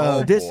man, bro.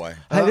 Oh, this, boy.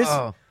 this.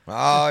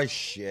 Oh,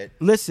 shit.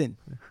 Listen.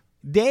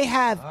 They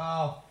have.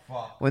 Oh,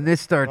 fuck. When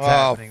this starts Oh,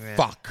 happening, man,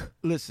 fuck.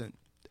 Listen.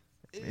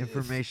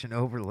 information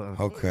overload.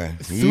 Okay.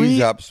 Three-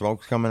 Ease up.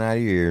 Smoke's coming out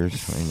of your ears.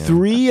 Right now.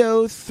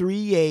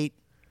 3038.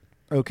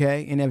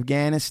 Okay, in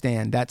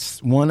Afghanistan.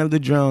 That's one of the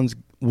drones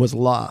was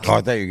lost. Oh,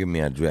 I thought you were giving me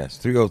an address.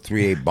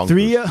 3038 Bunker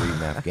 30 Street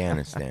in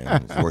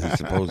Afghanistan is where he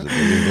supposedly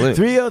lives.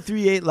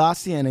 3038 La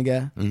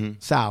Cienega,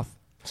 south.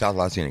 South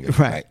Los Angeles.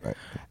 Right. Right.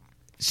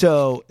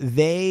 So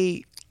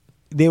they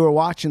were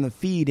watching the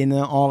feed, and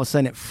then all of a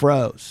sudden it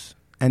froze,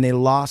 and they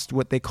lost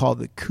what they call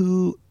the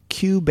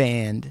Q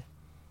band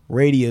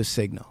radio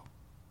signal.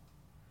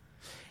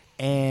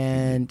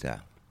 And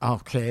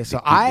okay, so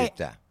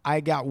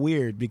I got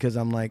weird because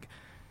I'm like,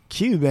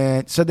 Q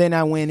band. So then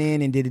I went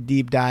in and did a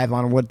deep dive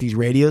on what these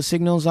radio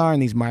signals are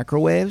and these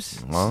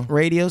microwaves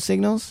radio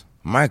signals.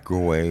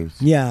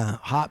 Microwaves. Yeah,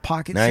 hot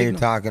pocket. Now signal. you're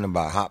talking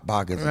about Hot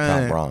Pockets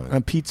and Top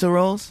Ramen. Pizza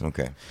rolls.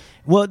 Okay.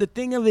 Well, the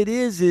thing of it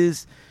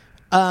is,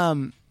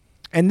 and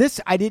this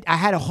I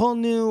had a whole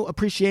new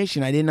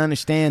appreciation. I didn't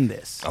understand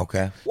this.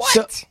 Okay.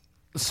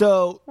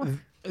 So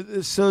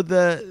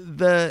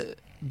the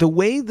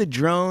way the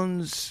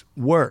drones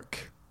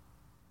work,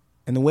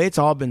 and the way it's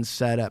all been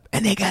set up,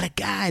 and they got a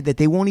guy that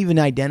they won't even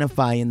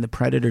identify in the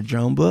Predator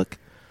drone book,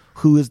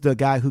 who is the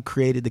guy who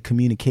created the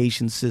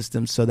communication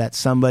system so that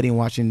somebody in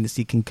Washington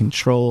D.C. can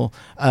control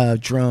a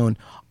drone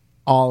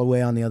all the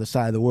way on the other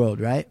side of the world,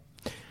 right?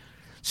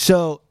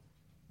 So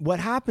what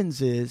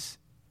happens is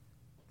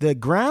the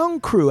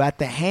ground crew at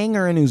the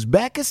hangar in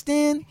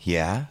Uzbekistan,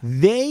 Yeah.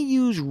 they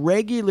use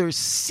regular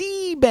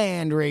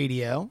C-band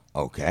radio,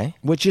 Okay.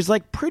 which is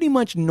like pretty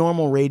much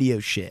normal radio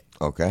shit.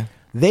 Okay.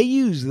 They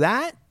use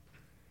that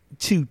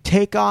to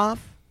take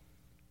off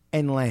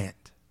and land.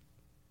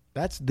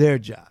 That's their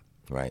job.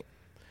 Right.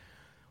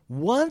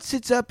 Once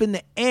it's up in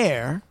the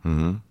air,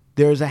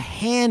 there's a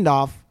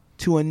handoff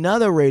to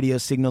another radio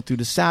signal through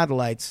the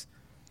satellites,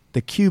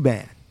 the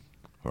Q-band,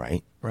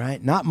 Right.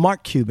 right? Not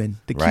Mark Cuban,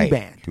 the Right.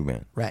 Q-band.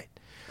 Q-band. Right.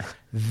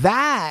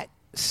 That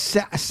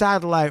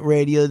satellite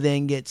radio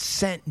then gets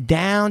sent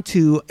down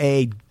to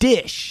a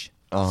dish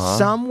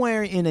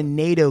somewhere in a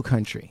NATO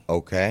country,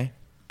 Okay.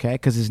 okay?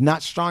 Because it's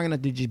not strong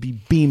enough to just be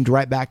beamed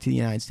right back to the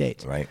United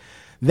States. Right.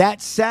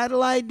 That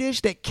satellite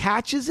dish that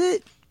catches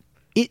it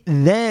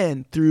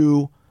then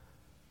through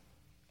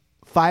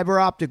fiber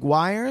optic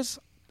wires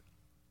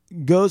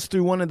goes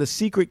through one of the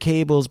secret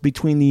cables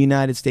between the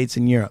United States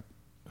and Europe.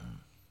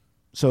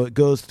 So it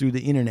goes through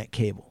the internet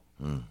cable.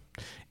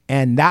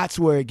 And that's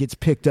where it gets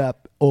picked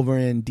up over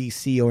in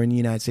D.C. or in the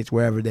United States,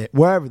 wherever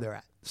they're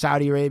at.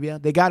 Saudi Arabia,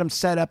 they got them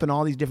set up in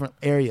all these different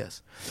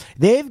areas.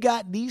 They've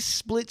got these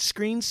split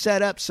screens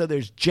set up so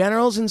there's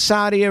generals in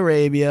Saudi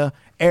Arabia,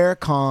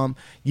 AirCom,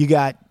 you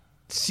got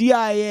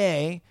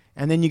CIA,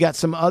 and then you got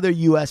some other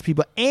U.S.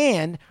 people,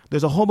 and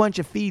there's a whole bunch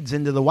of feeds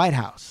into the White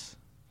House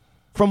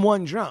from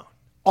one drone,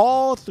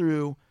 all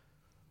through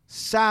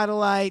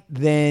satellite,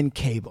 then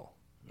cable.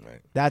 Right.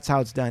 That's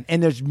how it's done.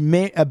 And there's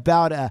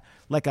about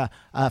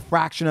a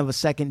fraction of a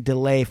second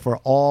delay for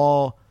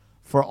all.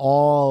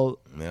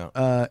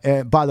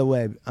 Yeah. By the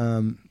way,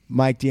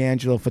 Mike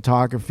D'Angelo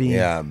photography.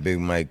 Yeah, Big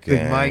Mike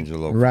Big Mike.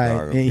 Angelo. Right.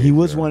 photography, He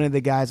was yeah. one of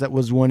the guys that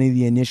was one of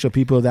the initial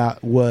people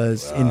that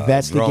was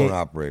investigating. Drone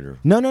operator.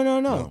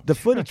 No. The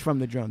footage from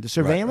the drone, the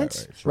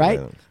surveillance, right.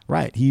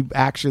 Right. He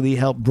actually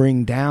helped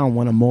bring down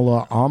one of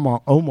Mullah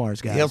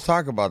Omar's guys. He'll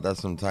talk about that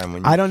sometime.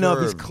 When I don't know if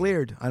he's served.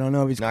 cleared. I don't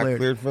know if he's Not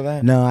cleared for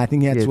that? No, I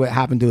think that's what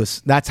happened to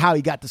us. That's how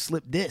he got the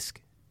slip disc.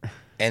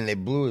 And they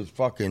blew his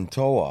fucking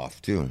toe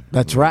off too.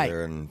 That's Over right.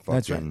 there in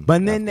That's right. fucking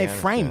But then they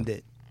Afghanistan. framed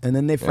it. And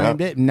then they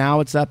framed it, and now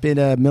it's up at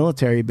a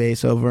military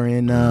base over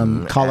in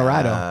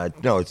Colorado.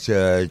 No, it's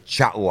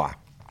Chawa.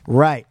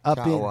 Right, up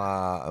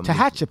Chawa, in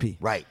Tehachapi.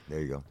 Right, there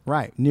you go.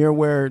 Right, near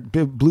where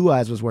Blue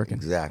Eyes was working.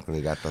 Exactly.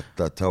 They got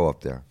the toe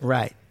up there.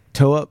 Right,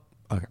 toe up.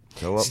 Okay.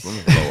 Toe up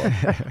and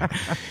toe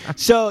up.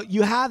 So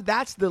you have,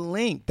 that's the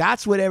link.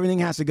 That's what everything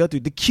has to go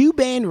through. The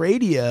Q-band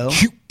radio.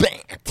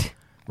 Q-band.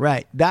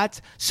 Right,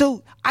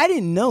 so I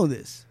didn't know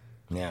this.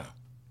 Yeah.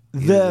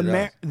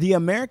 The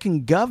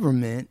American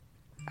government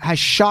has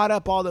shot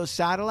up all those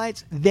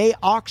satellites. They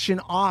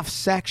auction off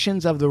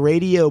sections of the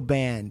radio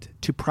band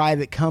to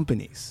private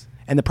companies.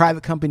 And the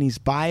private companies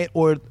buy it,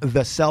 or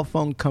the cell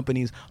phone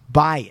companies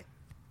buy it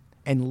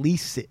and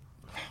lease it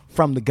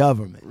from the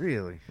government.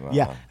 Really? Wow.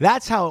 Yeah,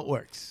 that's how it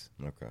works.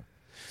 Okay.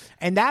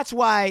 And that's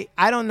why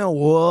I don't know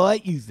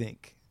what you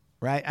think,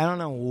 right? I don't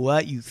know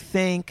what you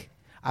think.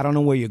 I don't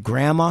know where your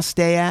grandma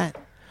stay at.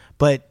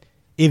 But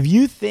if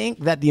you think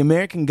that the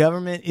American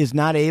government is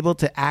not able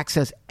to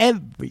access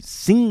every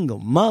single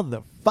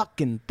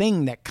motherfucking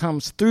thing that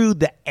comes through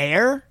the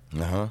air,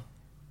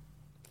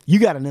 you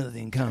got another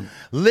thing coming.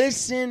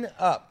 Listen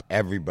up,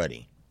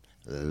 everybody.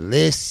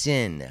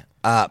 Listen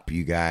up,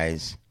 you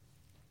guys.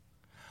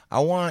 I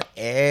want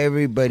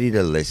everybody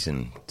to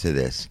listen to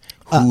this.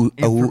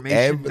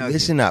 Information nugget.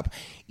 Listen up.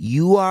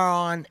 You are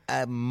on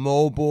a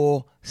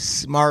mobile,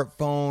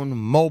 smartphone,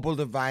 mobile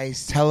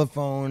device,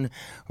 telephone,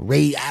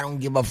 radio, I don't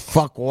give a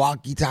fuck,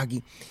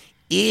 walkie-talkie.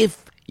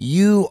 If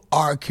you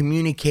are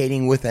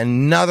communicating with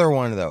another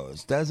one of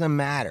those, doesn't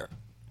matter.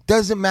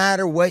 Doesn't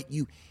matter what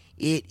you...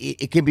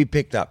 It can be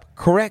picked up.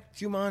 Correct,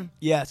 Juman?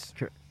 Yes.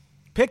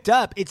 Picked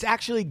up. It's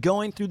actually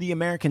going through the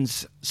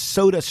Americans'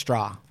 soda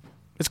straw.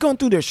 It's going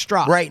through their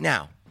straw. Right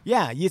now.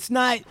 Yeah, it's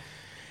not...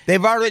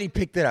 They've already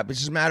picked it up. It's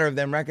just a matter of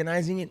them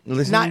recognizing it,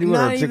 listening to it,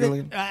 or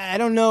articulating even, I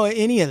don't know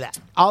any of that.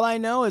 All I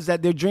know is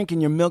that they're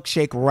drinking your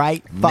milkshake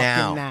right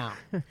fucking now.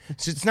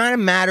 So it's not a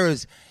matter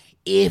of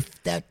if,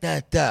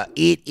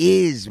 It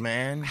is,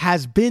 man.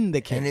 Has been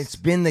the case. And it's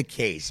been the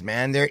case,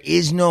 man. There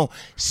is no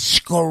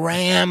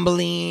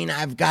scrambling.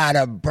 I've got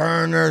a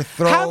burner,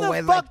 throw How the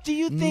away. fuck do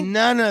you think-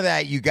 None of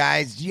that, you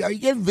guys. Are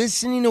you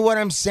listening to what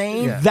I'm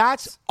saying? Yeah.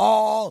 That's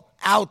all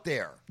out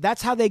there.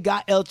 That's how they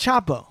got El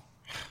Chapo.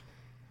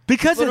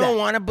 Because People of don't that.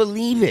 want to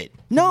believe it.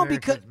 No,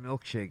 America's because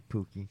milkshake,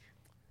 Pookie.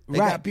 They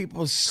got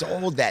people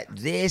sold that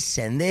this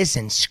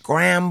and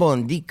scramble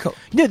and decode.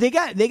 no, they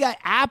got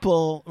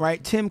Apple,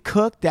 right? Tim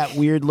Cook, that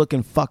weird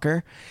looking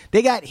fucker.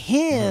 They got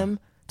him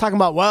talking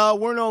about, well,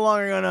 we're no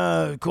longer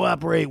gonna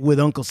cooperate with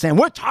Uncle Sam.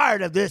 We're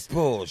tired of this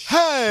Bullshit,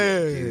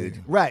 Hey,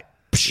 dude. right?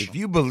 If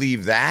you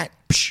believe that,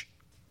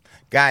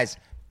 guys,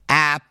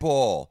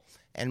 Apple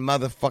and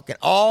motherfucking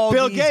all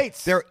Bill these,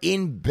 Gates. they're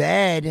in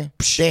bed.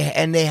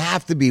 They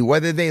have to be,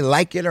 whether they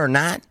like it or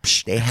not.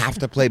 They have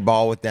to play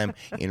ball with them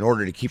in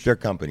order to keep their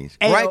companies.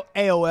 Right?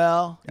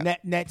 AOL,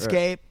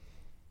 Netscape,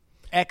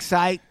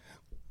 Excite.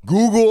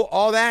 Google,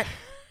 all that.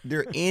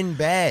 They're in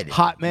bed.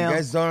 Hotmail. You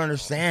guys don't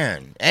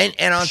understand. And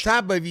on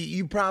top of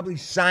you probably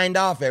signed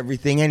off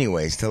everything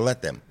anyways to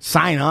let them.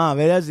 Sign off.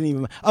 It doesn't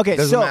even. Okay,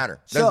 Doesn't so matter.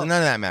 So, None of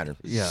that matters.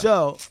 Yeah.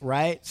 So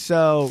right.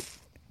 So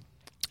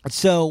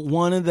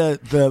one of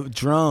the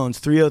drones,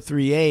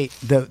 3038,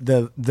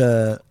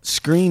 the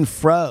screen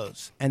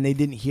froze and they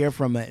didn't hear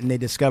from it, and they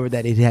discovered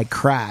that it had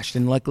crashed,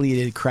 and luckily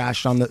it had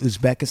crashed on the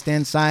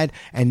Uzbekistan side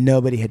and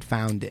nobody had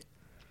found it.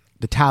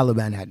 The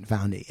Taliban hadn't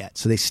found it yet,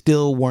 so they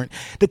still weren't.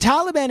 The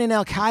Taliban and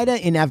Al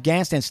Qaeda in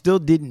Afghanistan still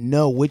didn't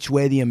know which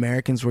way the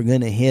Americans were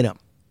going to hit them.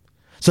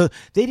 So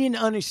they didn't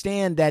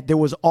understand that there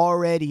was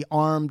already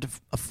armed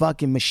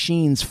fucking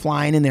machines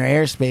flying in their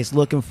airspace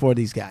looking for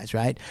these guys,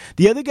 right?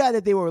 The other guy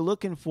that they were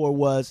looking for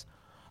was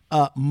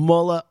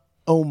Mullah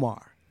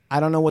Omar. I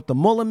don't know what the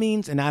Mullah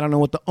means, and I don't know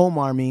what the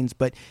Omar means,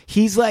 but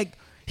he's like,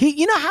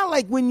 you know how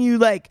like when you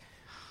like,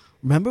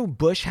 remember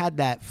Bush had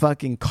that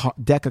fucking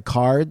deck of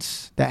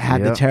cards that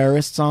had the Yep.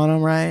 terrorists on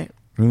them, right?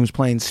 He was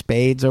playing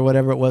spades or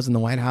whatever it was in the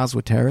White House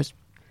with terrorists.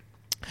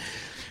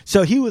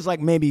 So he was like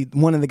maybe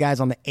one of the guys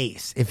on the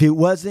ace. If it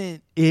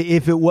wasn't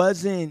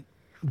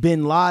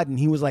Bin Laden,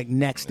 he was like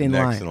next in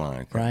line.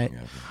 Okay. Right? Yeah.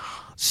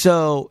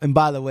 So, and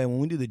by the way, when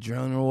we do the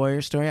drone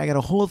warrior story, I got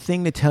a whole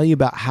thing to tell you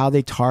about how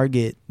they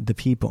target the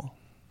people,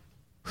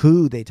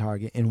 who they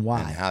target, and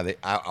why, And how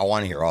I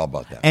want to hear all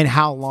about that. and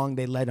how long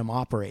they let them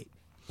operate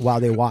while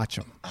they watch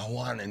them. I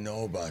want to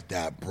know about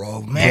that,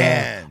 bro.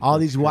 Man. All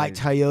these white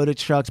Toyota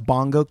trucks,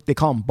 they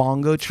call them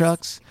bongo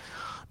trucks.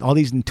 All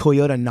these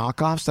Toyota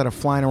knockoffs that are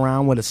flying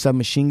around with a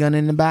submachine gun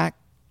in the back,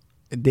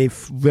 they're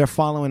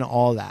following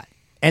all that.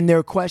 And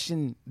their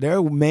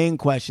main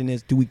question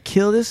is, do we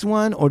kill this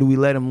one or do we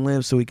let him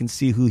live so we can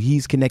see who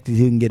he's connected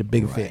to and get a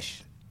bigger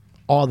fish?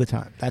 All the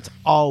time. That's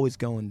always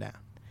going down.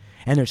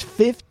 And there's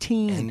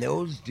 15. And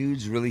those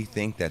dudes really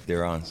think that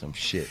they're on some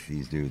shit,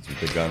 these dudes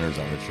with the gunners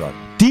on the truck.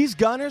 These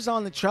gunners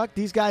on the truck,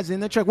 these guys in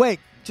the truck. Wait,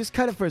 just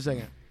cut it for a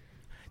second.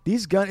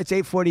 It's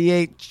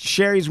 8:48.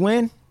 Sherry's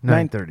win?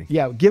 9:30.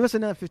 Yeah, give us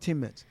another 15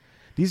 minutes.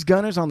 These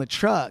gunners on the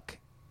truck,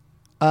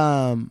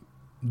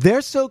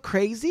 they're so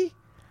crazy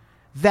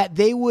that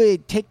they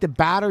would take the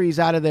batteries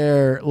out of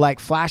their like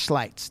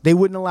flashlights. They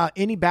wouldn't allow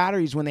any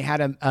batteries when they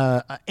had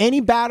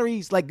any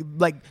batteries like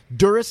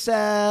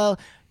Duracell,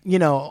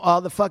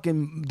 all the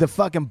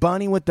fucking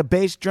bunny with the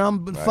bass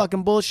drum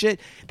fucking bullshit.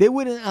 They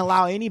wouldn't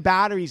allow any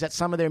batteries at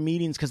some of their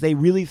meetings because they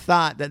really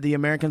thought that the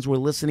Americans were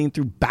listening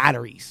through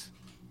batteries.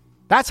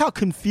 That's how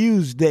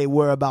confused they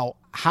were about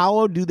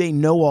how do they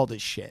know all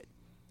this shit.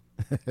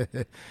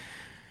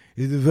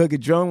 The fucking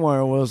drone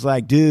warrior was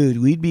like,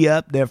 dude, we'd be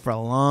up there for a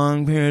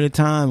long period of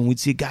time and we'd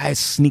see guys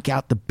sneak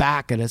out the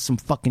back at some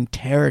fucking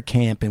terror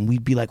camp and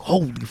we'd be like,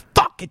 holy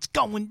fuck, it's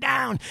going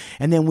down.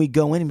 And then we'd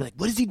go in and be like,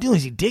 what is he doing?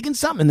 Is he digging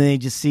something? And then they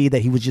just see that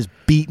he was just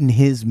beating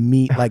his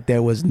meat like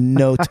there was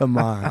no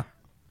tomorrow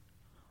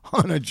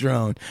on a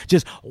drone.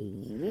 Just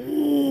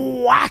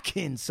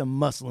whacking some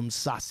Muslim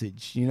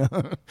sausage,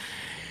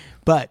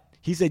 But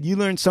he said, you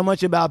learn so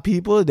much about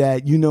people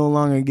that you no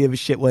longer give a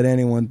shit what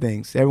anyone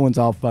thinks. Everyone's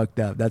all fucked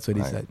up. That's what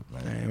he said.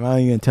 Right. Why are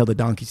you going to tell the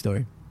donkey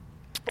story?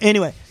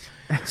 Anyway,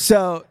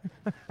 so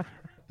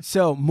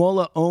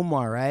Mullah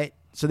Omar, right?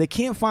 So they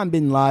can't find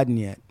Bin Laden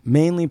yet,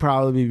 mainly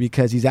probably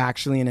because he's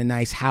actually in a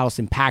nice house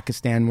in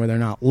Pakistan where they're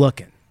not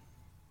looking.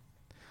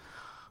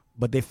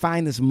 But they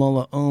find this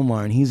Mullah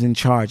Omar, and he's in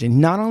charge.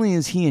 And not only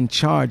is he in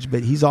charge,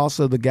 but he's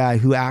also the guy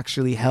who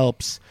actually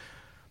helps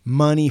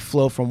money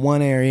flow from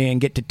one area and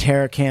get to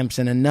terror camps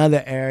in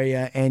another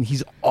area, and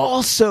he's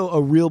also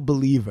a real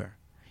believer.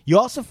 You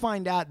also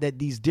find out that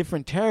these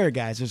different terror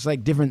guys, there's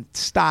like different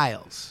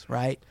styles,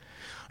 right?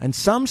 And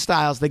some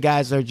styles, the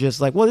guys are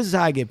just like, well, this is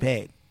how I get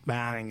paid. But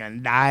I ain't gonna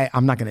die.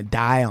 I'm not gonna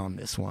die on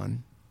this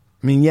one.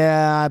 I mean,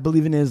 yeah, I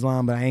believe in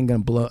Islam, but I ain't gonna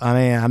blow. I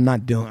mean, I'm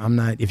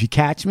not. If you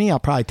catch me, I'll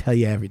probably tell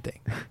you everything.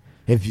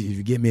 if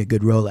you give me a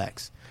good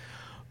Rolex.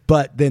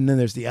 But then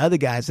there's the other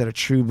guys that are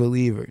true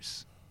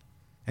believers.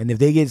 And if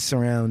they get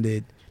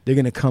surrounded, they're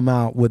going to come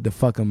out with the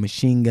fucking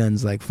machine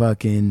guns like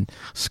fucking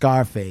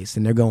Scarface,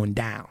 and they're going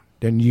down.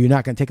 Then you're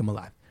not going to take them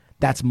alive.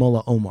 That's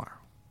Mullah Omar.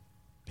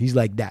 He's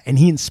like that. And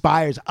he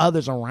inspires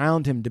others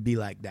around him to be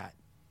like that,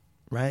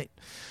 right?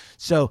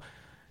 So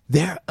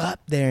they're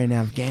up there in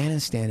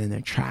Afghanistan, and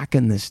they're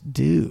tracking this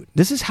dude.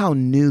 This is how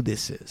new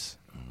this is.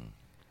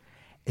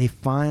 They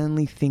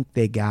finally think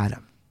they got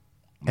him.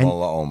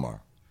 Mullah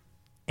Omar.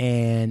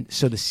 And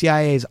so the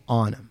CIA's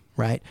on him,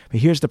 right?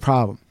 But here's the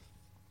problem.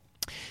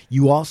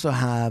 You also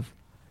have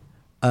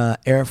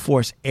Air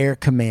Force Air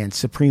Command,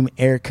 Supreme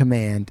Air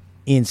Command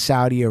in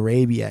Saudi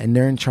Arabia, and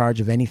they're in charge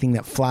of anything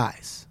that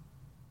flies.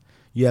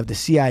 You have the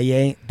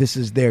CIA, this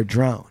is their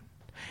drone.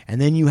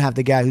 And then you have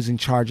the guy who's in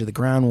charge of the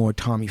ground war,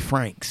 Tommy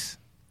Franks.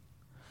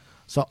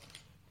 So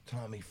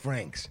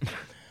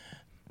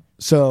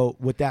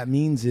what that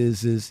means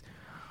is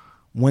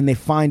when they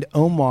find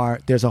Omar,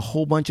 there's a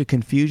whole bunch of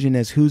confusion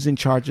as who's in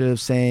charge of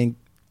saying,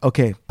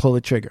 okay, pull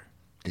the trigger.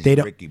 Is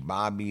it Ricky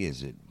Bobby?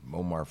 Is it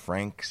Omar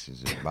Franks?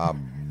 Is it Bob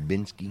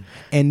Binsky?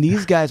 And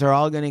these guys are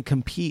all going to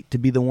compete to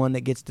be the one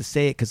that gets to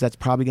say it because that's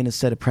probably going to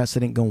set a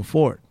precedent going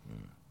forward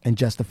and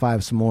justify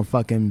some more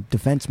fucking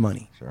defense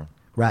money. Sure.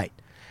 Right.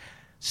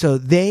 So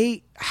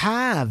they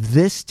have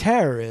this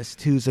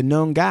terrorist who's a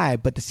known guy,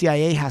 but the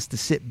CIA has to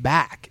sit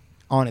back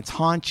on its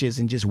haunches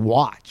and just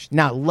watch.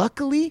 Now,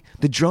 luckily,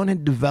 the drone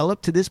had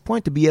developed to this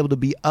point to be able to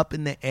be up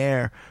in the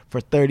air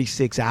for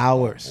 36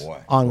 hours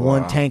on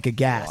one tank of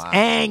gas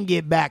and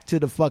get back to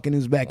the fucking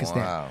Uzbekistan.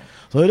 Wow.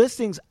 So this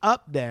thing's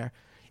up there.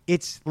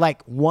 It's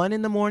like 1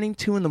 a.m,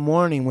 2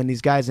 a.m. when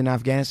these guys in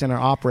Afghanistan are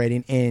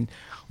operating, and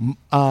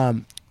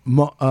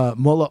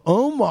Mullah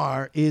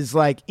Omar is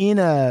like in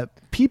a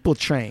people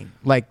train,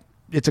 like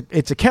it's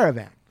a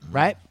caravan,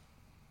 right?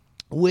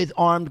 With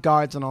armed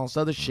guards and all this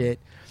other shit.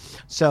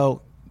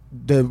 So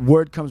the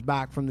word comes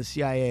back from the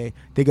CIA.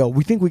 They go,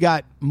 we think we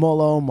got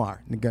Mullah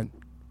Omar. And they go,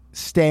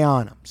 stay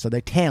on him. So they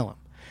tail him.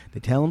 They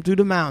tell him through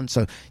the mountains.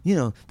 So,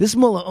 this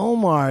Mullah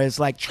Omar is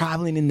like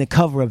traveling in the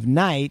cover of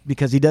night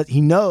because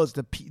he knows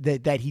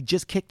that he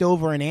just kicked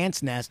over an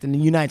ant's nest and the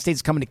United States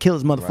is coming to kill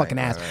his motherfucking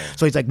ass. Right.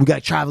 So he's like, we got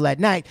to travel at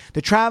night.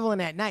 They're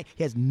traveling at night.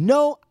 He has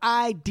no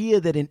idea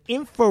that an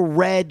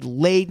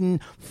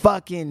infrared-laden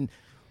fucking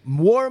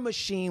war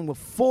machine with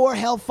 4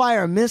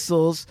 Hellfire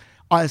missiles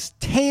is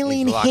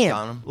tailing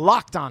him.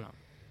 Locked on him.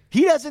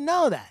 He doesn't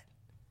know that.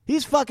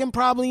 He's fucking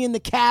probably in the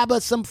cab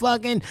of some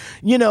fucking,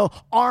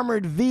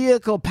 armored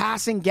vehicle,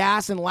 passing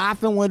gas and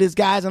laughing with his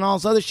guys and all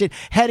this other shit,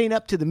 heading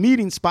up to the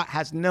meeting spot,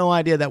 has no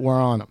idea that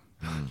we're on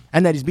him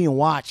and that he's being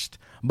watched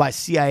by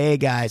CIA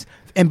guys.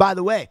 And by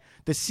the way,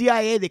 the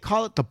CIA, they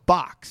call it the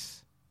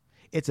box.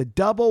 It's a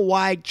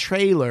double-wide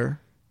trailer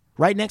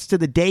right next to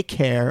the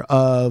daycare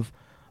of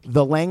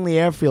the Langley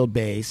Airfield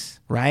Base,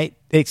 right?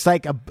 It's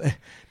like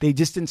they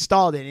just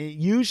installed it. It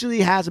usually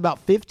has about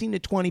 15 to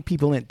 20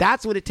 people in it.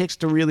 That's what it takes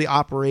to really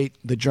operate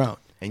the drone.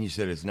 And you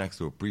said it's next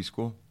to a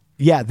preschool?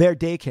 Yeah, their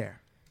daycare.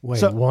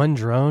 Wait, one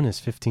drone is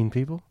 15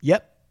 people?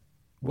 Yep.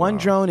 One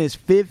drone is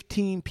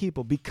 15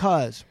 people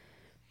because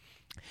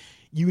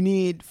you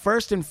need,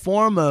 first and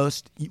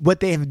foremost, what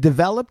they have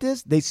developed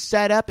is they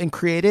set up and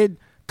created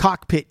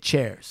cockpit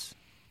chairs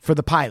for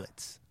the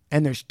pilots.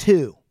 And there's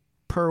 2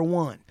 per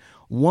one.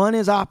 One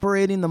is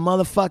operating the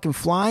motherfucking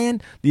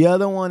flying. The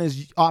other one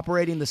is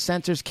operating the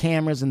sensors,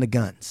 cameras, and the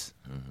guns,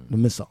 the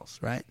missiles,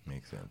 right?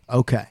 Makes sense.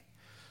 Okay.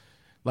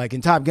 Like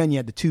in Top Gun, you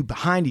had the 2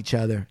 behind each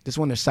other. This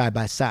one, they're side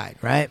by side,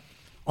 right?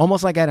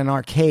 Almost like at an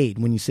arcade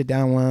when you sit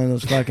down on one of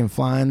those fucking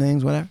flying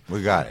things, whatever.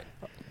 We got it.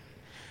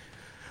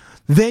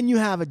 Then you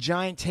have a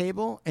giant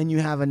table, and you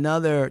have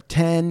another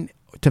 10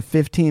 to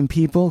 15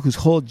 people whose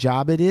whole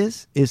job it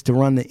is to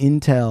run the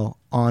intel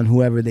on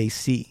whoever they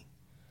see.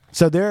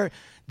 So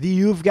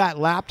you've got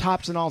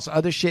laptops and all this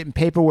other shit and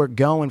paperwork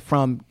going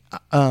from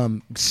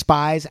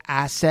spies,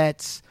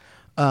 assets,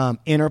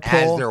 Interpol,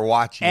 as they're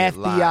watching FBI, it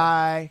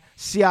live.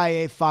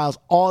 CIA files,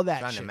 all that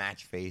Trying shit. to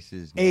match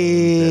faces.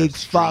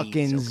 Names,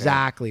 fucking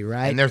exactly,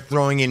 right? And they're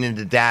throwing it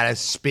into data,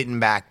 spitting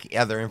back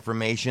other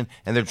information,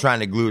 and they're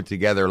trying to glue it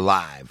together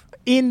live.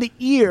 In the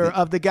ear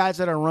of the guys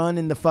that are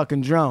running the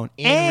fucking drone.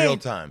 In real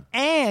time.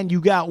 And you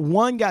got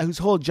one guy whose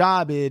whole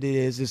job it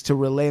is to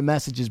relay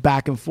messages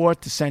back and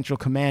forth to Central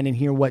Command and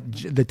hear what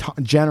the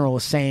general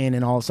is saying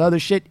and all this other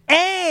shit.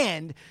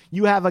 And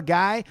you have a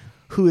guy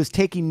who is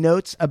taking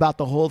notes about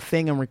the whole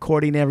thing and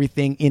recording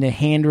everything in a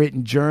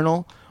handwritten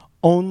journal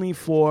only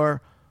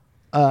for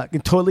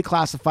totally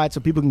classified so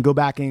people can go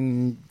back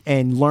and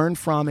learn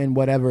from and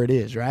whatever it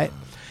is, right?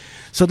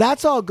 So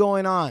that's all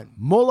going on.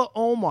 Mullah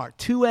Omar,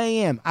 2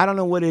 a.m. I don't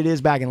know what it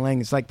is back in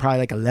Lang. It's like probably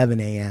like 11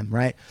 a.m.,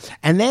 right?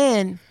 And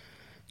then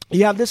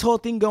you have this whole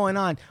thing going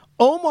on.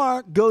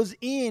 Omar goes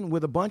in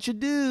with a bunch of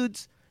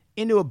dudes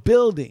into a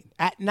building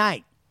at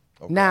night.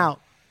 Okay. Now,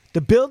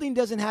 the building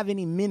doesn't have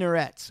any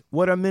minarets.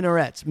 What are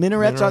minarets?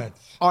 Minarets.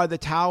 Are the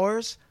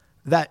towers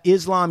that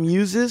Islam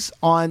uses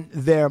on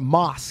their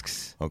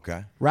mosques.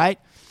 Okay. Right?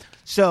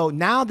 So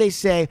now they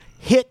say,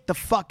 hit the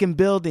fucking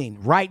building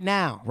right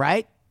now,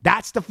 right?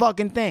 That's the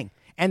fucking thing.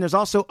 And there's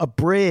also a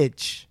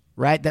bridge,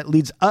 right, that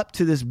leads up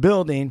to this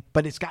building,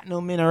 but it's got no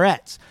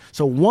minarets.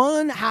 So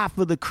one half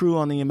of the crew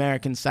on the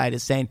American side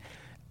is saying,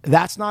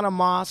 that's not a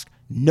mosque,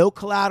 no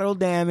collateral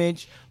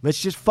damage.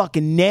 Let's just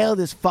fucking nail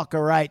this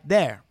fucker right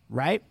there,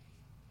 right?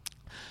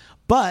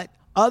 But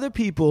other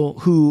people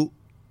who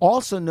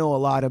also know a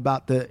lot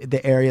about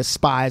the area,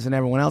 spies and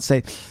everyone else,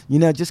 say,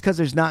 just because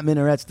there's not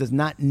minarets does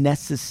not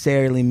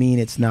necessarily mean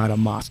it's not a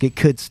mosque. It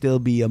could still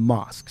be a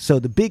mosque. So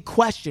the big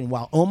question,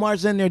 while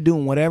Omar's in there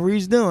doing whatever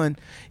he's doing,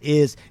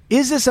 is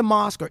this a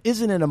mosque or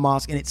isn't it a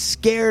mosque? And it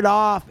scared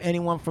off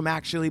anyone from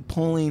actually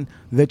pulling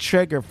the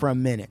trigger for a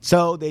minute.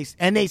 So they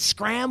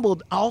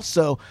scrambled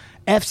also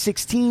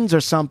F-16s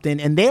or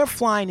something, and they're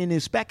flying in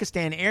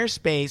Uzbekistan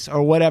airspace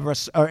or whatever,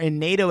 or in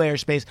NATO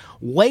airspace,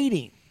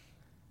 waiting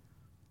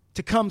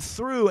to come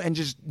through and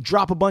just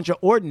drop a bunch of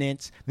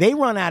ordnance. They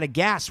run out of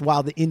gas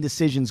while the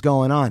indecision's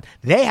going on.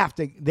 They have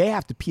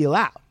to peel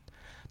out.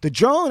 The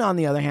drone, on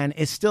the other hand,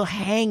 is still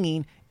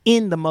hanging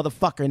in the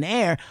motherfucker in the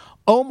air.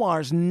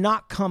 Omar's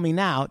not coming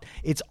out.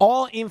 It's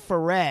all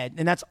infrared,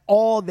 and that's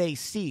all they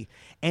see.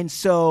 And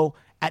so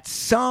at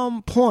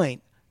some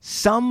point,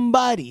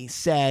 somebody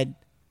said,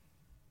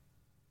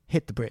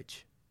 hit the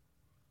bridge.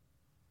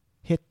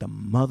 Hit the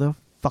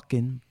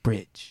motherfucking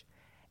bridge.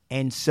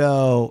 And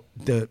so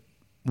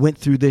went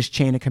through this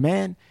chain of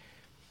command,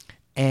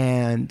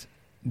 and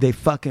they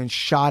fucking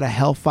shot a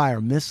Hellfire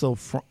missile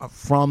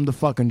from the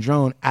fucking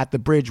drone at the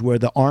bridge where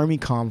the army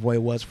convoy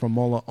was from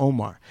Mullah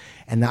Omar.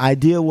 And the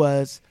idea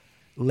was,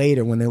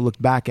 later when they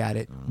looked back at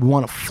it, we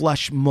want to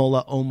flush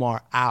Mullah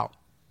Omar out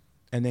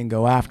and then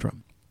go after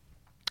him.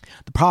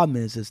 The problem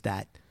is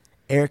that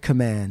Air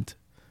Command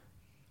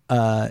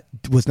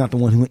was not the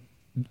one who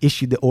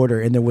issued the order,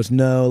 and there was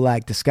no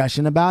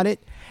discussion about it.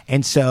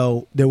 And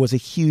so there was a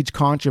huge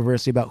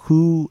controversy about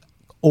who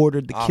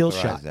ordered the kill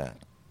shot. That.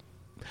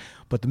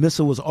 But the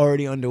missile was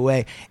already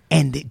underway.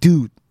 And,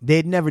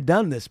 they'd never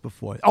done this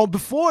before. Oh,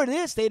 before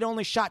this, they'd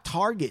only shot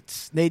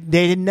targets.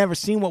 They had never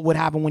seen what would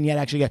happen when you had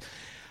actually got...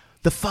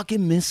 The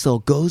fucking missile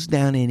goes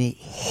down and it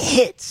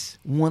hits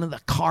one of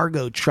the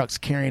cargo trucks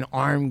carrying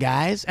armed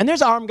guys. And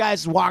there's armed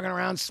guys walking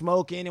around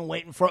smoking and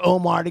waiting for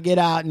Omar to get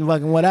out and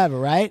fucking whatever,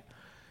 right?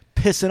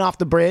 Pissing off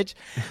the bridge.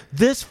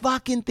 This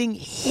fucking thing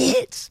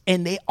hits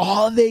and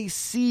all they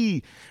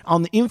see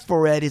on the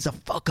infrared is a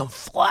fucking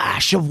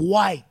flash of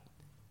white,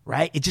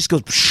 right? It just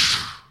goes...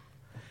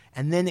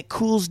 And then it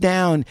cools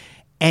down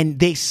and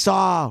they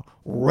saw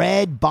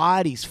red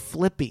bodies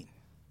flipping,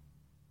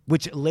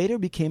 which later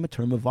became a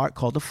term of art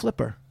called a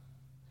flipper.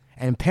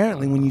 And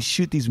apparently when you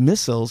shoot these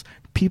missiles,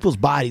 people's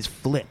bodies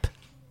flip.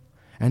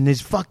 And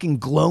there's fucking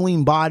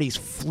glowing bodies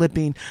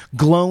flipping,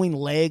 glowing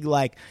leg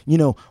like,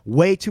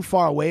 way too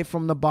far away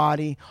from the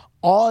body,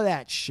 all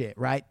that shit,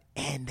 right?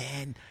 And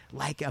then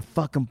like a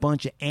fucking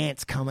bunch of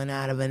ants coming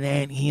out of an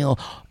anthill.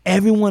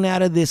 Everyone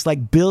out of this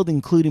like building,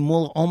 including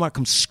Mullah Omar,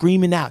 comes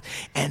screaming out.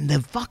 And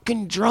the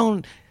fucking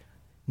drone,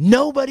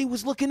 nobody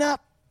was looking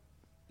up.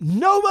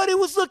 Nobody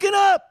was looking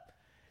up.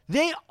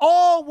 They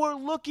all were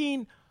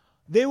looking.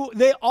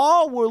 They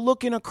all were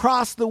looking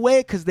across the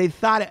way because they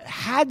thought it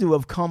had to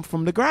have come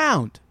from the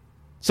ground.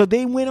 So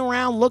they went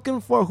around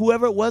looking for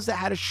whoever it was that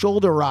had a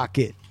shoulder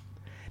rocket.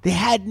 They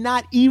had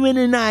not even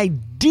an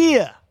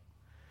idea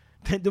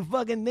that the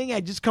fucking thing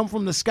had just come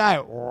from the sky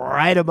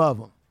right above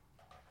them.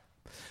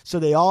 So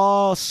they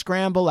all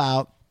scramble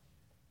out.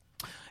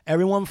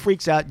 Everyone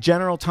freaks out.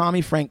 General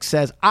Tommy Frank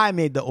says, I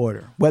made the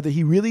order. Whether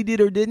he really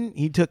did or didn't,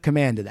 he took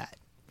command of that.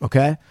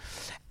 Okay?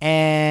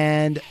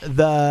 And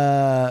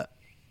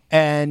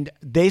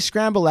they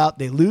scramble out.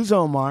 They lose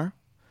Omar.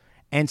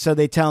 And so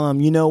they tell him,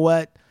 you know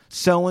what?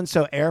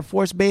 So-and-so Air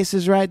Force Base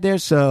is right there.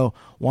 So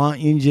why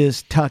don't you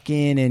just tuck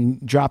in and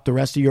drop the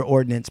rest of your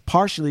ordnance?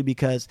 Partially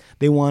because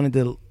they wanted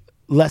to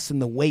lessen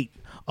the weight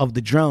of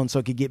the drone so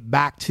it could get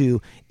back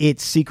to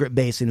its secret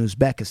base in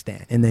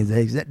Uzbekistan. And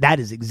that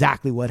is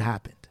exactly what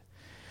happened.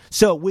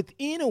 So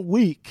within a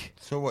week...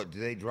 So what, do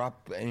they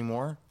drop any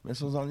more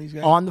missiles on these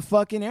guys? On the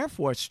fucking Air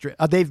Force strip.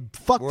 They've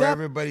fucked Where up.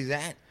 everybody's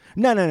at?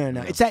 No.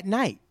 It's at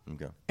night.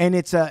 Okay. And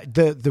it's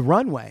the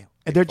runway.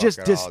 They're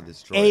just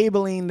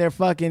disabling their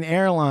fucking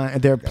airline,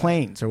 their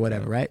planes or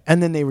whatever, right?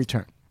 And then they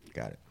return.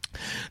 Got it.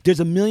 There's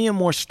a million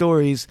more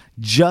stories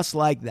just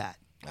like that.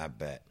 I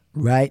bet.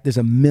 Right? There's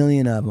a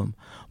million of them.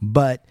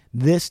 But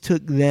this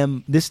took the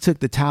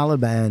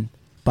Taliban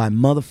by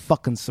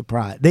motherfucking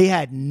surprise. They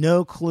had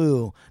no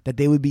clue that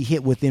they would be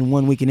hit within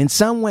 1 week. And in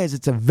some ways,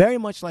 it's very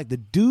much like the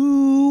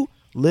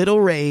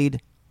Doolittle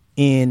raid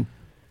in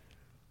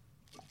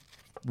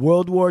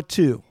World War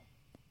II.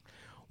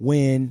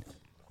 When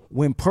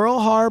Pearl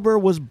Harbor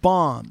was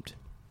bombed,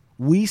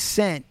 we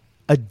sent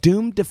a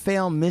doomed to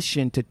fail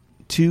mission to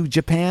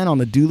Japan on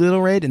the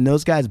Doolittle raid, and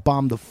those guys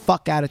bombed the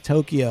fuck out of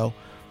Tokyo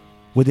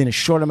within a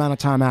short amount of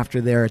time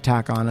after their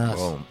attack on us.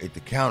 Boom. Hit the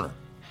counter.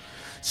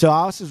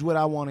 So this is what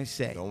I want to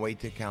say. Don't wait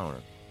to counter.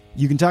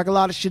 You can talk a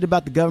lot of shit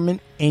about the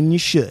government, and you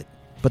should.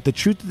 But the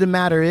truth of the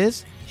matter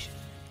is,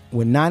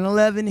 when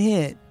 9/11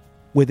 hit,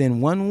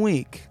 within 1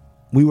 week,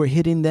 we were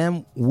hitting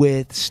them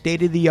with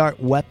state-of-the-art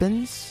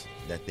weapons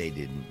that they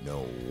didn't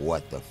know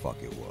what the fuck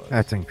it was.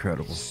 That's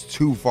incredible. It's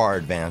too far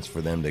advanced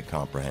for them to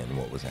comprehend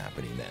what was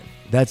happening then.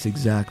 That's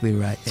exactly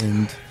right.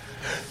 And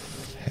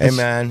hey,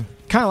 man.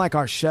 Kind of like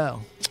our show.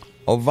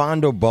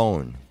 Ovando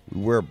Bone.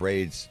 We wear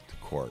braids to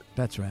court.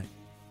 That's right.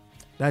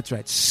 That's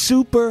right.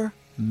 Super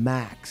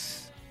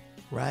Max.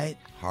 Right?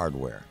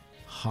 Hardware.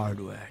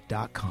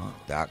 Hardware.com.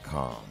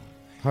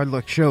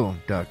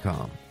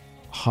 Hardluckshow.com.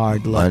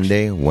 Hard Luck.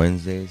 Monday,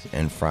 Wednesdays,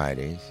 and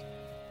Fridays.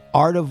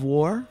 Art of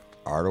War.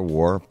 Art of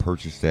War.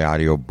 Purchase the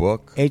audio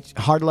book.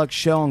 Hard Luck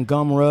Show on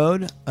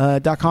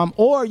gumroad.com.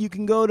 Or you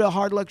can go to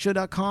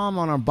hardluckshow.com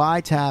on our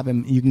buy tab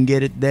and you can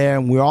get it there.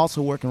 And we're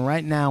also working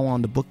right now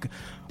on the book,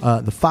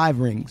 The Five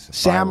Rings.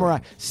 Samurai.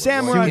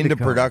 Into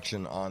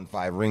production on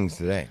 5 Rings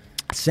today.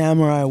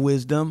 Samurai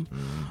Wisdom.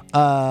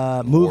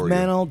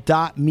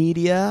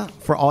 Movemental.media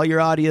for all your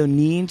audio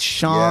needs.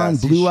 Sean,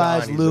 Blue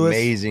Eyes He's Lewis.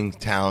 Amazing,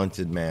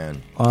 talented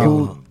man.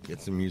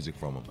 Get some music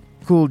from him.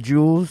 Cool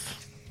Jules.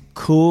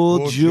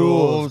 Cool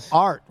Jules.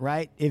 Art,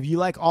 right? If you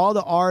like all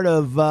the art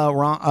of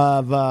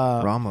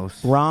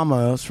Ramos.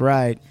 Ramos,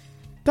 right.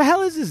 The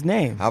hell is his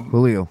name?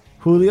 Julio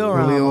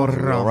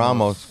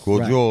Ramos. Cool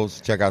Right.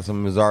 Jules. Check out some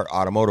of his art,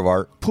 automotive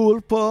art.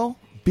 Pulpo.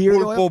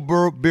 Beard oil.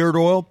 Beard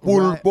oil.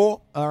 Pulpo. Right.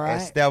 All right.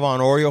 Esteban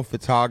Oreo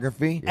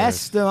Photography.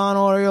 Esteban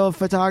Oreo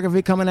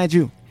Photography coming at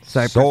you.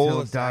 Cypress Soul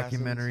Hill Assassins.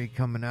 documentary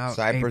coming out.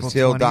 Cypress April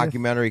Hill 20th.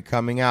 documentary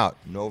coming out.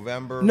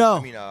 November.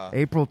 No.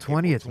 April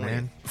 20th,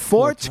 man.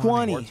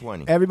 420.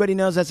 420. Everybody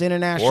knows that's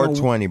International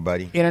 420,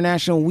 buddy.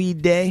 International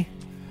Weed Day.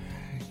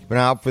 Been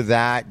out for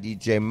that.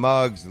 DJ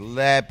Muggs,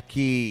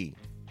 Lepke,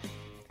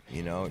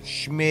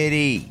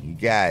 Schmitty. You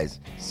guys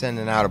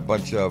sending out a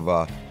bunch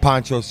of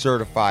Poncho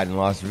Certified in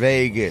Las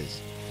Vegas.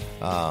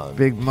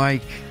 Big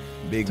Mike.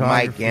 Big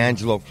Mike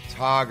Angelo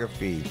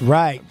Photography.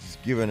 Right. I'm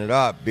just giving it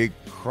up. Big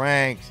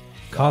Cranks.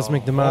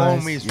 Cosmic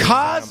demise. Homies from Santa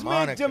Cosmic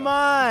Monica.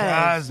 demise.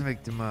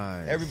 Cosmic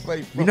demise.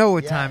 Everybody from, You know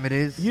what yeah. time it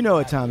is. You know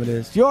what time it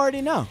is. You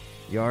already know.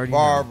 You already know.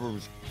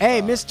 Barbers.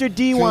 Hey, Mr.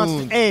 D wants.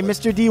 tunes, Hey, but-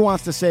 Mr. D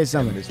wants to say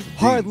something. Mr. D.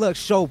 Hard luck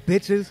show,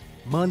 bitches.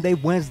 Monday,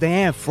 Wednesday,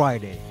 and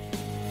Friday.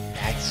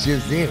 That's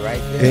just it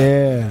right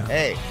there. Yeah.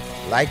 Hey,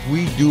 like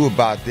we do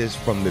about this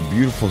from the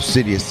beautiful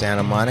city of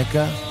Santa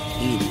Monica,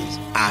 it is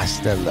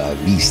hasta la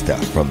vista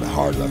from the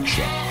Hard Luck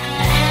Show.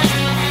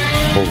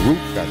 Baruch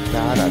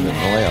atah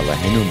Adonai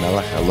Eloheinu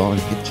melech alon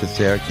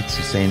kitchaser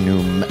kitchaseinu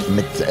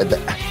mitzed.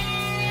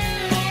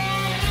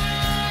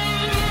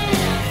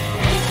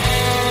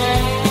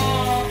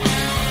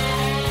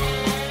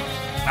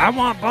 I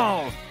want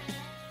balls.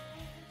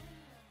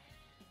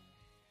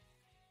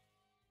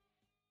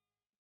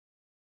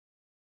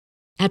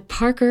 At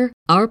Parker,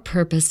 our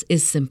purpose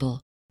is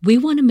simple. We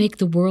want to make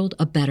the world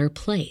a better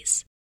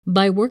place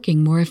by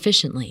working more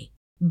efficiently,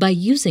 by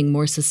using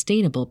more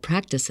sustainable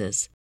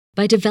practices,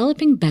 by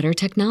developing better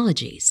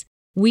technologies.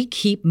 We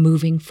keep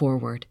moving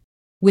forward.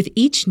 With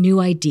each new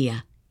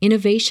idea,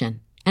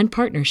 innovation, and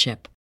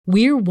partnership,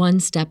 we're one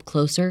step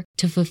closer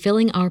to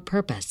fulfilling our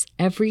purpose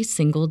every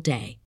single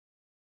day.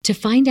 To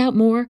find out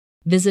more,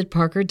 visit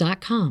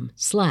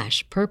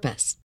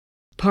parker.com/purpose.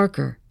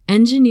 Parker,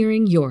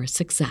 engineering your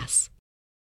success.